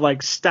books are kind of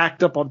like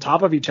stacked up on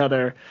top of each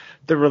other.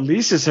 The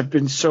releases have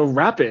been so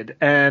rapid,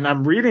 and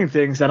I'm reading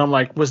things that I'm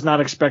like was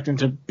not expecting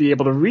to be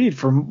able to read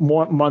for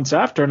more months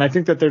after, and I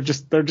think that they're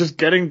just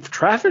getting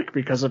traffic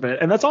because of it,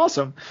 and that's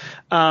awesome.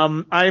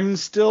 I'm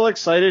still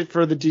excited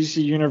for the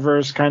DC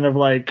Universe kind of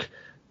like,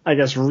 I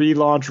guess,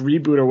 relaunch,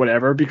 reboot, or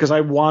whatever, because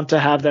I want to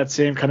have that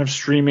same kind of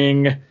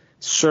streaming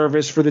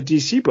service for the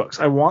DC books.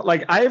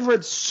 I've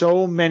read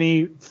so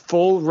many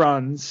full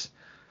runs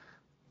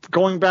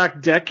going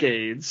back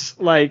decades,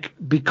 like,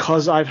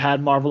 because I've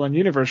had Marvel and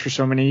Universe for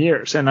so many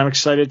years, and I'm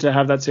excited to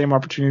have that same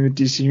opportunity with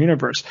DC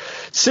Universe.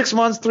 6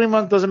 months, 3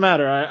 months, doesn't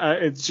matter.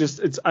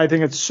 I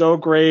think it's so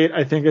great.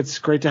 I think it's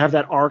great to have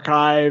that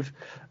archive,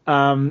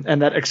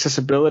 and that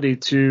accessibility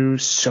to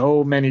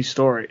so many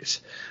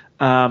stories.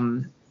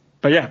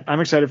 But yeah, I'm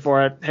excited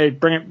for it. Hey,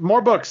 bring it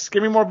more books.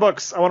 Give me more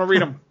books. I want to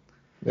read them.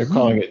 They're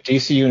calling it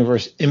DC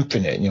Universe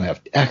Infinite, and you'll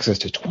have access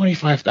to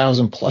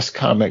 25,000 plus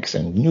comics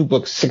and new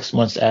books 6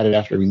 months added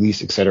after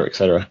release, et cetera, et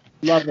cetera.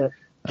 Love it.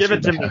 Give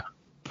it to me.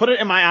 Put it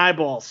in my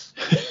eyeballs.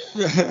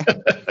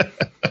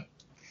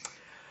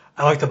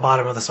 I like the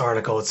bottom of this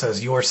article. It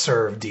says, "You're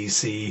served,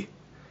 DC."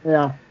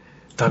 Yeah.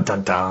 Dun,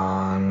 dun,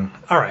 dun.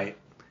 All right.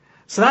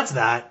 So that's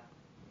that.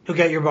 You'll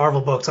get your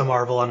Marvel books on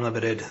Marvel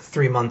Unlimited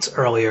 3 months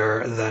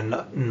earlier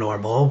than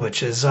normal,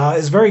 which is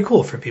very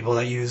cool for people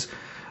that use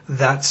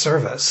that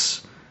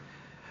service.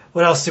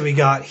 What else do we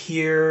got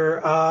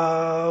here?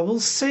 We'll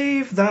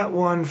save that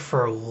one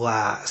for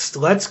last.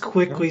 Let's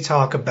quickly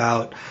talk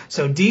about...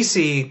 So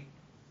DC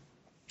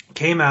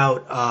came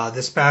out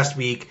this past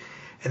week,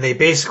 and they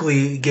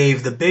basically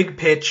gave the big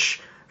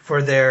pitch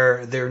for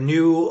their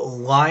new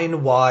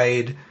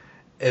line-wide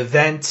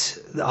event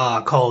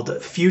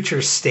called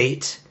Future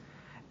State.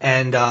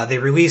 And they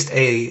released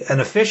an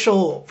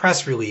official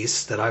press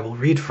release that I will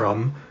read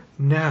from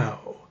now.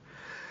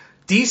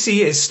 DC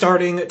is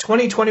starting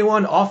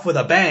 2021 off with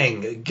a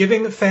bang,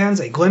 giving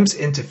fans a glimpse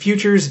into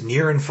futures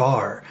near and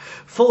far.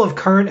 Full of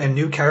current and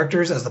new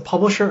characters, as the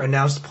publisher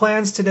announced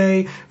plans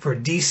today for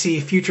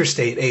DC Future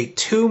State, a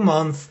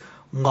 2-month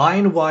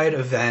line-wide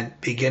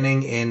event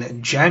beginning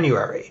in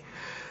January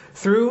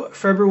through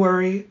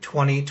February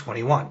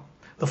 2021.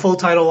 The full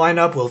title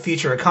lineup will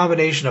feature a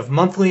combination of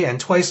monthly and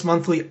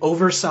twice-monthly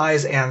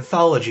oversized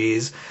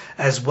anthologies,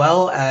 as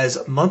well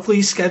as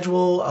monthly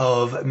schedule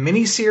of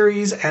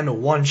miniseries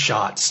and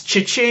one-shots.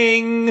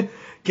 Cha-ching!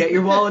 Get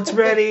your wallets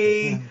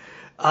ready!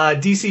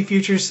 DC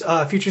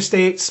Future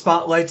State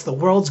spotlights the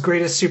world's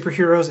greatest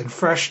superheroes in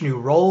fresh new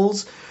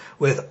roles,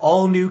 with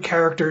all new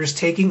characters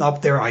taking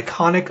up their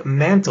iconic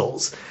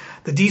mantles.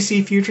 The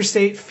DC Future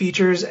State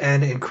features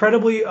an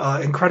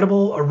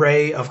incredible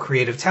array of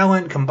creative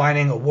talent,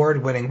 combining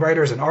award-winning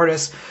writers and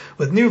artists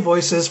with new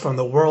voices from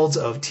the worlds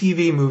of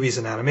TV, movies,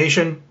 and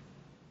animation.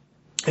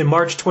 In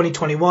March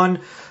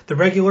 2021, the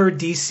regular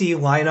DC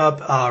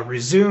lineup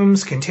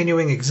resumes,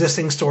 continuing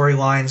existing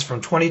storylines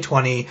from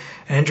 2020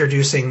 and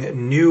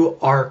introducing new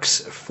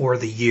arcs for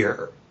the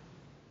year.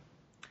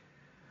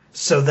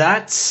 So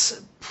that's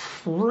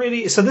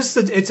pretty. So this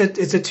is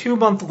it's a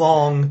 2-month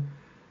long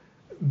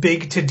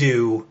big to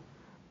do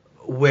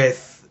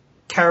with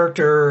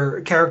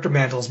character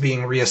mantles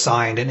being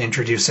reassigned and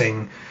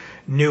introducing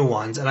new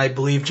ones. And I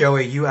believe,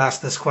 Joey, you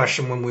asked this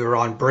question when we were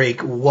on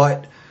break.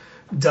 What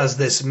does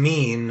this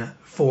mean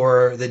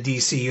for the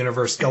DC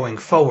universe going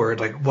forward?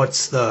 Like,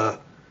 what's the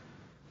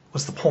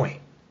point?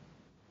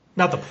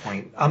 Not the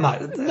point. I'm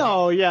not.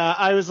 No, yeah,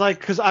 I was like,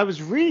 because I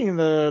was reading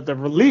the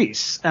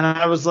release, and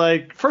I was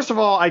like, first of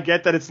all, I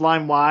get that it's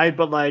line wide,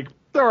 but like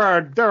there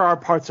are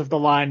parts of the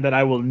line that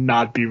I will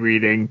not be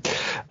reading.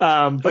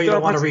 But you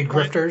don't want to read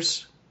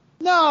Grifters?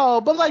 No,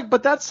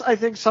 but that's I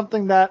think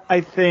something that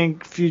I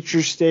think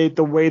Future State,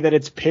 the way that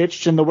it's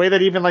pitched and the way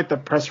that even like the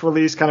press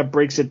release kind of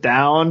breaks it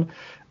down,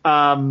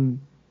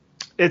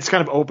 it's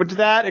kind of open to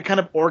that. It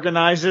kind of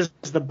organizes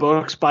the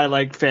books by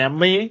like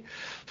family.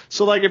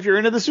 So, like, if you're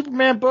into the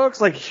Superman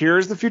books, like,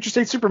 here's the Future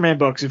State Superman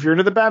books. If you're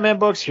into the Batman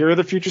books, here are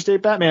the Future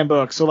State Batman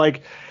books. So,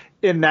 like,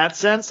 in that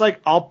sense, like,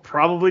 I'll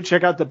probably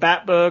check out the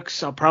Bat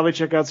books. I'll probably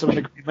check out some of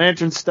the Green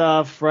Lantern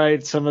stuff,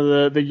 right? Some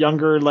of the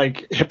younger,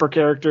 like, hipper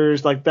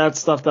characters, like, that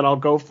stuff that I'll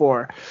go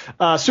for.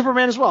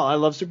 Superman as well. I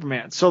love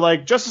Superman. So,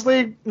 like, Justice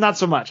League, not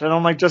so much. I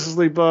don't like Justice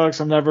League books.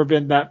 I've never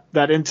been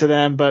that into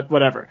them, but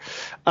whatever.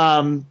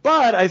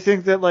 But I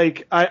think that,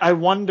 like, I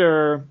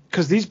wonder,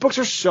 because these books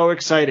are so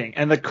exciting,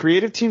 and the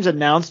creative teams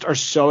announced are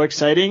so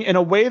exciting in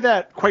a way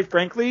that, quite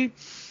frankly,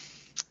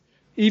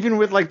 even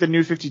with like the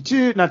New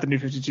 52, not the New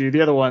 52,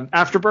 the other one,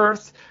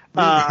 Afterbirth,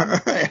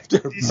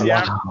 DC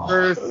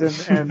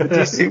Afterbirth, and the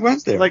DC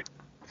Wednesday, like,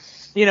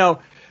 you know,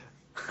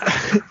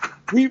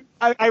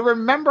 I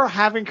remember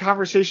having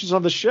conversations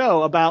on the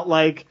show about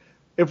like,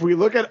 if we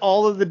look at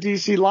all of the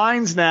DC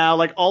lines now,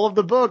 like all of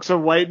the books are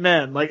white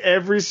men, like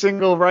every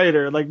single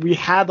writer, like we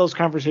had those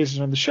conversations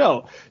on the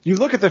show. You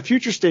look at the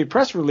Future State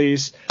press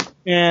release,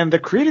 and the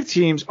creative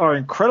teams are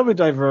incredibly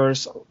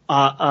diverse.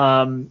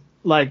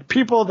 Like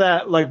people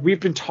that like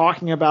we've been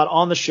talking about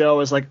on the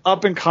show as like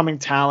up and coming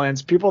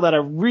talents, people that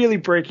are really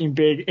breaking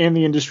big in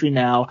the industry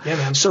now. Yeah,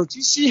 man. So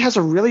DC has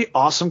a really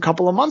awesome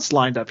couple of months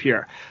lined up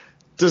here.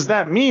 Does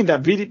that mean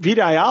that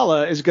Vita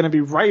Ayala is going to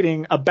be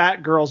writing a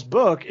Batgirl's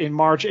book in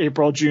March,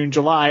 April, June,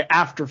 July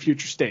after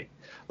Future State?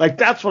 Like,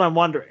 that's what I'm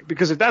wondering.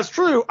 Because if that's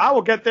true, I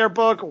will get their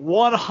book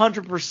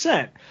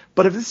 100%.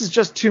 But if this is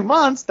just 2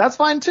 months, that's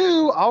fine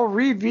too. I'll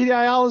read Vita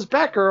Ayala's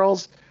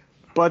Batgirls.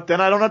 But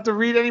then I don't have to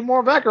read any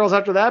more Batgirls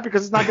after that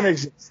because it's not going to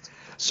exist.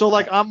 So,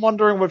 like, I'm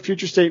wondering what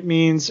Future State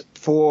means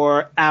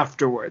for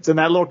afterwards. And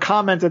that little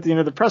comment at the end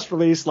of the press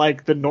release,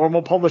 like, the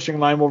normal publishing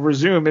line will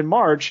resume in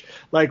March.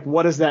 Like,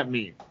 what does that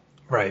mean?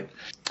 Right.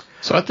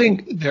 So I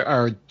think there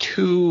are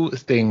two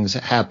things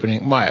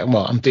happening.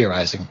 Well, I'm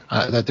theorizing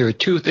that there are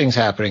two things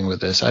happening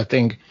with this. I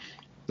think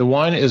the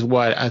one is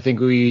what I think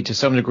we, to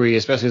some degree,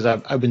 especially as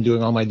I've been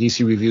doing all my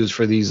DC reviews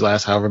for these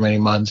last however many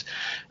months,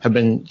 have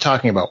been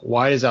talking about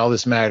why does all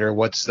this matter?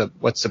 What's the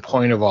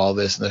point of all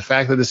this? And the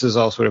fact that this is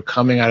all sort of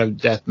coming out of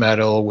death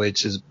metal,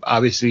 which is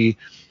obviously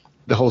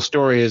the whole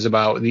story is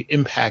about the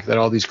impact that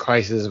all these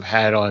crises have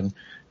had on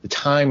the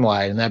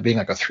timeline, and that being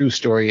like a through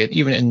story, and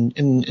even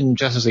in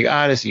Justice League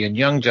Odyssey and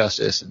Young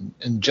Justice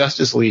and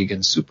Justice League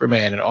and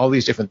Superman and all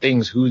these different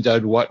things, who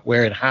did what,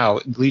 where, and how.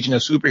 Legion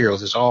of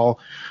Superheroes is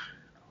all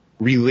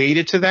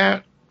related to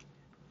that.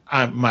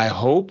 My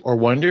hope or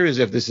wonder is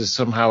if this is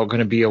somehow going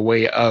to be a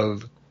way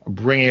of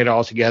bringing it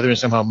all together and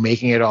somehow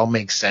making it all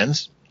make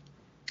sense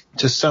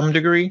to some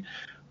degree.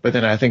 But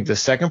then I think the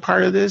second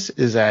part of this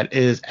is that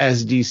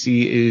as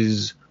DC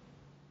is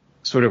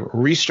sort of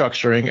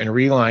restructuring and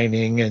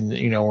realigning, and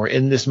we're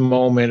in this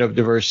moment of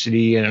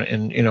diversity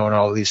and and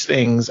all these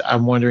things,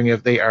 I'm wondering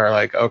if they are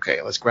like,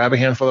 okay, let's grab a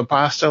handful of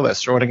pasta,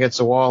 let's throw it against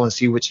the wall and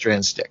see which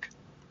strands stick,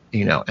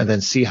 and then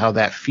see how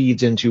that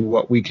feeds into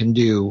what we can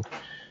do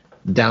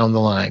down the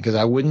line. Because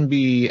I wouldn't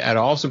be at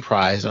all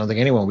surprised, I don't think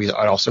anyone would be at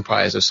all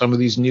surprised if some of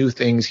these new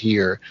things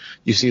here,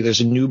 you see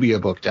there's a Nubia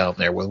book down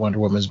there with Wonder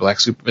Woman's black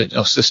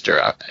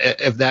sister.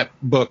 If that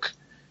book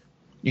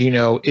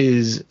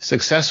is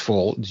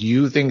successful, do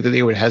you think that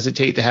they would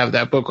hesitate to have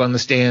that book on the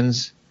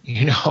stands,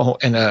 in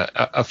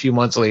a few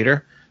months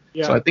later?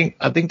 Yeah. So I think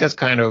that's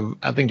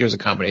I think there's a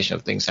combination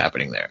of things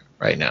happening there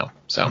right now.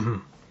 So. Mm-hmm.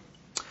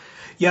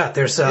 Yeah,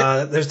 there's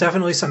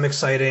definitely some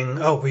exciting.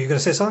 Oh, were you going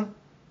to say something?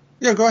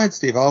 Yeah, go ahead,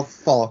 Steve. I'll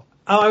follow.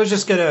 Oh, I was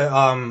just going to.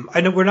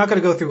 I know we're not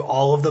going to go through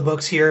all of the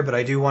books here, but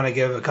I do want to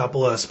give a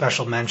couple of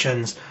special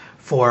mentions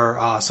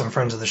for some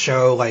friends of the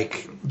show.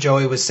 Like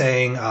Joey was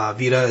saying,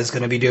 Vita is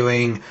going to be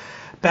doing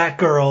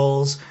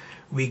Batgirls.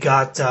 We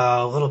got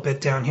a little bit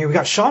down here. We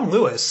got Sean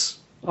Lewis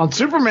on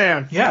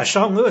Superman. Yeah,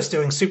 Sean Lewis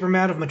doing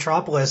Superman of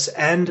Metropolis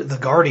and The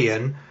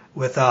Guardian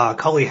with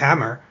Cully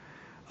Hamner.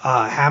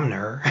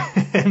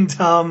 And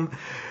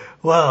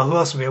well, who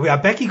else we got? We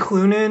got Becky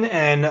Cloonan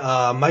and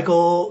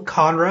Michael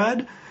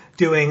Conrad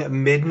doing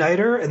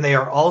Midnighter, and they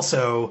are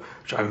also,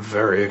 which I'm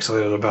very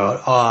excited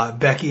about,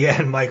 Becky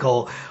and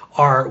Michael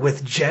are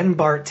with Jen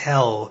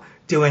Bartel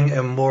doing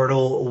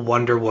Immortal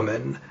Wonder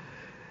Woman.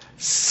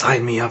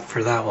 Sign me up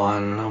for that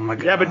one. Oh my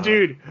god. Yeah, but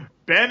dude,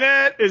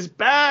 Bennett is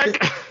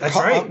back. That's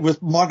right.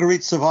 With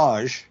Marguerite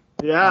Sauvage.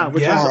 Yeah,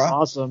 which is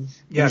awesome.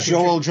 Yeah,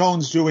 Joel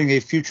Jones doing a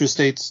Future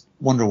States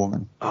Wonder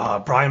Woman.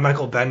 Brian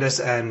Michael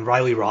Bendis and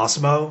Riley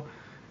Rossmo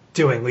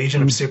doing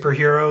Legion of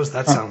Superheroes.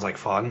 That sounds like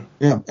fun.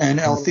 Yeah, and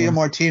Althea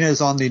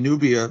Martinez on the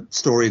Nubia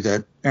story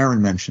that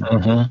Aaron mentioned.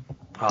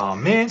 Mm-hmm. Oh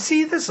man,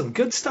 see, there's some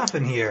good stuff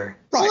in here.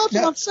 Right. Well, that's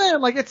what I'm saying.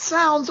 Like, it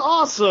sounds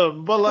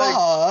awesome, but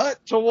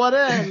like, to what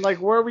end? Like,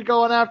 where are we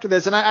going after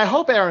this? And I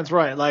hope Aaron's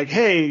right. Like,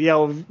 hey,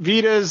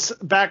 Vita's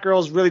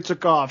Batgirls really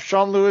took off.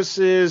 Sean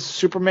Lewis's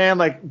Superman,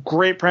 like,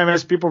 great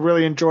premise. People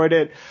really enjoyed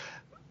it.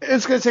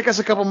 It's going to take us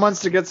a couple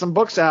months to get some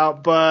books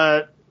out,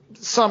 but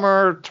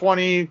summer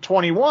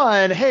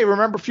 2021, hey,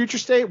 remember Future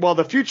State? Well,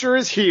 the future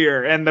is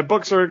here, and the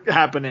books are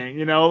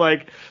happening,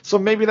 so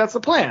maybe that's the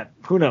plan.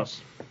 Who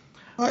knows?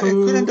 It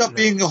could end up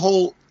being a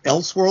whole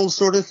Elseworld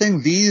sort of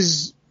thing.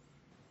 These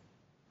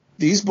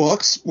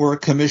books were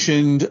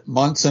commissioned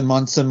months and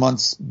months and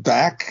months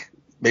back,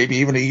 maybe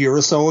even a year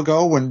or so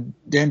ago when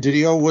Dan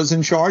Didio was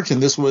in charge,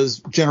 and this was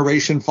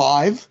Generation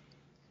 5.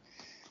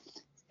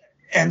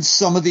 And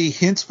some of the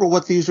hints for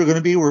what these were going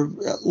to be were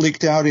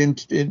leaked out to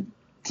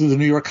the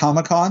New York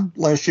Comic Con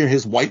last year,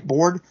 his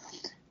whiteboard.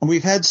 And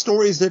we've had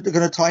stories that are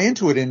going to tie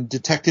into it in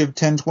Detective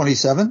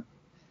 1027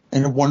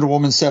 and Wonder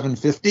Woman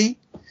 750.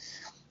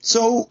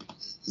 So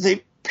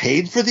they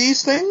paid for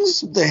these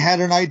things. They had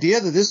an idea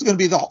that this is going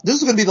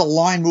to be the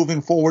line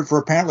moving forward for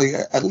apparently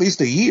at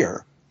least a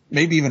year,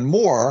 maybe even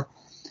more,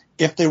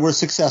 if they were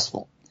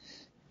successful.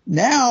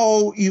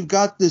 Now you've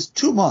got this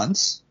 2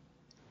 months,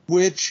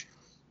 which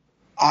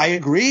I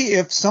agree,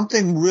 if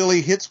something really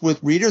hits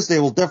with readers, they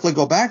will definitely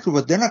go back to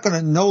it. They're not going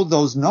to know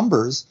those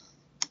numbers.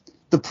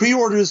 The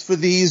pre-orders for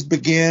these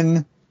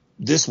begin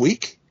this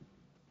week,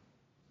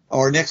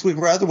 or next week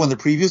rather, when the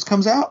previews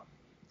comes out.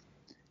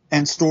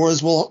 And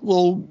stores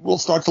will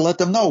start to let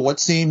them know what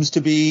seems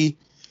to be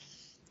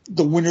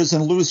the winners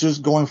and losers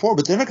going forward.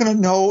 But they're not going to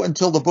know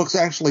until the books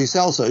actually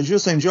sell. So as you're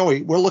saying,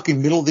 Joey, we're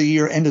looking middle of the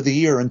year, end of the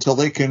year, until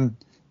they can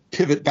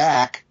pivot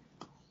back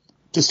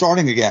to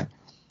starting again.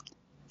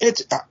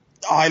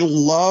 I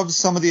love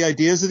some of the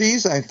ideas of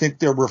these. I think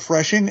they're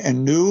refreshing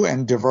and new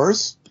and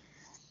diverse.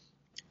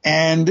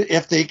 And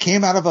if they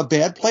came out of a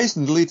bad place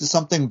and lead to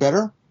something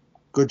better,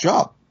 good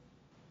job.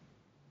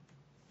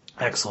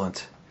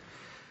 Excellent.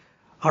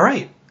 All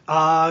right.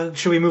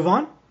 Should we move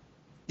on?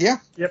 Yeah.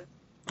 Yep.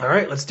 All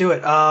right, let's do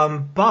it.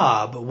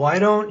 Bob, why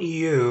don't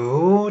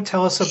you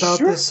tell us about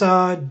this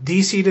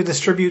DC to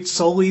distribute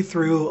solely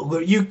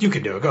through... You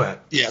can do it. Go ahead.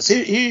 Yes,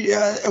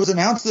 it was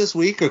announced this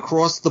week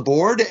across the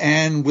board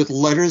and with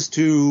letters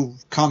to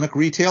comic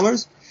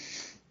retailers.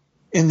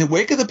 In the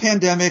wake of the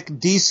pandemic,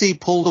 DC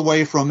pulled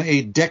away from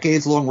a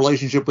decades-long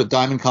relationship with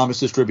Diamond Comics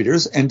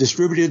distributors and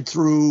distributed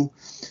through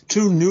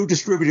 2 new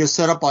distributors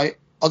set up by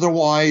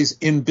otherwise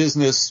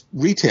in-business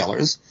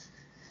retailers.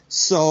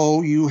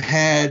 So you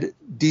had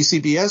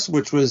DCBS,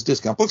 which was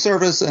Discount Book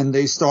Service, and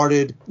they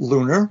started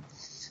Lunar.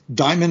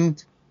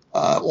 Diamond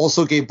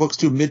also gave books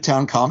to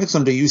Midtown Comics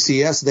under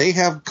UCS. They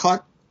have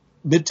cut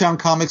Midtown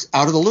Comics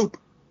out of the loop.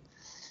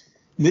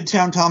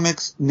 Midtown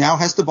Comics now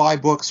has to buy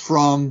books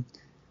from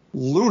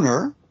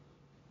Lunar,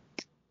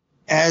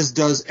 as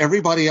does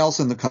everybody else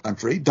in the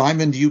country.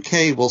 Diamond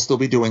UK will still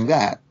be doing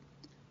that.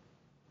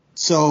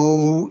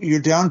 So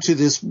you're down to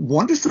this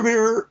one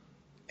distributor,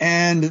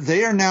 and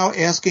they are now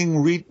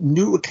asking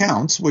new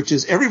accounts, which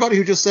is everybody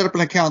who just set up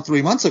an account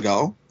 4 months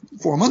ago,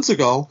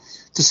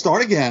 to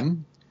start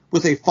again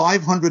with a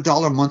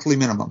 $500 monthly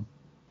minimum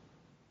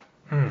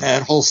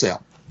at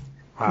wholesale.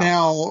 Wow.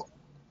 Now,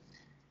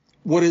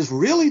 what is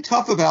really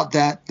tough about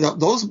that,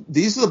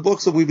 these are the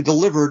books that we've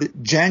delivered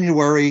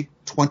January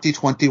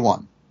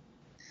 2021.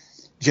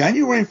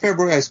 January and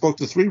February, I spoke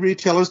to 3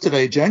 retailers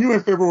today. January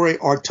and February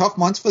are tough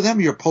months for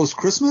them. You're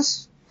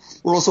post-Christmas.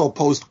 We're also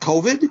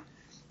post-COVID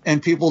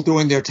and people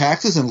doing their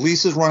taxes and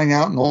leases running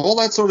out and all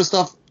that sort of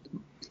stuff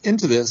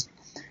into this.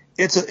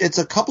 It's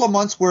a couple of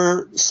months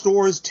where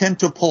stores tend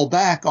to pull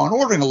back on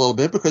ordering a little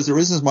bit because there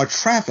isn't as much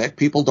traffic.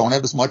 People don't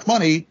have as much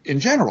money in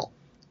general.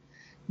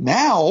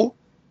 Now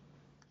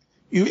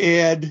you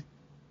add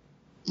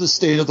the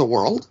state of the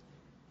world,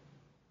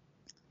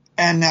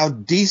 and now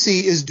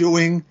DC is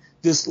doing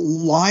this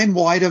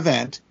line-wide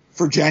event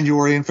for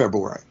January and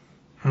February.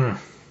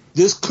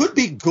 This could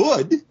be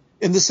good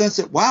in the sense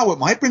that, wow, it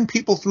might bring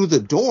people through the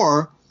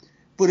door,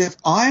 but if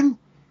I'm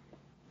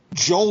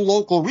Joe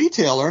local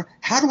retailer,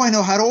 how do I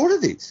know how to order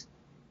these?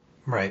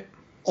 Right.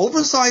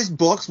 Oversized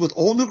books with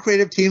all new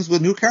creative teams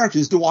with new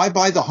characters. Do I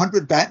buy the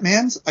 100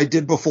 Batmans I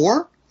did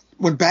before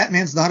when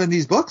Batman's not in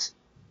these books?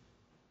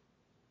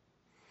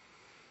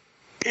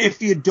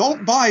 If you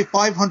don't buy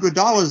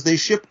 $500, they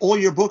ship all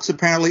your books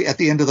apparently at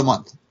the end of the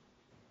month.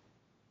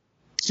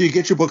 So you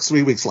get your books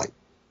 3 weeks late.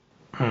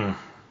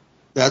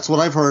 That's what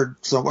I've heard.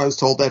 So I was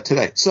told that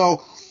today.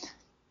 So,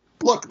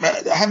 look,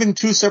 having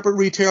 2 separate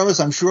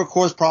retailers, I'm sure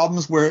caused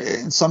problems where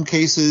in some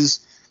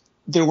cases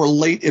they were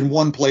late in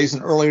one place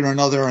and early in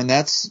another, and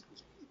that's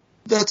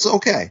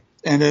okay.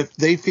 And if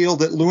they feel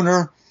that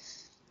Lunar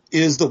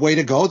is the way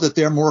to go, that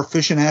they're more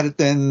efficient at it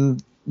than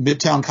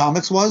Midtown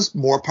Comics was,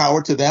 more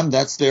power to them.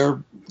 That's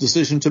their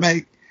decision to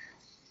make.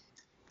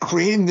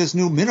 Creating this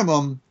new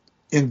minimum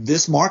in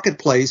this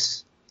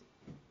marketplace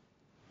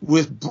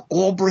with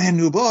all brand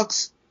new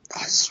books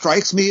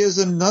strikes me as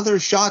another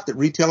shot that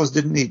retailers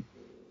didn't need.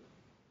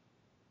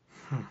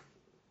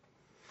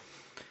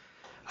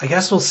 I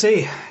guess we'll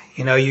see.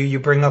 You know, you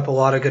bring up a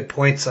lot of good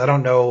points. I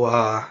don't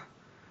know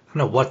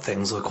what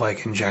things look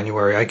like in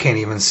January. I can't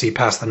even see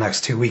past the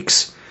next 2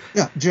 weeks.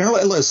 Yeah,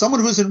 generally, as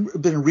someone who's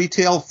been in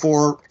retail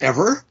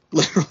forever,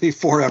 literally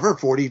forever,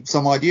 40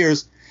 some odd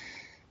years,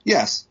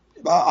 yes,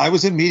 I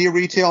was in media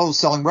retail,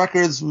 selling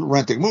records,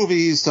 renting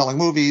movies, selling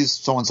movies,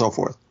 so on and so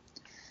forth.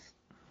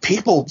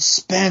 People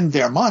spend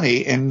their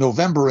money in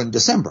November and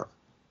December.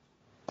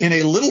 In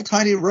a little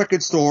tiny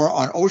record store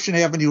on Ocean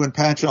Avenue in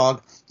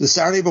Patchogue, the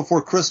Saturday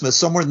before Christmas,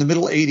 somewhere in the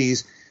middle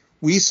 80s,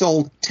 we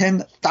sold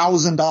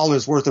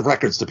 $10,000 worth of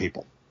records to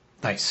people.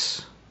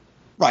 Nice.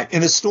 Right,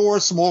 in a store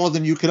smaller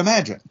than you can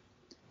imagine.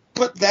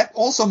 But that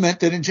also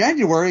meant that in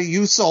January,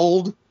 you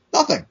sold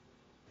nothing.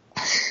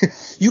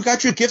 You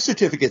got your gift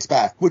certificates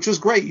back, which was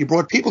great. You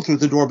brought people through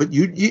the door, but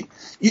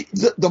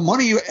the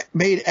money you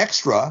made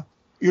extra,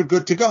 you're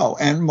good to go.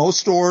 And most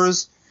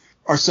stores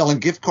are selling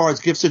gift cards,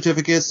 gift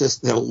certificates.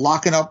 They're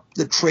locking up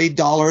the trade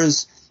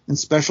dollars and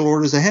special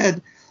orders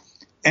ahead.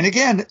 And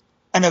again,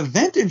 an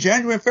event in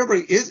January and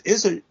February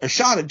is a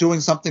shot at doing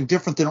something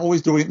different than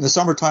always doing it in the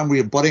summertime where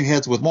you're butting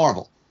heads with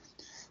Marvel.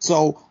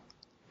 So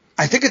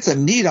I think it's a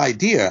neat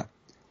idea.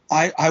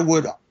 I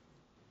would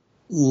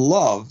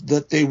love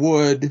that they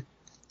would,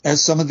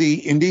 as some of the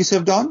indies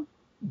have done,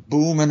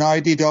 Boom and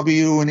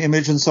IDW and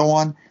Image and so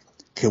on,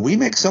 can we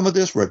make some of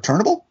this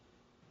returnable?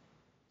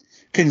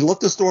 Can you let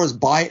the stores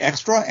buy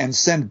extra and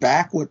send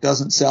back what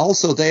doesn't sell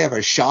so they have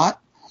a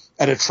shot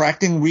at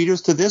attracting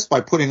readers to this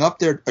by putting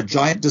up a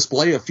giant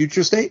display of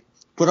Future State?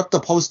 Put up the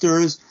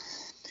posters.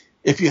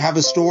 If you have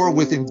a store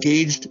with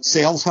engaged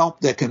sales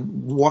help that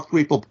can walk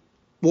people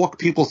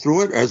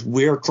through it, as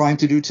we're trying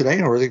to do today,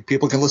 or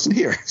people can listen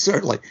here,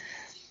 certainly.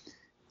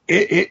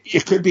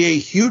 It could be a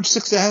huge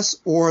success,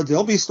 or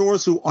there'll be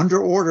stores who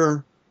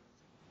underorder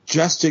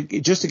just to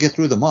get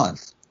through the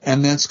month.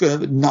 And that's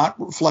going to not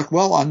reflect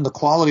well on the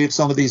quality of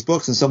some of these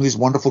books and some of these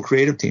wonderful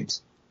creative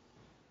teams.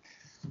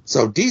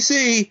 So,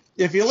 DC,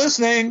 if you're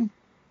listening,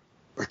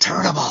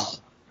 returnable.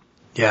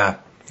 Yeah.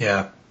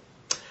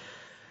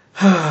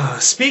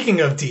 Speaking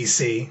of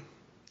DC,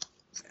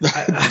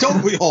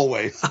 don't we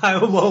always?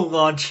 I won't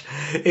launch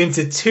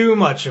into too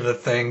much of a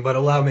thing, but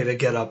allow me to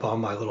get up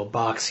on my little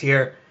box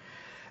here.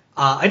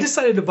 I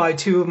decided to buy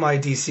 2 of my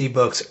DC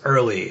books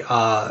early,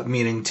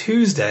 meaning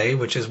Tuesday,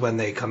 which is when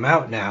they come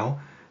out now.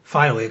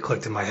 Finally, it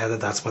clicked in my head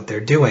that that's what they're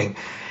doing.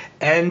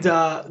 And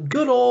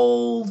good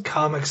old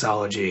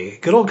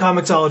Comixology. Good old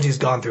Comixology's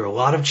gone through a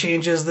lot of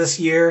changes this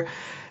year,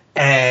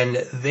 and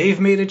they've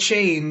made a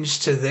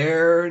change to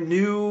their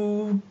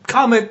new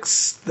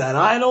comics that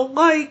I don't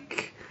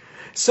like.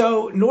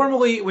 So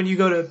normally when you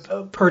go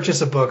to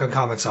purchase a book on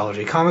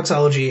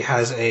Comixology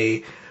has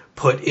a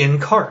put in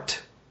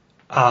cart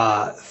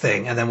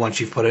thing. And then once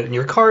you've put it in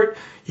your cart,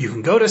 you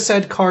can go to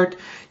said cart,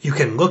 you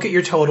can look at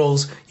your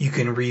totals, you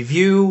can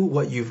review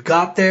what you've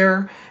got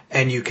there,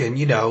 and you can,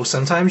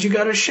 sometimes you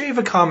got to shave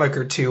a comic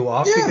or 2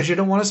 off because you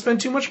don't want to spend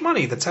too much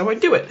money. That's how I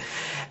do it.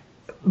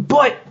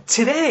 But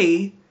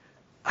today,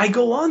 I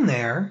go on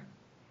there,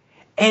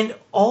 and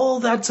all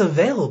that's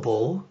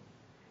available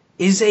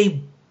is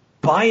a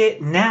buy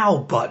it now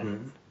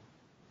button.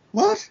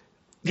 What?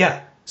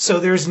 Yeah. So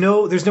there's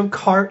no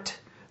cart,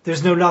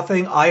 there's no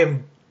nothing. I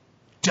am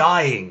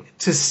dying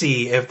to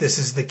see if this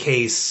is the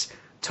case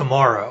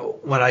tomorrow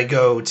when I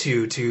go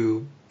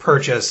to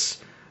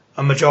purchase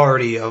a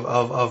majority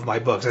of my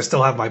books. I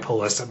still have my pull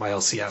list at my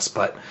LCS,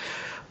 but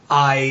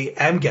I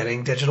am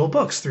getting digital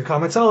books through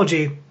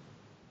Comixology.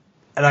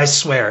 And I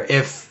swear,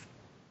 if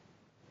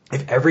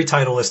every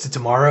title listed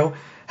tomorrow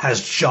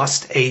has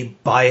just a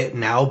buy it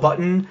now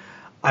button,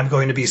 I'm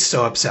going to be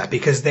so upset,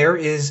 because there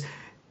is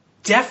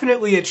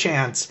definitely a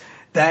chance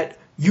that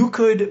you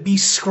could be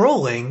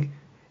scrolling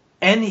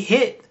and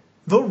hit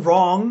the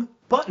wrong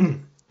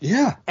button.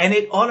 Yeah. And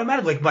it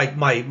automatically, like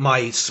my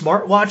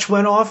smartwatch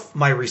went off,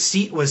 my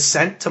receipt was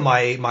sent to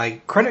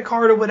my credit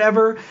card or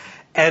whatever,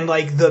 and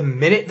like the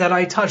minute that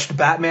I touched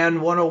Batman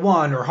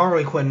 101 or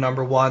Harley Quinn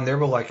 #1, they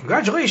were like,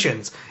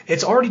 congratulations,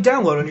 it's already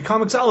downloaded on your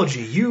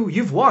Comixology,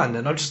 you've won.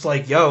 And I'm just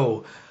like,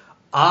 yo,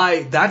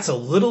 that's a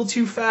little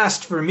too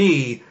fast for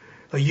me.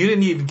 Like, you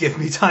didn't even give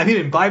me time, you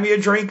didn't buy me a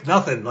drink,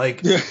 nothing.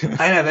 Like, I didn't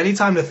have any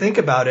time to think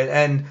about it.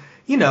 And,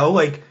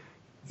 like,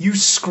 you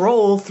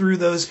scroll through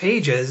those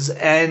pages,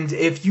 and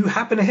if you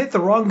happen to hit the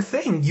wrong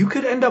thing, you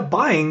could end up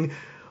buying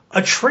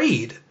a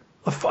trade,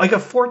 like a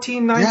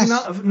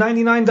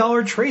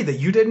 $14.99 trade that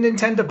you didn't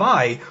intend to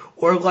buy,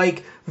 or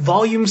like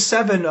volume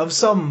 7 of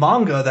some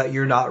manga that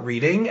you're not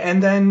reading,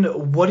 and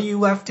then what are you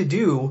left to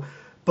do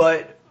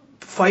but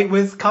fight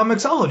with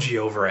Comixology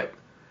over it?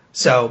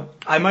 So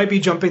I might be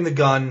jumping the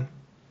gun.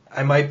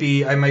 I might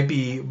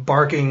be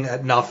barking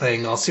at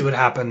nothing. I'll see what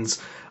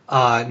happens.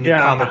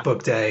 Comic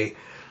Book Day.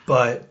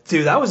 But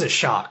dude, that was a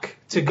shock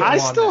to go. I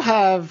still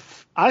have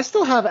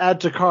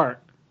add to cart.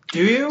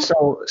 Do you?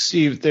 So,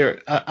 Steve,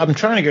 I'm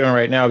trying to get on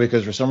right now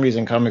because for some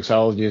reason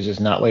Comixology is just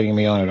not letting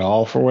me on at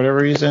all for whatever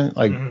reason,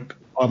 like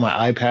on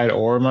my iPad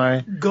or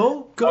my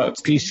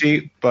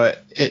PC.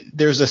 But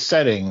there's a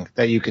setting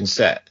that you can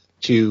set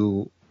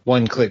to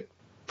one-click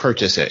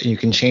purchase it. You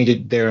can change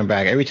it there and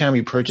back. Every time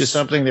you purchase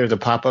something, there's a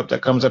pop-up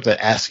that comes up that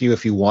asks you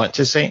if you want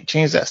to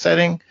change that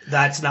setting.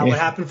 That's not what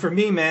happened for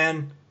me,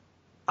 man.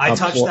 I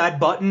touched that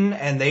button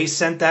and they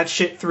sent that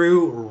shit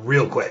through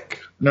real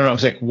quick. No, I'm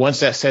saying once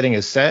that setting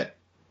is set,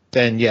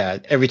 then yeah,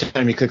 every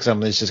time you click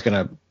something, it's just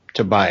going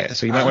to buy it.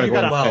 So you might want to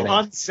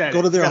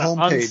go to their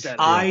homepage.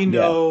 I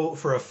know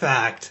for a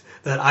fact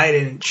that I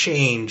didn't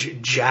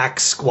change jack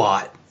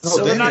squat.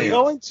 So they're not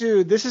going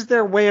to. This is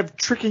their way of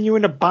tricking you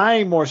into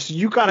buying more. So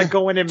you got to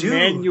go in and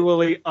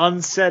manually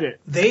unset it.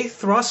 They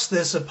thrust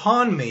this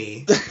upon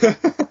me,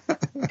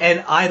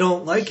 and I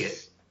don't like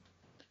it.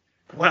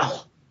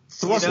 Well,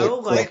 thrust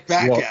it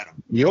back at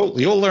them.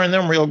 You'll learn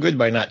them real good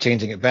by not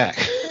changing it back.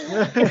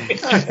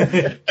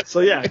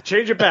 So yeah,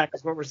 change it back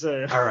is what we're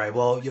saying. All right.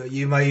 Well,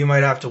 you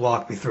might have to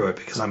walk me through it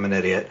because I'm an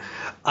idiot.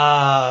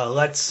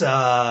 Let's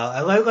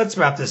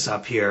wrap this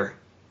up here.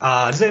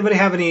 Does anybody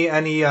have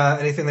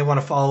anything they want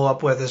to follow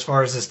up with as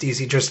far as this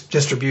DC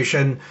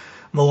distribution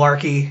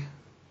malarkey?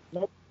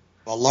 Nope.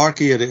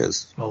 Malarkey it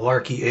is.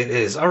 Malarkey it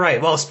is. All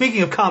right. Well,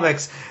 speaking of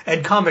comics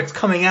and comics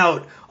coming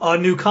out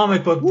on New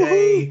Comic Book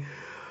Day,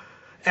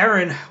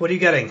 Aaron, what are you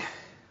getting?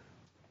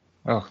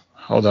 Oh,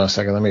 hold on a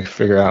second. Let me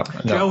figure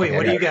out. Joey,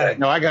 what are you getting?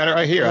 No, I got it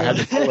right here. I had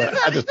to pull it.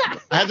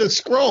 I had to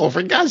scroll.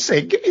 For God's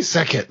sake, give me a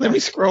second. Let me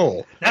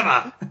scroll.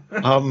 Never.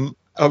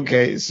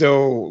 Okay,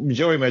 so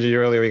Joey mentioned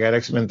earlier we got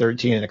X-Men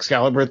 13 and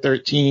Excalibur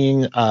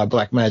 13,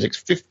 Black Magic's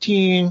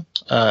 15,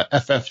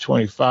 FF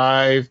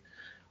 25.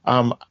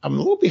 I'm a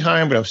little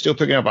behind, but I'm still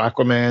picking up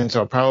Aquaman,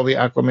 so probably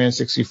Aquaman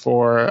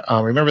 64.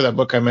 Remember that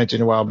book I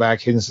mentioned a while back,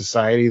 Hidden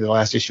Society? The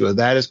last issue of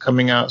that is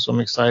coming out, so I'm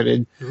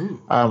excited.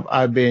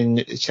 I've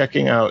been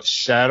checking out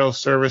Shadow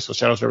Service, so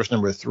Shadow Service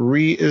number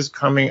 3 is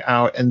coming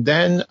out, and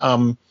then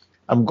I'm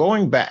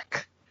going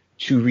back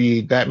to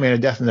read Batman: A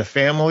Death in the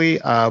Family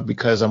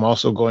because I'm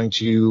also going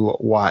to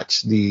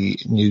watch the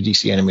new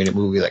DC animated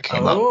movie that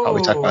came out. I'll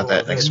probably talk about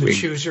that next week.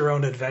 Choose Your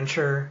Own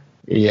Adventure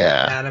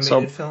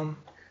animated film.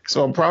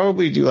 So I'll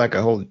probably do like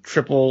a whole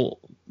triple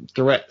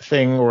threat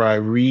thing where I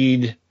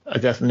read A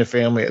Death in the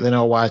Family, and then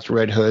I'll watch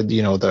Red Hood,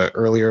 the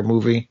earlier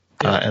movie,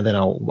 and then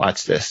I'll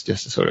watch this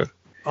just to sort of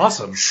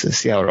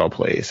see how it all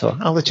plays. So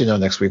I'll let you know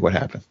next week what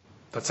happened.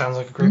 That sounds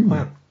like a great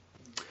plan.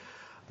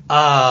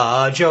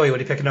 Joey, what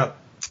are you picking up?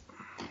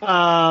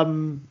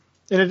 In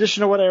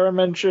addition to what Aaron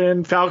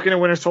mentioned, Falcon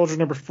and Winter Soldier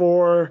number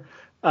 4,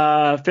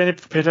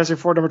 Fantastic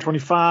Four number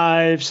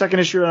 25, second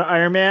issue of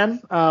Iron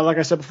Man. Like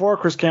I said before,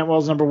 Chris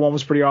Cantwell's number 1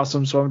 was pretty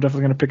awesome, so I'm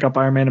definitely going to pick up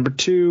Iron Man number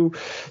 2.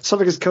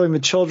 Something is Killing the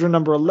Children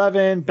number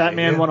 11,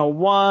 Batman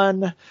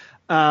 101.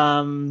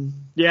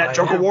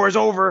 Joker War is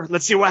over.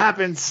 Let's see what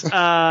happens.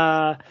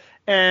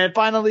 And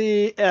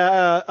finally,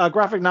 a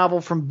graphic novel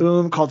from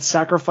Boom called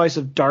Sacrifice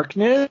of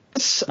Darkness,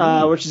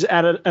 which is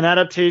an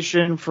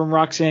adaptation from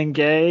Roxane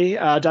Gay,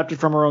 adapted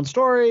from her own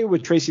story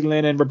with Tracy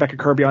Lynn and Rebecca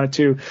Kirby on it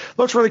too.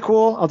 Looks really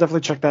cool. I'll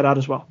definitely check that out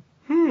as well.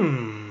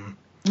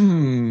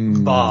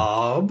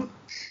 Bob?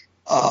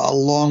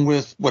 Along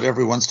with what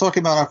everyone's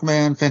talking about,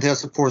 Aquaman,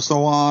 Fantastic Four,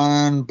 so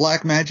on,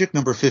 Black Magic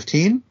number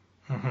 15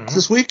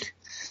 this week.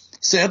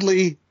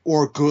 Sadly,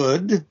 or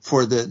good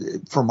for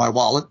my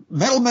wallet,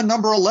 Metalman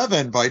number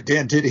 11 by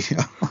Dan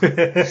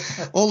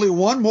Didio. Only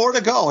one more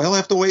to go. I'll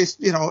have to waste,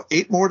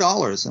 $8 more,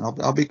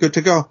 and I'll be good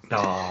to go.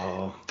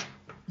 No.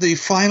 The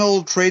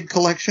final trade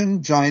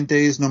collection, Giant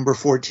Days number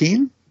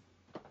 14,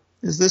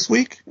 is this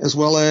week, as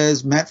well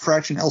as Matt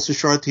Fraction, Elsa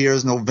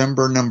Chartier's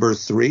November number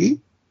 3.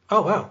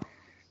 Oh, wow.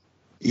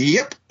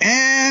 Yep.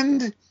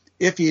 And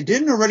if you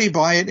didn't already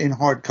buy it in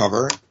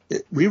hardcover,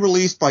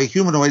 re-released by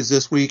Humanoids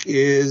this week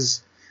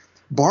is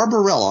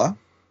Barbarella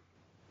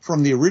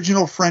from the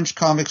original French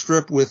comic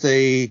strip with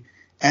a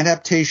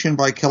adaptation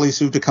by Kelly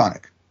Sue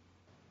DeConnick.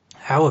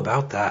 How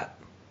about that?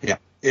 Yeah.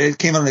 It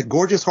came out in a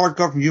gorgeous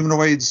hardcover from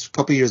Humanoids a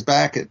couple of years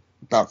back at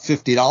about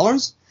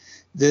 $50.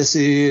 This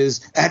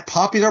is at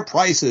popular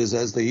prices,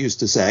 as they used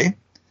to say.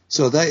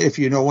 So that if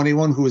you know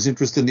anyone who is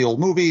interested in the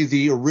old movie,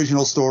 the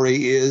original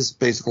story is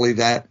basically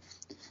that,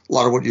 a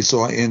lot of what you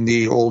saw in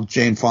the old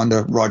Jane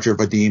Fonda, Roger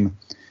Vadim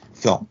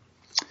film.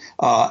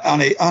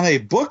 On a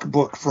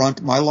book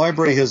front, my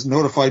library has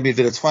notified me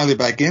that it's finally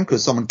back in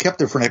because someone kept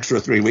it for an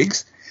extra 3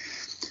 weeks.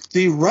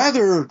 I'm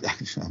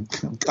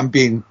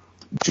being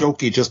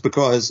jokey just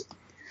because,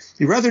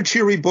 the rather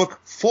cheery book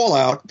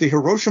Fallout, the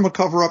Hiroshima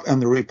cover-up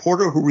and the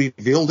reporter who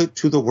revealed it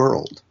to the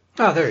world.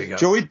 Oh, there you go.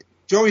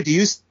 Joey,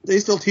 they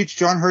still teach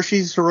John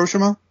Hershey's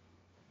Hiroshima?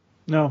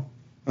 No.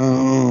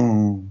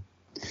 Oh.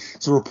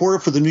 It's a reporter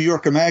for the New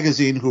Yorker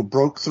magazine who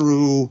broke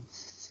through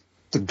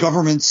the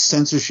government's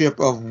censorship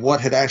of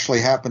what had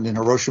actually happened in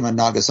Hiroshima and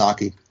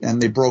Nagasaki.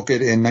 And they broke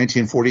it in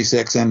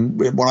 1946. And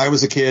when I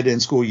was a kid in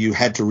school, you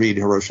had to read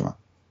Hiroshima.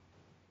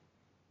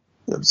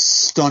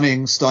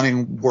 Stunning,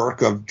 stunning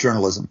work of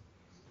journalism.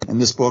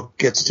 And this book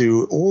gets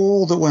to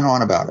all that went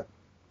on about it.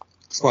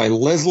 It's by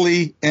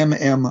Leslie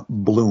M.M.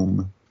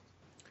 Bloom.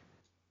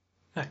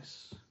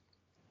 Nice.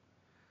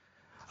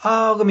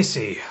 Let me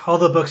see. All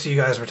the books you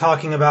guys were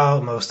talking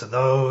about, most of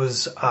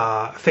those.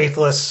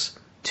 Faithless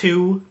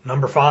 2,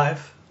 number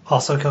 5,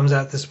 also comes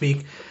out this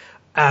week.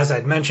 As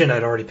I'd mentioned,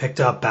 I'd already picked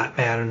up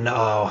Batman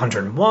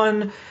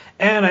 101,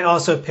 and I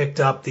also picked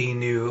up the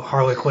new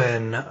Harley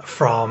Quinn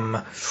from,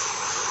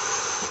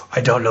 I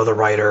don't know the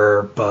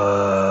writer,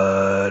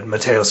 but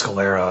Matteo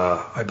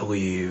Scalera, I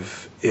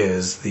believe,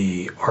 is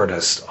the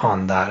artist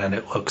on that, and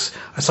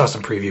I saw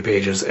some preview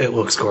pages, it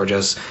looks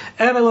gorgeous,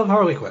 and I love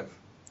Harley Quinn,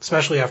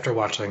 especially after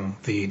watching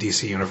the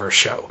DC Universe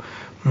show.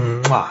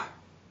 Mwah.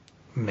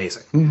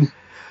 Amazing.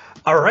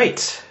 All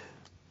right.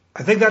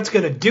 I think that's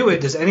going to do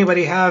it. Does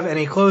anybody have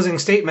any closing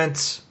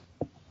statements?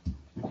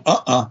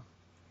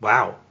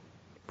 Wow.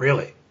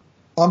 Really?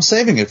 I'm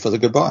saving it for the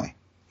goodbye.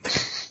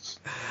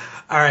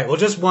 All right. Well,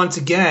 just once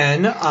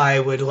again, I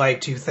would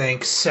like to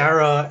thank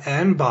Sarah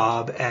and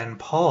Bob and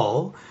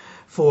Paul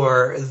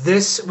for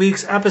this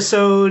week's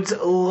episode's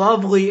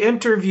lovely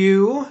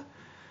interview.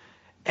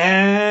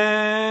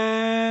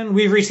 And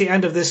we've reached the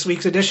end of this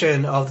week's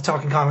edition of the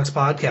Talking Comics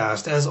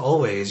podcast. As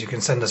always, you can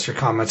send us your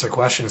comments or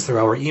questions through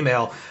our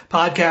email,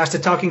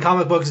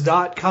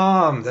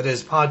 podcast@talkingcomicbooks.com. That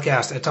is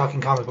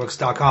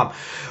podcast@talkingcomicbooks.com.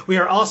 We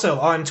are also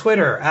on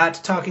Twitter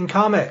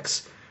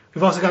 @talkingcomics.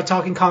 We've also got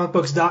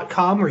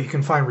talkingcomicbooks.com, where you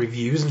can find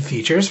reviews and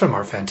features from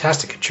our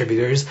fantastic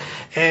contributors.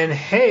 And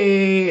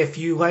hey, if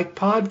you like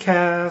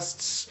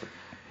podcasts,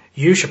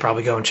 you should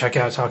probably go and check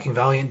out Talking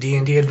Valiant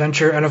D&D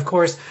Adventure, and of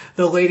course,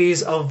 the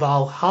Ladies of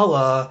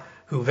Valhalla,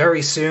 who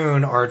very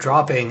soon are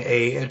dropping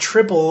a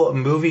triple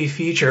movie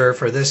feature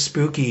for this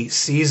spooky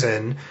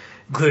season,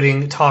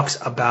 including talks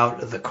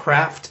about The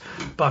Craft,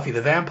 Buffy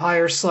the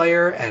Vampire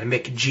Slayer, and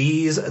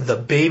McGee's The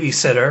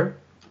Babysitter.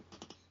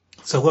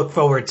 So look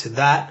forward to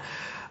that.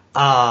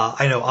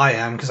 I know I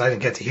am, because I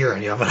didn't get to hear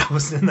any of it. I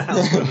was in the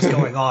house when it was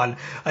going on.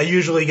 I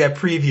usually get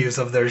previews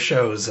of their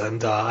shows,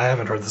 and I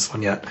haven't heard this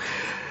one yet.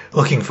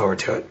 Looking forward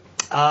to it.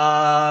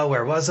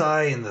 Where was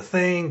I in the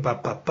thing?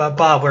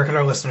 Bob, where can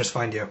our listeners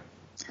find you?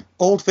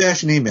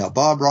 Old-fashioned email,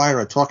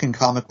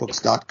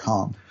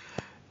 bobryer@talkingcomicbooks.com.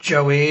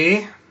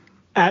 Joey.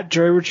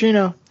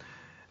 @JoeyRuccino.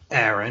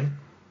 Aaron.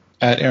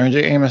 @Aaron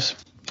J. Amos.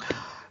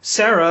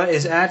 Sarah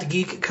is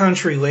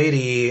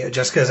 @GeekCountryLady.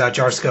 Jessica's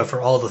 @Jarska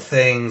for all the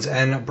things.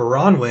 And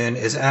Bronwyn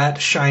is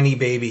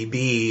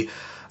 @ShinyBabyB.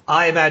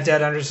 I am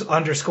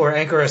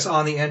 @dead_Anchorus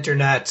on the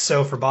internet.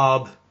 So for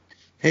Bob.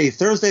 Hey,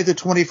 Thursday the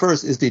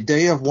 21st is the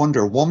day of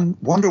Wonder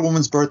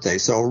Woman's birthday.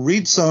 So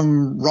read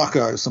some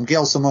Rucka, some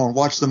Gail Simone,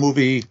 watch the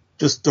movie.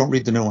 Just don't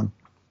read the new one.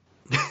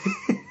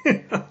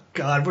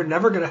 God, we're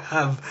never going to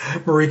have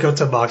Mariko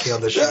Tamaki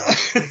on the show.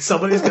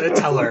 Somebody's going to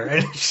tell her,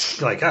 and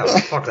she's like, oh,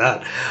 fuck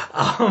that.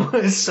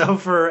 So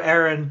for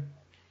Aaron.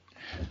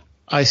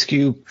 Ice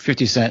Cube,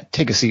 50 Cent.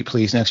 Take a seat,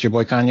 please, next to your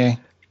boy Kanye.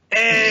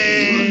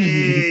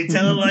 Hey,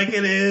 tell it like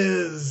it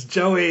is.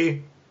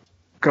 Joey.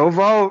 Go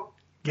vote.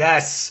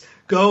 Yes.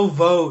 Go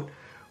vote.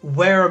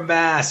 Wear a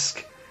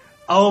mask.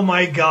 Oh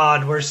my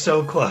God, we're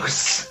so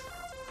close.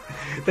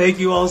 Thank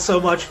you all so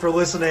much for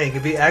listening.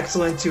 Be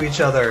excellent to each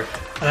other.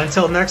 And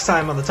until next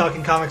time on the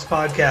Talking Comics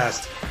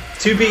podcast,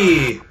 to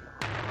be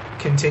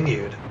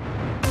continued.